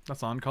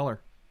 That's on color.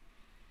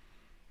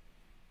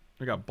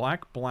 We got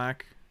black,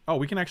 black. Oh,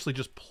 we can actually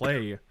just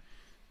play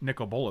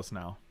Nicol Bolas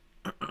now.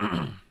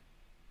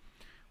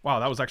 Wow,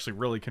 that was actually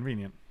really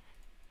convenient.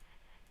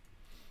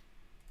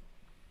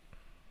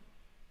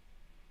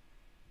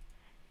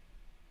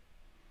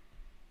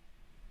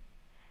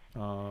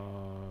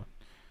 Oh,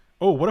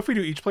 what if we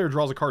do each player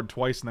draws a card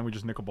twice and then we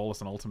just Nicol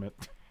Bolas an ultimate?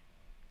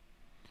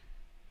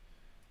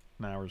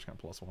 Nah, we're just gonna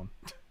 +1.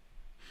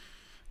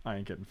 I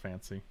ain't getting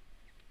fancy.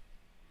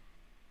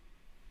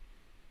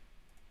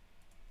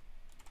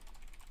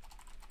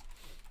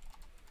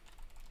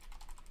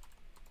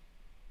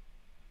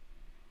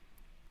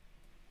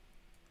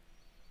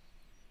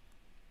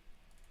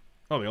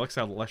 Oh, they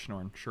exiled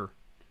Leshnorn, sure.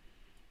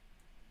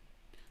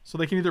 So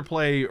they can either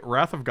play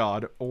Wrath of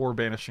God or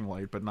Banishing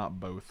Light, but not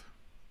both.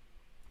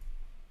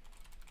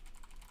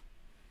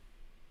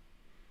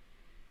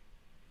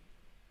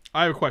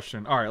 I have a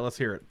question. All right, let's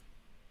hear it.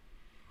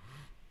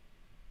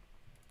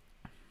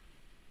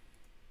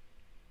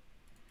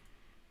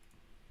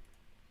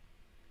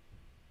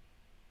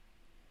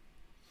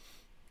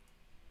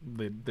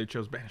 They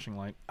chose Banishing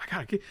Light.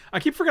 I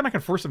keep forgetting I can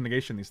force some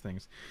negation these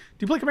things.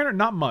 Do you play Commander?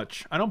 Not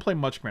much. I don't play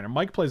much Commander.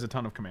 Mike plays a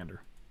ton of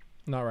Commander.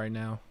 Not right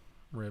now.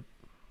 Rip.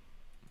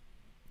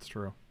 It's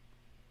true.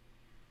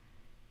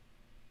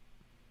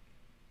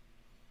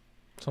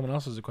 Someone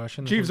else has a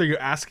question. Jeeves, are you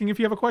asking if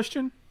you have a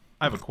question?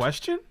 I have a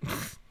question?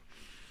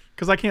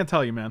 Because I can't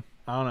tell you, man.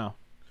 I don't know.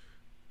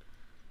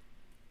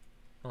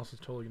 Also,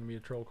 totally gonna be a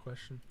troll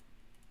question.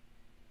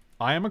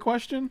 I am a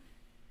question?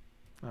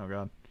 Oh,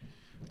 God.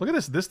 Look at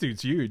this. This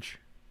dude's huge.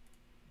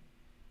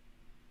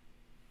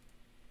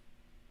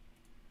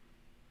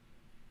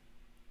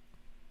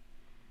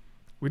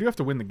 We do have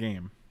to win the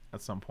game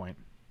at some point.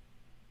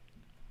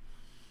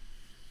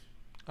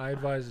 I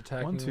advise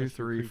attacking. 1, 2, with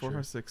 3, your 4, creature.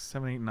 5, 6,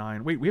 7, 8,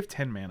 9. Wait, we have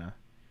 10 mana.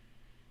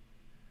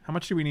 How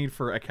much do we need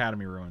for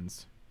Academy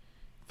Ruins?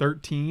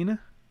 13?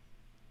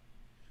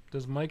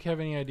 Does Mike have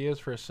any ideas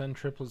for a Send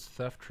Triplets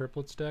Theft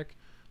Triplets deck?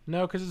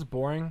 No, because it's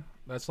boring.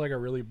 That's like a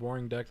really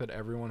boring deck that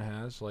everyone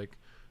has. Like,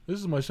 this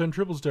is my Send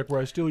Triplets deck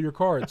where I steal your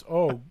cards.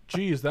 Oh,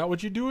 gee, is that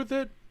what you do with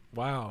it?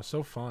 Wow,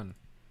 so fun.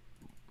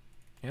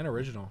 And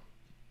original.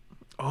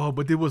 Oh,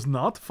 but it was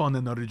not fun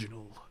and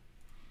original.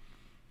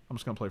 I'm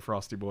just going to play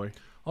Frosty Boy.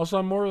 Also,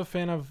 I'm more of a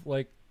fan of,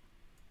 like,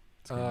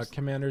 This game's-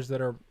 commanders that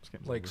are, this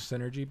game's like, over.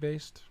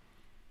 synergy-based.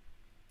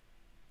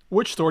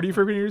 Which store do you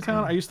frequent in your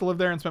town? I used to live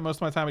there and spent most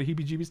of my time at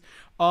heebie-jeebies.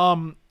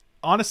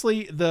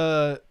 Honestly,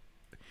 the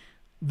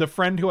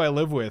friend who I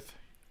live with,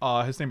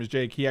 his name is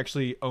Jake. He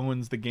actually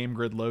owns the Game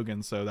Grid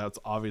Logan, so that's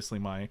obviously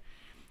my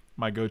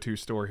go-to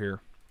store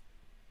here.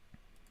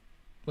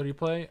 What do you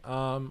play?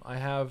 I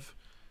have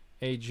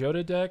a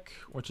Joda deck,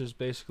 which is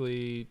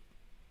basically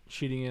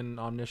cheating in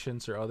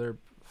Omniscience or other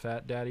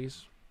fat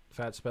daddies,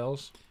 fat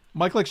spells.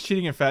 Mike likes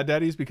cheating at Fat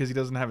Daddies because he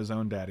doesn't have his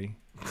own daddy.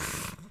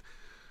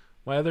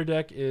 My other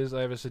deck is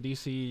I have a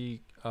Sidisi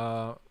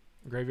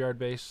graveyard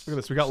base. Look at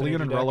this. We got Leon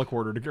synergy and deck. Relic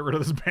Order to get rid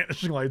of this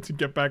Banishing Lights and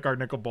get back our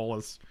Nicol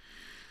Bolas.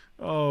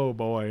 Oh,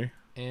 boy.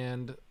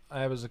 And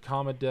I have a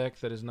Zakama deck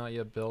that is not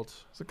yet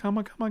built. So come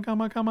on,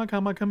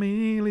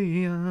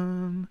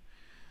 chameleon.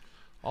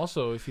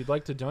 Also, if you'd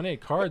like to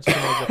donate cards to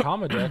my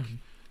Zakama deck,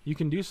 you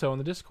can do so in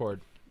the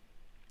Discord.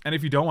 And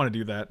if you don't want to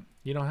do that,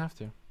 You don't have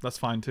to. that's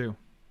fine too.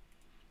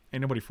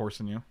 Ain't nobody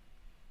forcing you.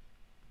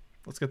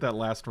 Let's get that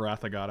last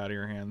Wrath I got out of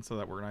your hand so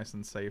that we're nice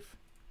and safe.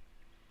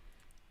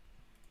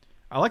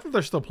 I like that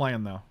they're still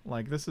playing though.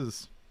 Like this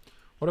is...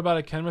 What about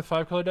a Kenrith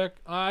 5-color deck?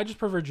 I just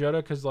prefer Joda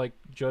because, like,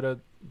 Joda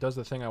does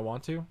the thing I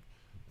want to.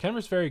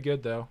 Kenrith's very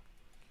good, though.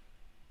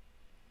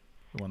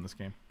 We won this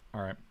game.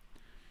 Alright.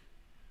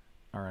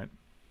 Alright.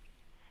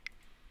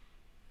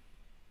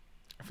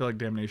 I feel like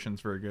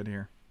Damnation's very good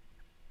here.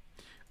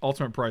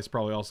 Ultimate Price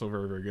probably also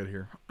very, very good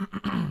here.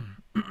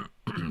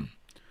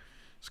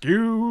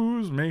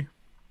 Excuse me.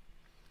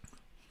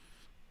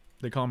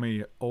 They call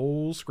me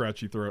Old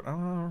Scratchy Throat.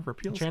 Oh,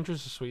 repeal.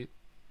 Enchantress is sweet.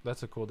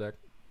 That's a cool deck.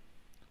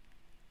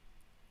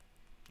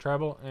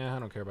 Tribal? I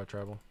don't care about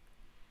Tribal.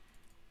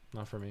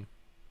 Not for me.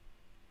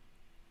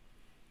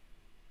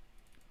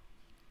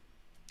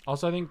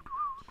 Also, I think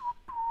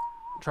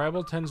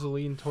Tribal tends to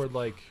lean toward,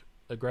 like,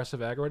 aggressive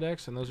aggro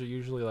decks, and those are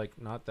usually,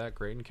 like, not that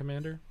great in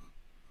Commander.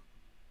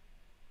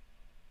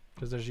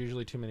 Because there's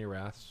usually too many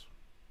Wraths.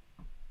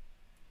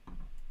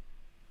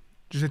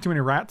 Did you say too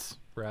many rats?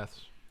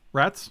 Wraths.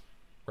 Rats?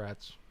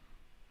 Rats.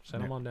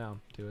 Send them Yeah. on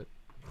down to it.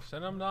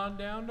 Send them on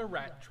down to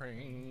Rat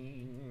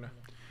Train.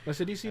 My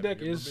CDC deck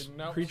Have you is ever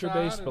been creature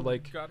outside based, but, and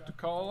like, got to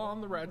call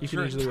on the Rat you can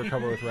Train? usually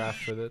recover with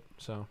Wrath with it,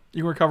 so.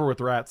 You can recover with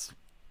rats.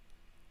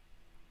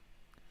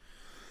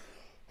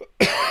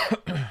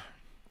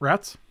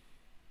 Rats?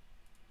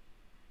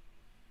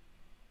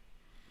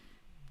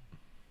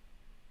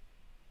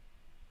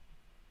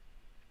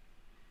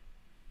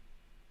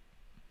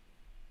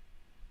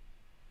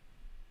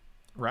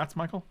 Rats,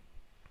 Michael?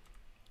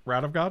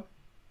 Rat of God?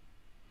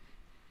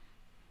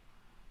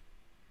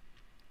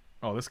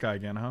 Oh, this guy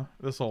again, huh?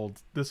 This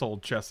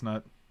old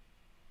chestnut.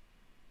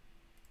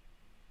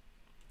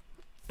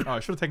 Oh, I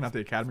should have taken out the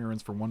Academy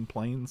runes for one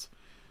planes.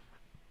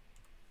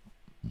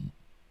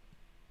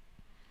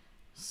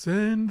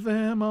 Send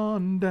them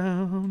on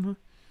down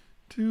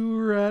to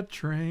Rat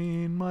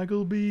Train,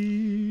 Michael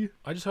B.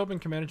 I just hope in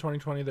Commander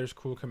 2020 there's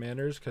cool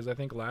commanders, because I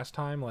think last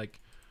time, like,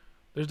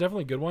 there's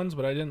definitely good ones,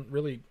 but I didn't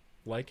really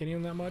like any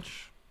of them that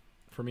much.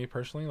 For me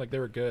personally, like, they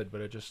were good,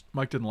 but I just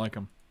Mike didn't like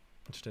him.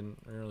 didn't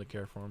really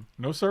care for them.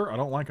 No, sir, I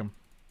don't like him.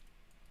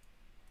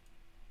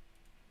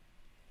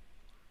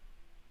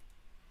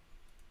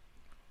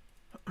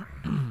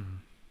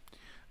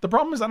 The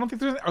problem is, I don't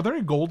think there's... Are there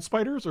any gold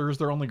spiders, or is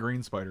there only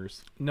green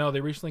spiders? No, they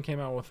recently came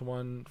out with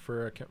one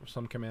for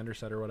some commander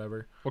set or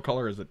whatever. What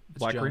color is it? It's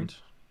Black, green? Jund.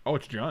 Oh,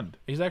 it's Jund.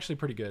 He's actually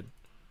pretty good.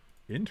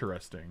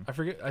 Interesting. I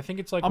forget. I think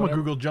it's like I'm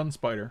whenever- a Google Jund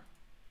spider.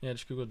 Yeah,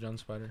 just Google Jund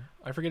Spider.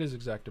 I forget his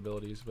exact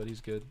abilities, but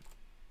he's good.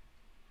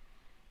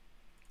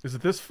 Is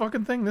it this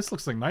fucking thing? This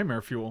looks like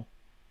nightmare fuel.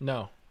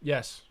 No.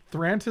 Yes.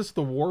 Thrantis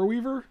the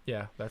Warweaver?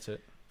 Yeah, that's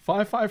it.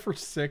 5/5 for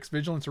 6,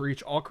 vigilance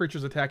reach. All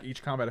creatures attack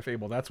each combat if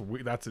able. That's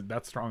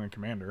strong in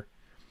Commander.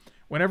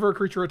 Whenever a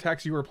creature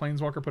attacks you or a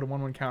planeswalker, put a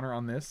 1/1 counter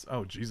on this.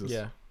 Oh Jesus.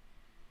 Yeah.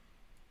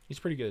 He's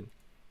pretty good.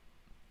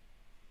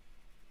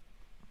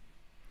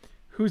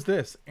 Who's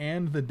this?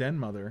 And the Den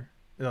Mother.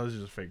 Oh, this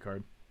is just a fake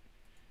card.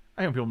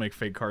 I think people make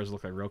fake cards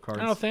look like real cards.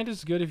 I don't know. Thantis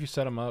is good if you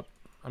set him up.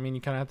 I mean,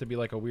 you kind of have to be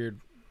like a weird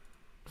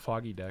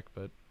foggy deck,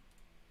 but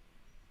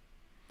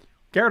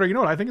Gyarados, you know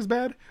what I think is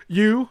bad?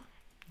 You.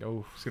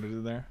 oh, See what I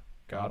did there?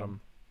 got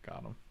him.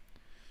 Got him.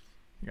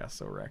 You got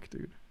so wrecked,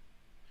 dude.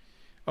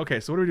 Okay,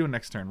 so what are we doing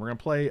next turn? We're going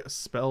to play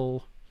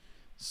Spell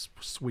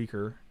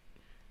Squeaker.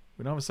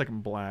 We don't have a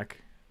second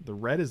black. The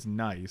red is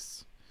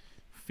nice.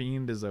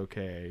 Fiend is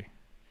okay.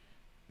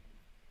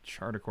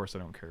 Chart, of course, I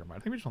don't care about. I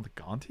think we just want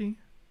the Gonti.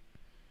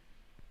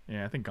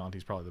 Yeah, I think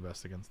Gonti's probably the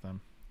best against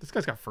them. This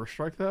guy's got first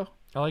strike, though.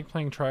 I like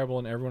playing tribal,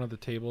 and everyone at the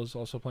table is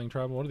also playing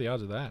tribal. What are the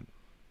odds of that?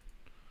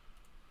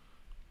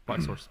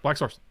 Black source. Black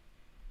source.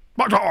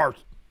 Black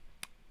source!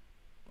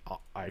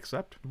 I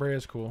accept.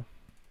 Brea's cool.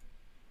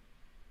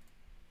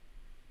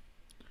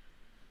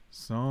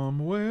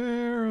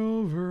 Somewhere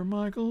over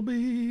Michael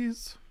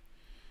B's.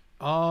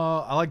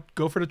 I like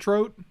go for the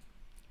Trout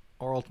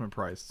or Ultimate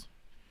Price.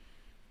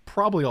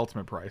 Probably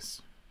Ultimate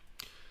Price.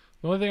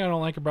 The only thing I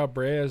don't like about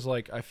Brea is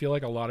like I feel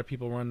like a lot of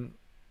people run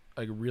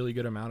like a really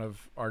good amount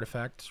of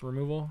artifacts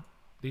removal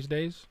these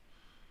days.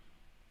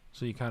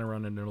 So you kind of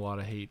run into a lot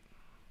of hate.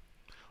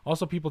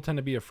 Also, people tend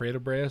to be afraid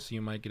of Brea, so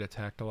you might get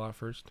attacked a lot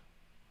first.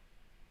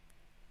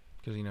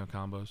 Because, you know,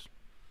 combos.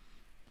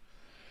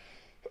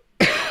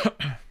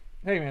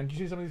 Hey man, did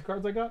you see some of these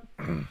cards I got?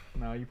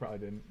 No, you probably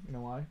didn't. You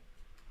know why?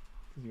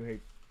 Because you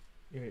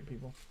hate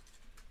people.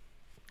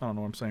 I don't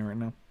know what I'm saying right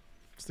now.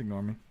 Just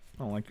ignore me.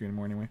 I don't like you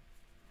anymore anyway.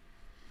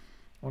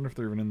 I wonder if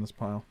they're even in this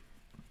pile.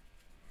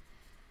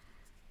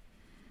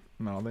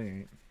 No, they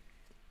ain't.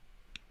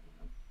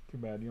 Too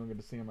bad. You don't get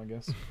to see them, I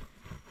guess. You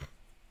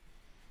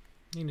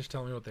can just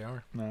tell me what they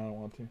are. No, I don't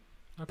want to.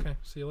 Okay,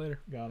 see you later.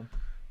 Got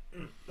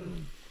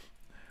him.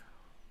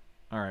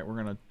 Alright, we're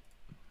gonna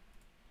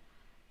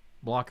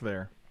block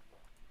there.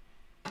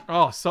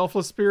 Oh,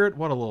 Selfless Spirit?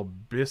 What a little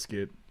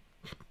biscuit.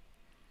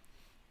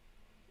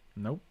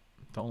 Nope.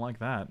 Don't like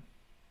that.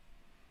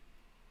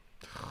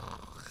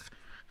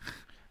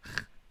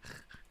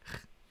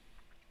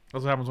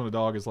 That's what happens when a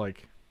dog is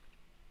like...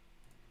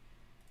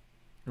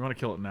 You want to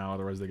kill it now,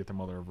 otherwise they get their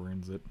mother of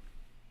ruins it.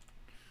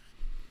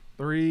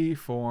 3,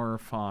 4,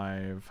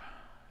 5.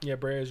 Yeah,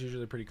 Brea is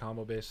usually pretty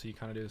combo based, so you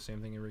kind of do the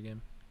same thing every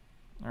game.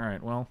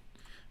 Alright, well...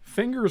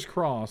 Fingers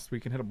crossed we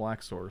can hit a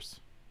black source.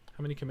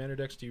 How many commander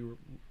decks do you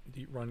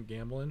run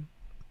Gamble in?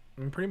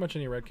 I mean, pretty much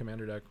any red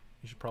commander deck,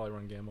 you should probably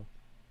run Gamble.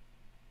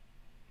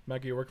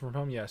 Maggie, you're working from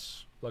home?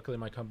 Yes. Luckily,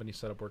 my company's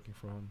set up working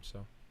from home,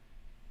 so.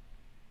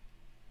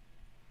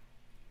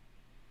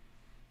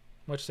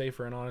 Much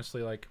safer, and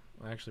honestly, like,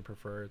 I actually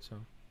prefer it, so.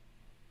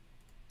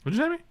 What'd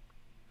you say to me?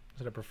 I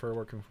said I prefer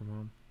working from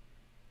home.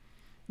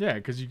 Yeah,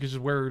 because you can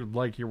just wear,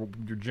 like, your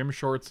gym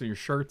shorts and your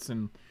shirts,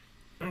 and...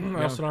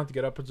 I also don't have to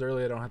get up as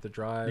early. I don't have to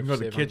drive. You can go to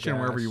the save on kitchen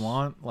wherever gas. you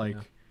want. Like,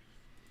 Yeah.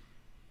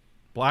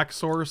 black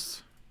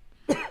source.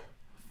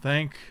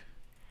 Thank.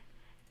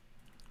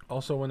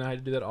 Also, when I had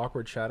to do that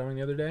awkward shadowing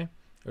the other day,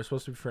 it was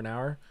supposed to be for an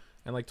hour,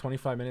 and like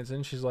 25 minutes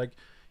in, she's like,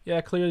 "Yeah,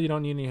 clearly you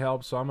don't need any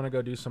help, so I'm gonna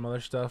go do some other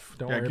stuff.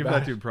 Don't worry Give about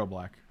that it." dude pro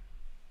black.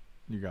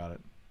 You got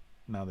it.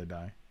 Now they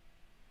die.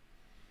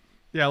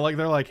 Yeah, like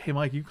they're like, hey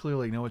Mike, you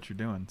clearly know what you're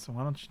doing, so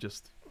why don't you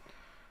just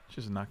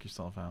knock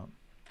yourself out?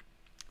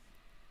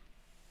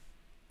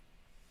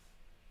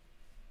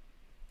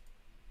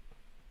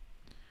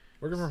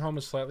 Working from home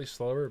is slightly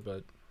slower,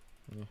 but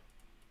yeah.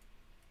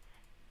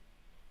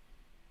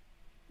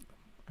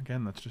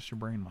 Again, that's just your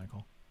brain,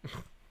 Michael.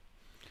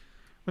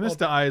 When this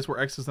dies, where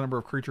X is the number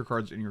of creature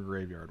cards in your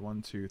graveyard.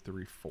 1, 2,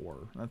 3,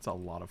 4. That's a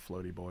lot of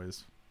floaty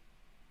boys.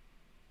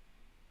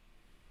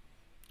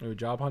 Ooh,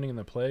 job hunting in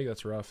the plague,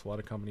 that's rough. A lot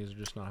of companies are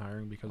just not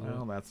hiring because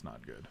Well, of it. that's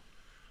not good.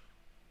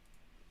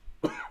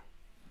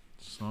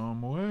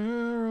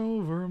 Somewhere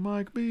over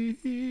Mike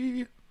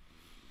B.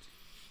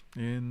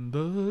 In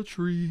the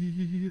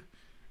tree.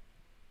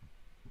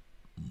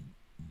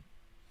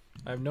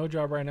 I have no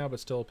job right now, but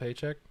still a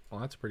paycheck.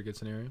 Well, that's a pretty good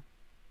scenario.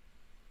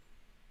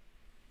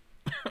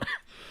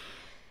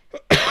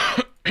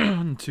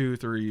 1, 2,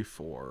 3,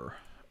 4.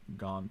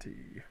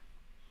 Gonti.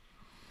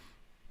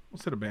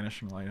 Let's hit a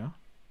banishing light, huh?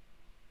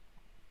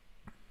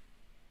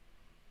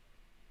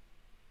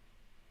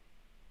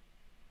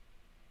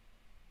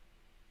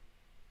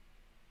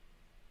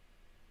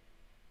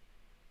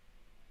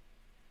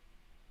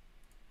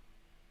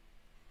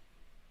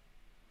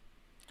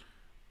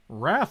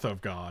 Wrath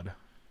of God.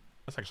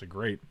 That's actually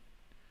great.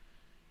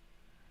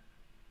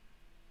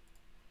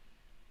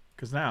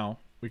 Because now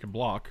we can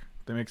block.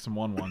 They make some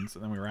 1/1s,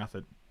 and then we wrath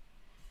it.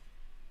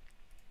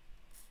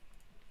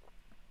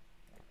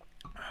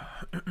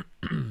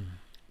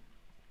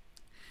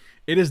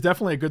 It is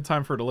definitely a good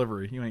time for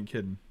delivery. You ain't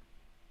kidding.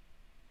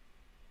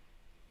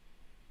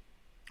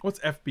 What's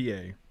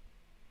FBA?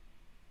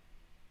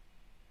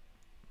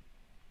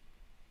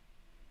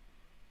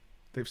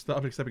 They've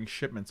stopped accepting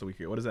shipments a week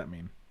ago. What does that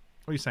mean?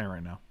 What are you saying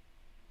right now?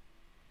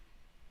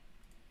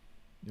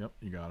 Yep,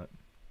 you got it.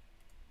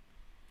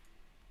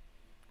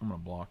 I'm gonna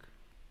block.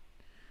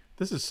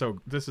 This is gonna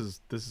be this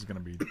is gonna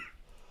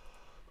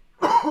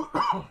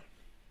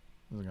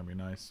be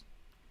nice.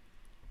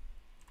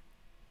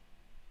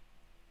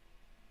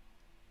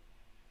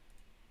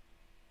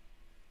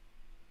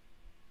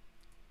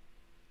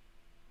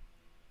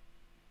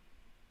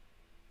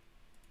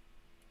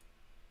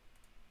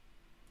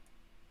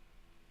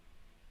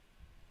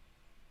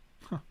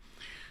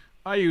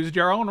 I used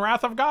your own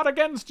wrath of God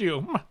against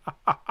you.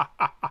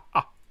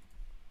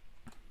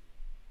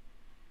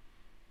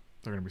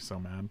 They're gonna be so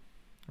mad.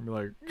 They'll be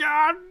like,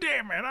 God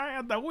damn it, I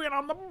had the win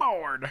on the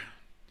board.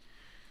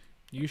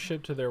 You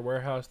ship to their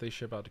warehouse, they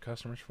ship out to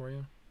customers for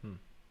you?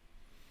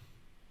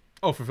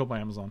 Oh, fulfilled by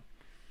Amazon.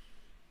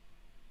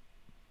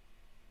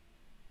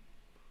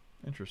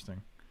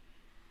 Interesting.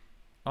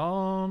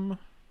 Let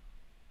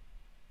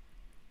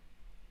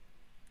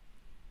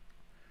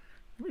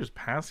me just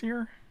pass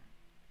here.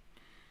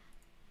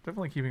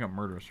 Definitely keeping up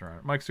murderous,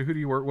 right? Mike, so who do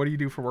you work? What do you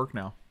do for work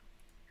now?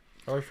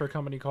 I work for a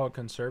company called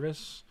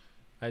Conservice.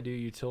 I do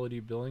utility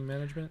billing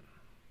management.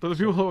 But the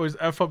people who always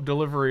F up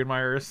delivery in my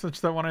area,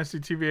 such that when I see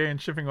TVA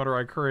and shipping order,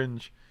 I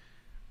cringe.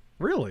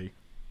 Really?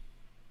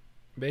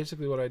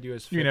 Basically, what I do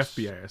is You mean fix,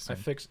 FBI, I assume. I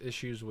fix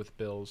issues with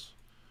bills.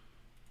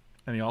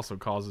 And he also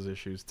causes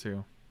issues,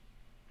 too.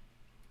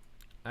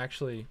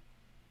 Actually,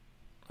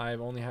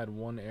 I've only had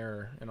one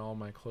error in all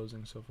my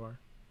closings so far.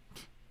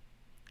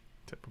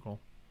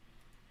 Typical.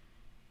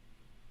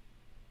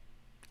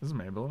 This is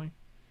my ability?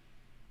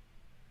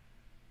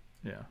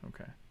 Yeah,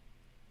 okay.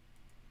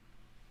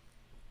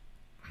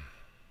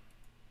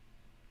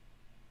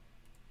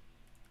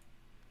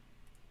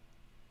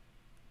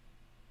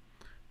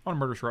 I want to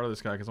murderous rider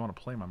this guy because I want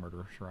to play my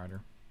murderous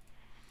rider.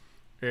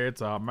 It's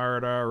a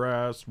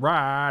murderous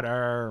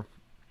rider.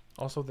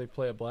 Also, if they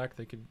play a black,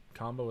 they could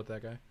combo with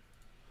that guy.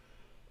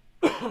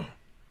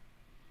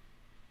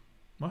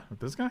 What? With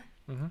this guy?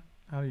 Mm-hmm.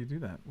 How do you do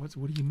that? What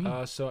do you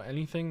mean? So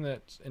anything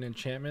that's an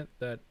enchantment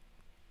that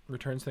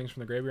returns things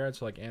from the graveyard,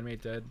 so like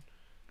Animate Dead,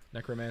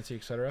 Necromancy,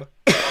 etc.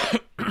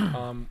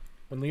 When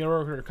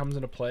Leonora comes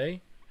into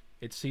play,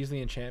 it sees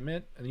the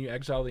enchantment, and then you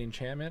exile the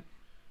enchantment,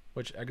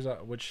 which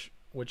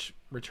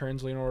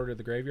returns Leonora to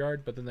the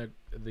graveyard. But then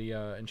the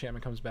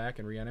enchantment comes back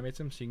and reanimates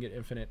him, so you can get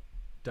infinite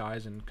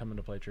dies and come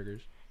into play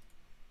triggers.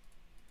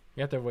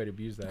 You have to have a way to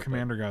abuse that.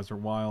 Commander guys are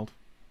wild.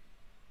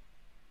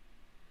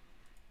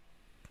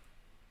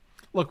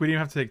 Look, we didn't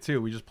have to take two.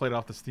 We just played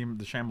off the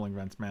shambling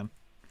vents, man.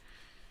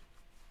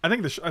 I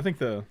think the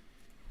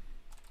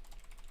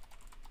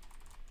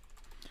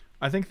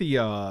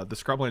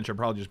Scrubland should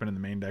probably just been in the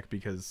main deck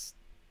because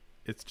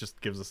it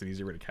just gives us an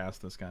easier way to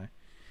cast this guy.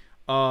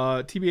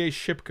 TBA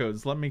ship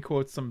codes. Let me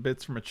quote some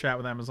bits from a chat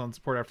with Amazon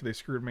support after they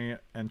screwed me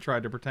and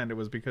tried to pretend it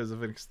was because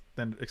of an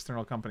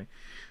external company.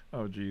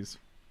 Oh, jeez.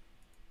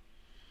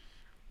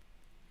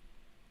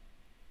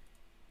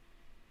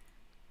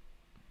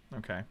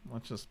 Okay,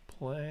 let's just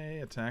play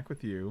attack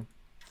with you.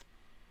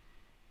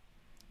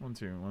 1,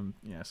 2, 1.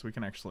 Yeah, so we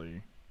can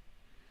actually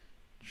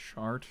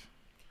chart.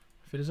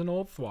 If it is an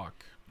old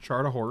thwack.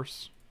 Chart a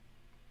horse.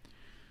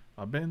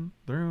 I've been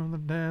through the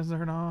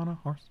desert on a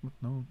horse with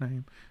no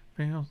name.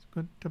 Feels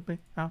good to be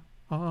out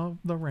of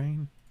the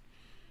rain.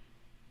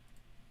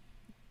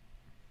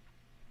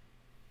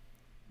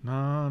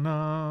 Na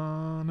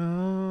na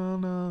na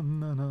na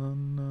na na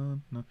na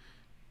na.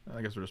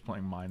 I guess we're just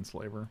playing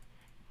Mindslaver.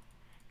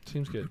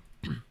 Seems good.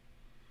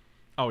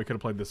 Oh, we could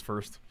have played this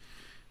first.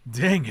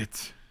 Dang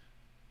it.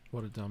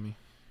 What a dummy.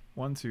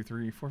 1, 2,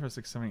 3, 4, 5,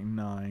 6, 7, 8,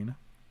 9.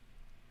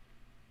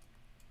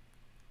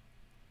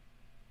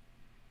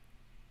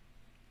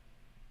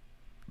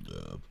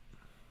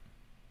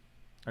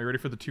 Are you ready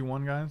for the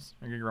 2-1, guys?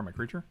 Are you gonna get rid of my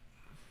creature?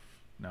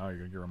 No, you're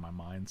gonna get rid of my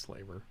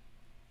Mindslaver.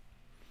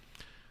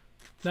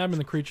 Nabbing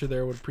the creature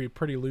there would be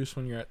pretty loose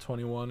when you're at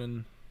 21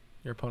 and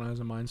your opponent has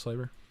a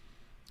Mindslaver.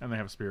 And they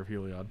have a Spear of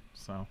Heliod,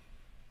 so...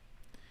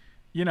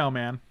 You know,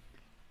 man.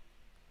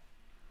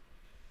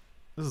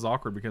 This is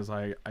awkward because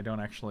I don't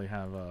actually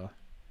have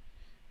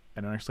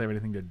I don't actually have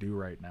anything to do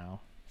right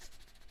now.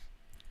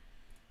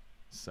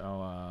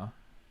 So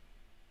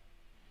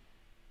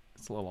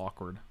it's a little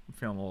awkward. I'm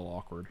feeling a little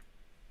awkward.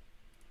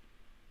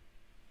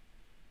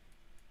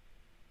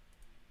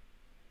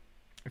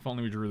 If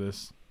only we drew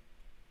this.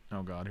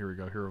 Oh god, here we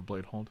go. Hero of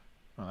Bladehold.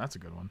 Oh, that's a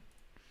good one.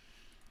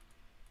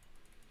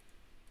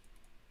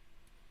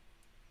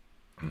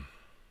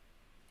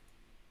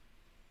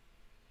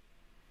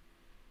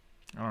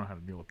 I don't know how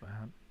to deal with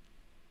that.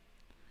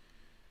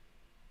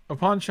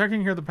 Upon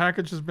checking here, the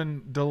package has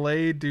been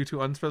delayed due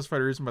to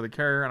unspecified reason by the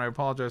carrier, and I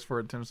apologize for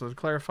it, Tim. So to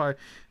clarify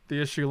the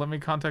issue, let me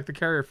contact the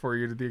carrier for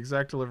you to the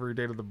exact delivery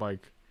date of the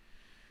bike.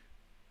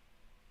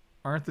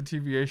 Aren't the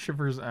TVA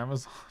shippers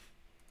Amazon?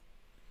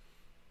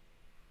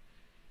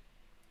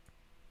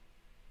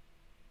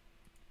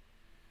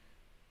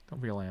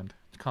 Don't be a land.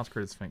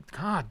 Consecrated Sphinx.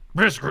 God,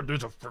 Biscuit,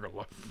 there's a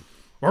friggin'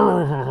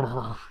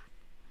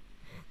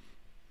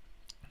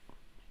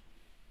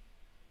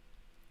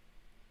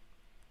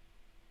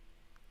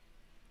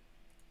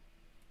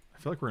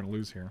 I feel like we're gonna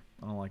lose here.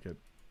 I don't like it.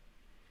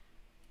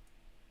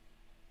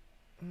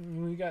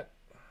 We got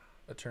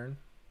a turn.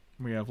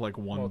 We have like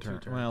one turn.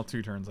 2 turns. Well,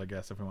 2 turns, I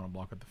guess, if we want to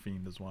block with the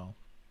Fiend as well.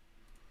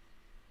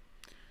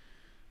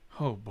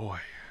 Oh boy.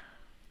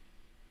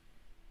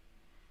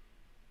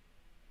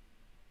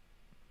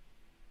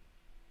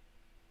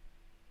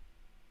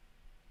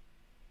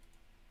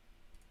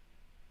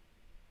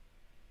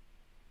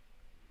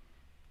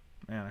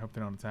 Man, I hope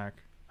they don't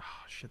attack.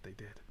 Oh, shit, they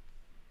did.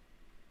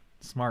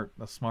 Smart.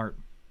 That's smart.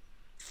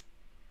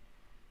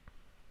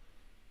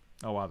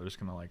 Oh wow, they're just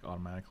gonna like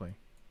automatically.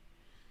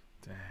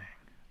 Dang,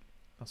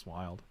 that's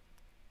wild.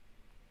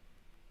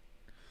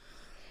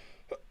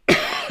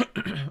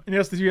 And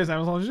yes, the US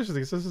Amazon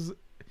Logistics.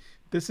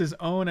 This is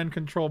owned and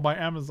controlled by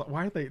Amazon.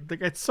 Why are they?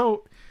 It's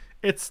so.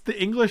 It's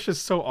the English is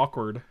so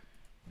awkward.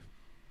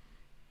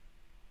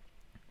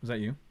 Is that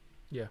you?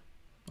 Yeah.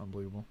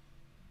 Unbelievable.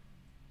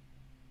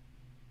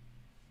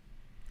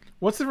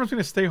 What's the difference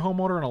between a stay-home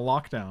order and a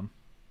lockdown?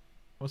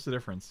 What's the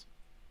difference?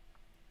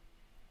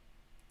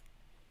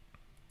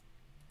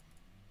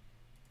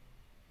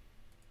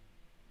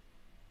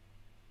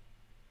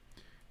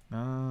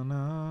 No,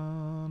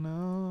 no,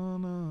 no,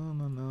 no,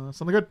 no, no.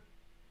 Something good.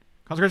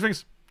 Consecrated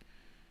Sphinx.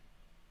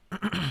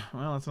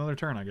 Well, that's another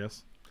turn, I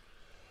guess.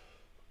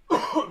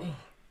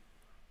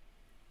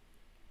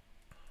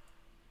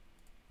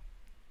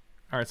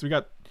 Alright, so we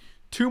got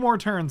 2 more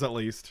turns at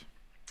least.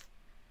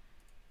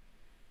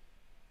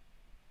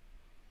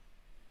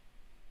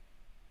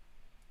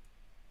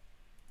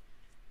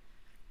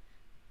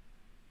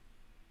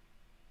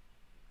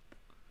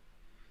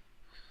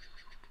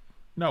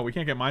 No, we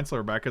can't get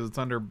Mindslayer back because it's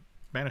under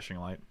Banishing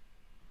Light.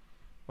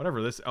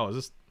 Whatever this... Oh, is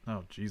this...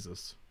 Oh,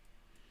 Jesus.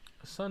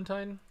 A Sun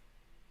Titan?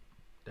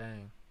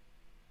 Dang.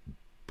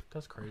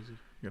 That's crazy.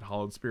 You get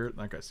Hollowed Spirit.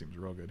 That guy seems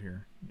real good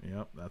here.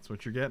 Yep, that's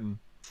what you're getting.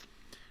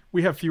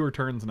 We have fewer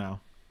turns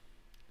now.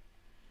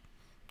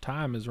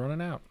 Time is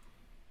running out.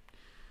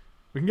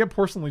 We can get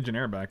Porcelain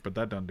Legionnaire back, but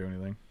that doesn't do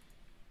anything.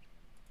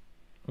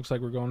 Looks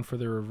like we're going for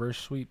the reverse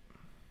sweep.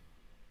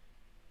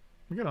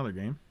 We got another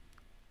game.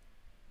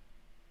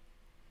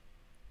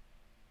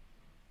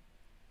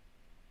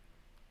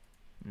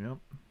 Yep.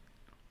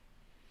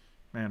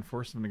 Man,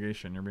 Force of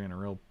Negation, you're being a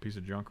real piece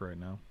of junk right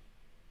now.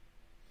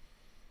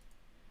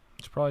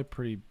 It's probably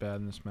pretty bad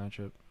in this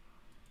matchup.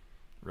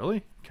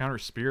 Really? Counter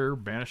Spear,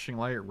 Banishing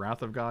Light,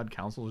 Wrath of God,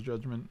 Council's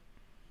Judgment.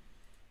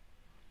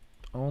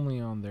 Only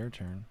on their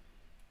turn.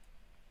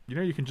 You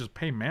know you can just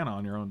pay mana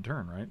on your own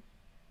turn, right?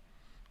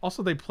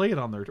 Also, they play it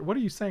on their turn. What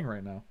are you saying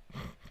right now?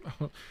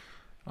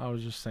 I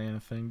was just saying a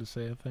thing to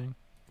say a thing.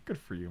 Good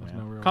for you, There's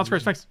man. no real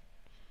Consecrated reason. Sphinx.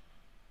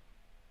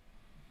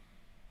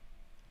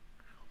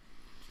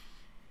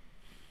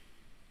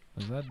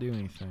 Does that do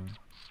anything?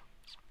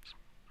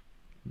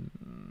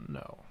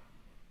 No.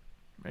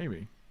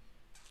 Maybe.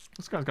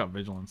 This guy's got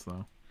Vigilance,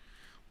 though.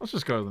 Let's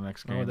just go to the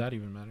next Why game. would that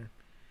even matter?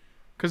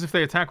 Because if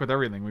they attack with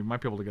everything, we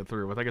might be able to get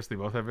through with. I guess they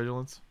both have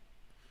Vigilance.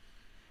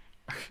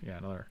 Yeah,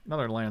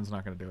 another land's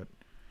not going to do it.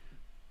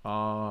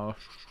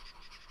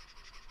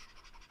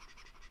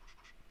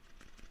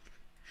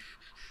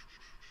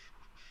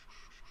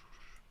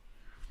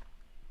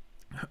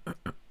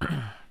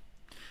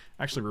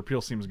 Actually, Repeal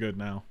seems good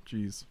now.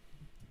 Jeez.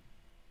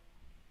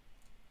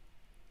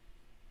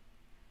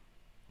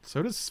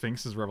 So does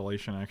Sphinx's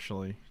Revelation,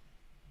 actually.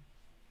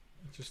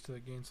 Just to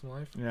gain some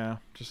life? Yeah,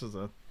 just as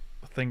a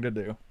thing to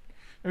do.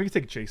 And we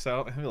can take Jace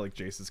out. I feel like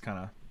Jace is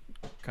kind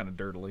of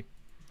dirtily.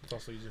 It's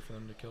also easier for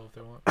them to kill if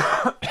they want.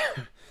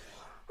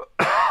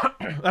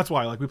 That's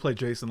why, like, we play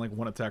Jace and like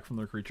one attack from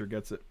their creature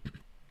gets it.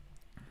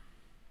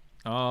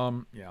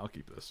 Yeah, I'll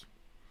keep this.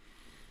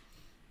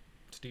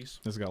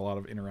 Steez. This has got a lot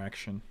of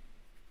interaction.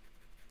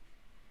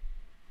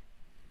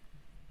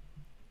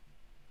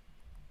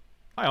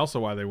 I also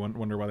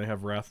wonder why they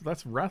have Wrath.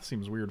 Wrath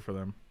seems weird for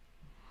them.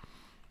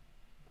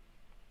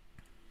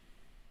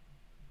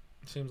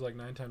 Seems like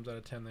 9 times out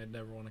of 10 they'd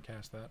never want to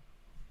cast that.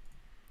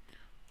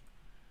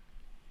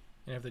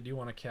 And if they do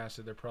want to cast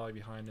it, they're probably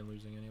behind and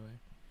losing anyway.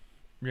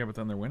 Yeah, but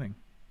then they're winning.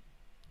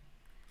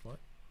 What?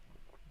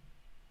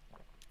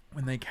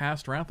 When they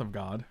cast Wrath of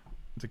God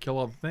to kill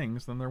all the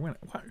things, then they're winning.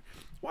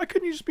 Why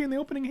couldn't you just be in the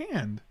opening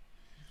hand?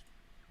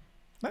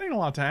 That ain't a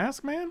lot to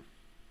ask, man.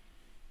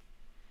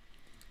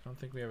 I don't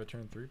think we have a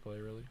turn 3 play,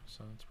 really,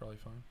 so it's probably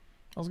fine.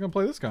 I was going to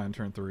play this guy in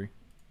turn 3.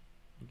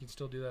 You can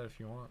still do that if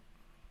you want.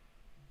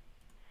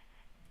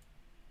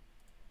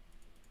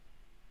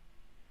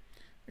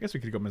 I guess we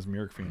could go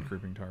Mesmeric Fiend,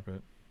 Creeping Tar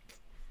Pit.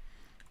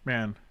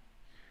 Man,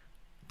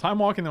 Time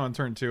Walking them on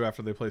turn 2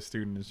 after they play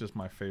Student is just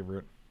my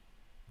favorite.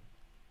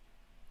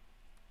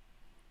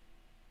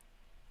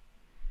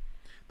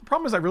 The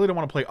problem is I really don't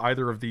want to play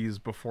either of these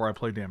before I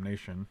play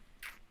Damnation.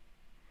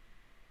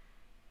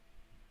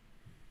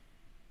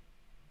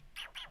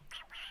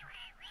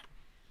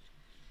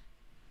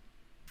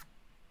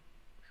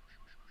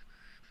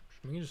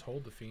 We can just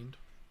hold the Fiend.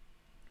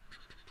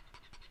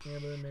 Yeah,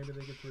 but then maybe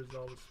they get to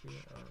resolve the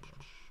Spirit. I don't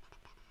know.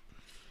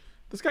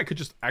 This guy could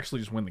just actually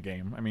just win the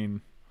game. I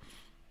mean,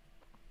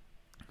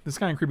 this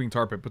guy in Creeping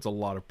Tar Pit puts a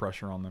lot of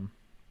pressure on them.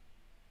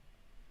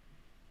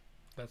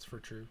 That's for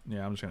true.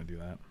 Yeah, I'm just going to do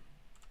that.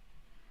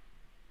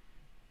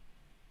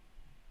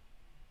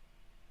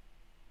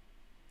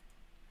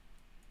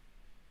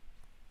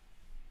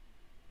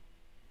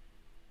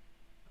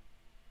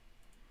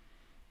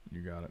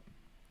 You got it.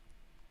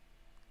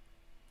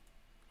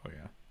 Oh,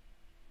 yeah.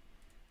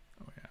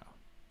 Oh, yeah.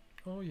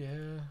 Oh,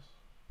 yeah.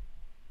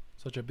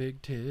 Such a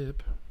big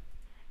tip.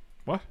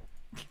 What?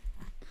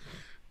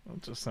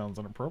 That just sounds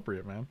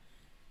inappropriate, man.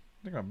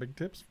 They got big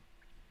tips.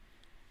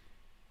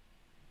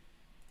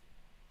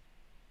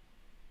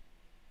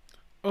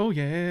 Oh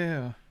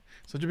yeah,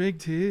 such a big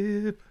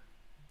tip.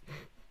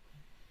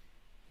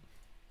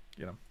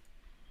 Get him.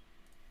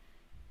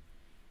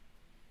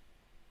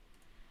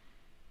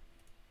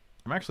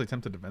 I'm actually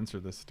tempted to venture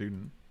this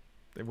student.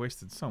 They've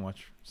wasted so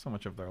much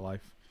of their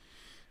life.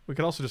 We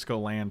could also just go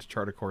land,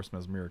 chart a course,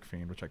 Mesmeric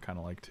Fiend, which I kind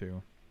of like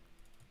too.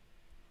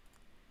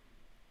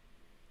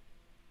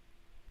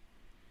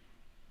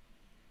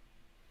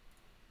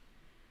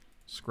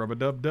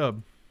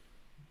 Scrub-a-dub-dub.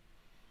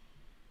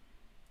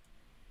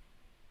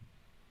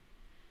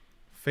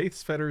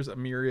 Faith's Fetters,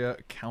 Emiria,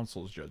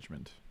 Council's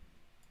Judgment.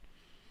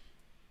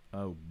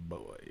 Oh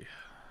boy.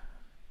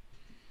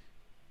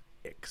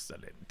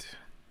 Excellent.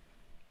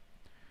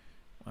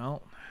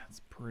 Well, that's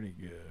pretty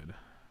good.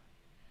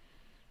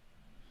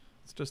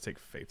 Let's just take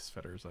Faith's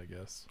Fetters, I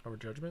guess. Over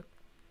Judgment?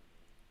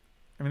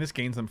 I mean, this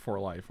gains them 4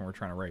 life when we're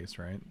trying to race,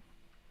 right?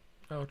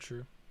 Oh,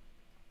 true.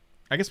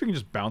 I guess we can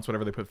just bounce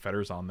whatever they put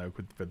Fetters on, though,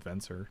 with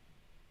Venser.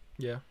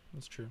 Yeah,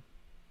 that's true.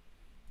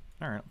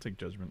 All right, I'll take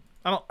Judgment.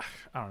 I don't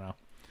know. I don't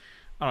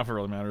know if it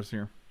really matters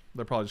here.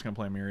 They're probably just going to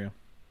play Emiria.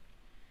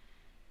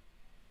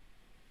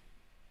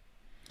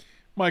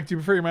 Mike, do you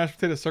prefer your mashed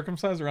potatoes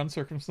circumcised or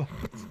uncircumcised?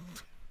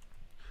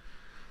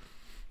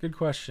 Good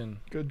question.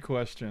 Good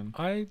question.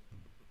 I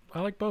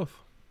like both.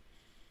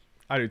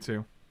 I do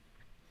too.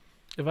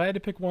 If I had to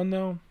pick one,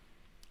 though,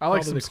 I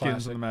like probably some the skins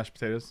classic. in the mashed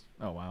potatoes.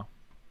 Oh, wow.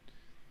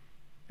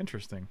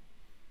 Interesting.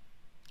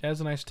 it has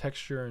a nice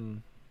texture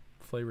and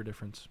flavor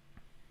difference.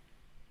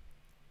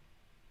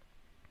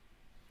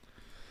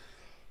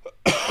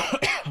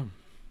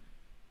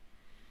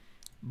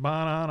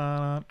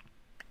 Ba-na-na-na.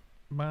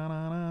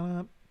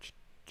 Ba-na-na-na.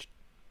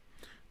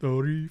 The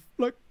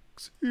reflex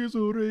is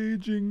a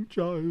raging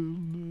child.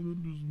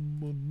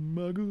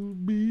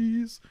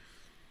 Bees.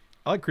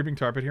 I like Creeping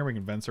Tarpet here. We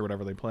can Vence or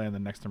whatever they play, and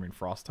then next time we can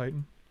Frost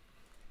Titan.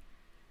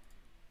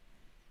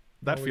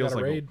 That Oh, we feels got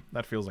a like raid.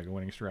 that feels like a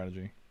winning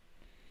strategy.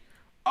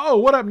 Oh,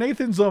 what up,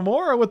 Nathan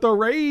Zamora with the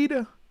raid?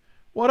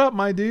 What up,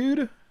 my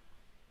dude?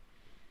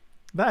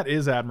 That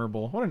is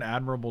admirable. What an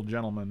admirable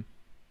gentleman.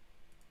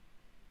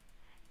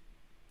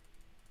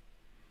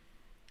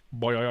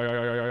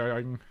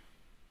 Boing.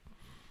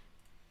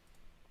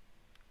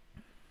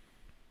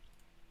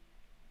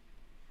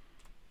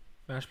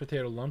 Mashed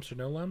potato lumps or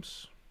no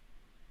lumps?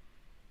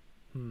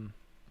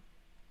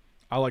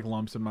 I like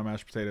lumps in my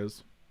mashed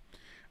potatoes.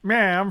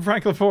 Yeah, I'm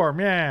Frank Lepore.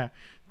 Yeah.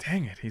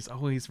 Dang it, he's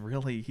always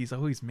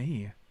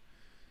me.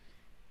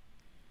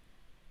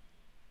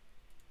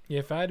 Yeah,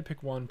 if I had to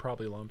pick one,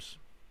 probably lumps.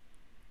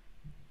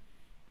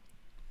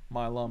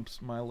 My lumps,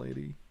 my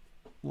lady.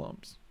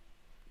 Lumps.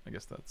 I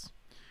guess that's...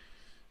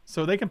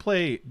 So they can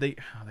play... They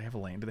have a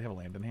land. Do they have a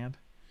land in hand?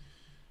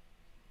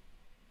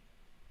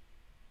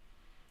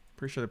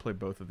 Pretty sure they play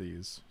both of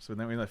these. So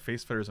then we have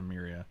Face Fetters and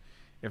Emiria.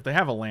 If they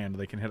have a land,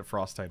 they can hit a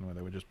Frost Titan with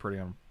it, which is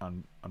pretty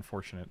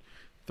unfortunate.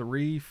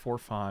 3, 4,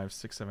 5,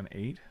 6, 7,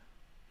 8.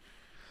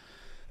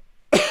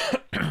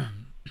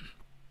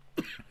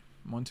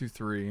 1, 2,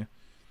 3. You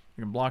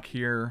can block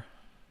here.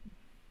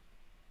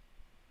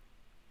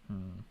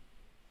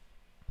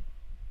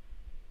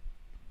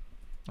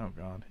 Oh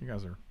god, you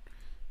guys are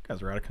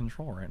out of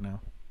control right now.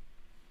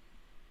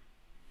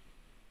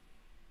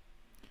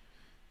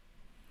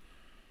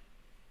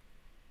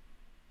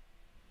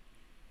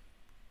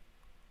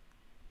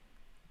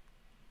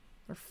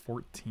 They're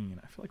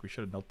 14. I feel like we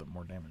should have dealt them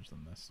more damage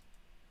than this.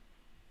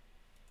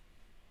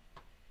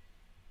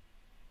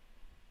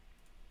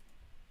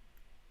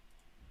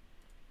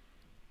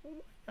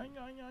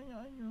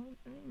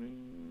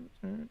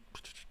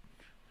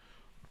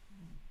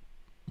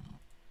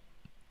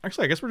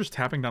 Actually, I guess we're just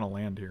tapping down a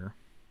land here.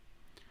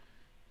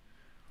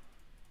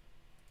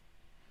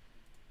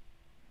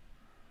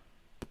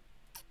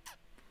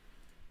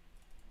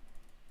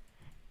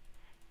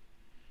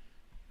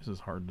 This is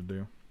hard to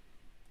do.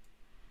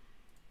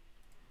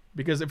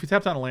 Because if you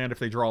tap down a land, if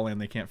they draw a land,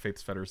 they can't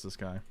Faith's Fetters this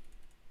guy.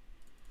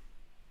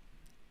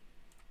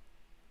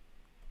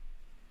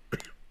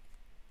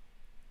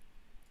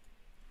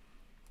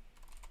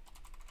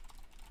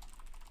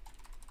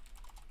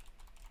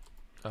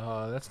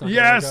 That's not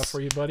gonna work out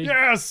for you, buddy.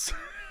 Yes!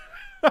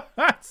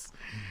 that's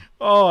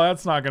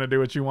not going to do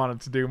what you want it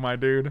to do, my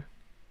dude.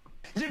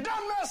 You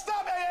done messed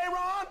up,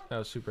 Aaron. That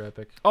was super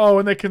epic. Oh,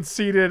 and they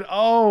conceded.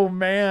 Oh,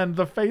 man.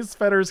 The Face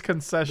Fetters The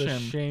concession.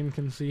 shame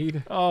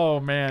concede. Oh,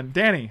 man.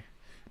 Danny,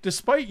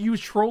 despite you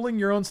trolling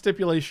your own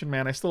stipulation,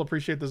 man, I still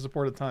appreciate the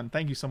support a ton.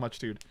 Thank you so much,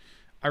 dude.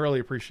 I really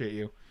appreciate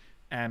you.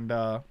 And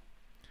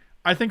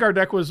I think our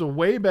deck was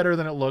way better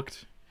than it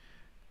looked.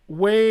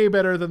 Way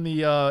better than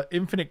the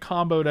infinite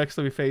combo decks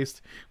that we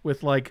faced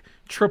with like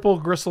triple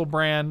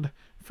Gristlebrand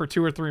for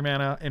 2 or 3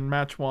 mana in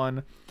match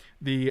 1,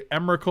 the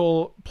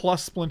Emrakul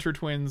plus Splinter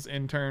Twins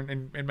in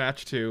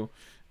match 2,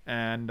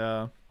 and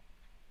I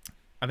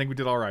think we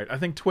did all right. I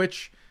think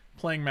Twitch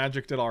playing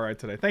Magic did all right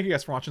today. Thank you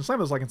guys for watching. Slam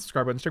those like and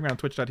subscribe buttons. Check me out on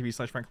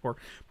twitch.tv/FrankLepore,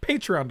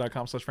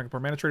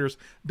 patreon.com/FrankLepore,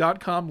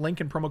 manatraders.com. Link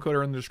and promo code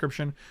are in the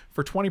description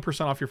for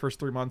 20% off your first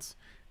 3 months.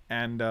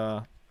 And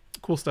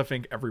Cool Stuff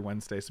Inc. every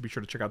Wednesday. So be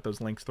sure to check out those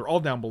links. They're all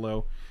down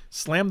below.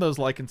 Slam those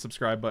like and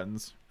subscribe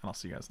buttons. And I'll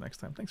see you guys next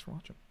time. Thanks for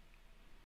watching.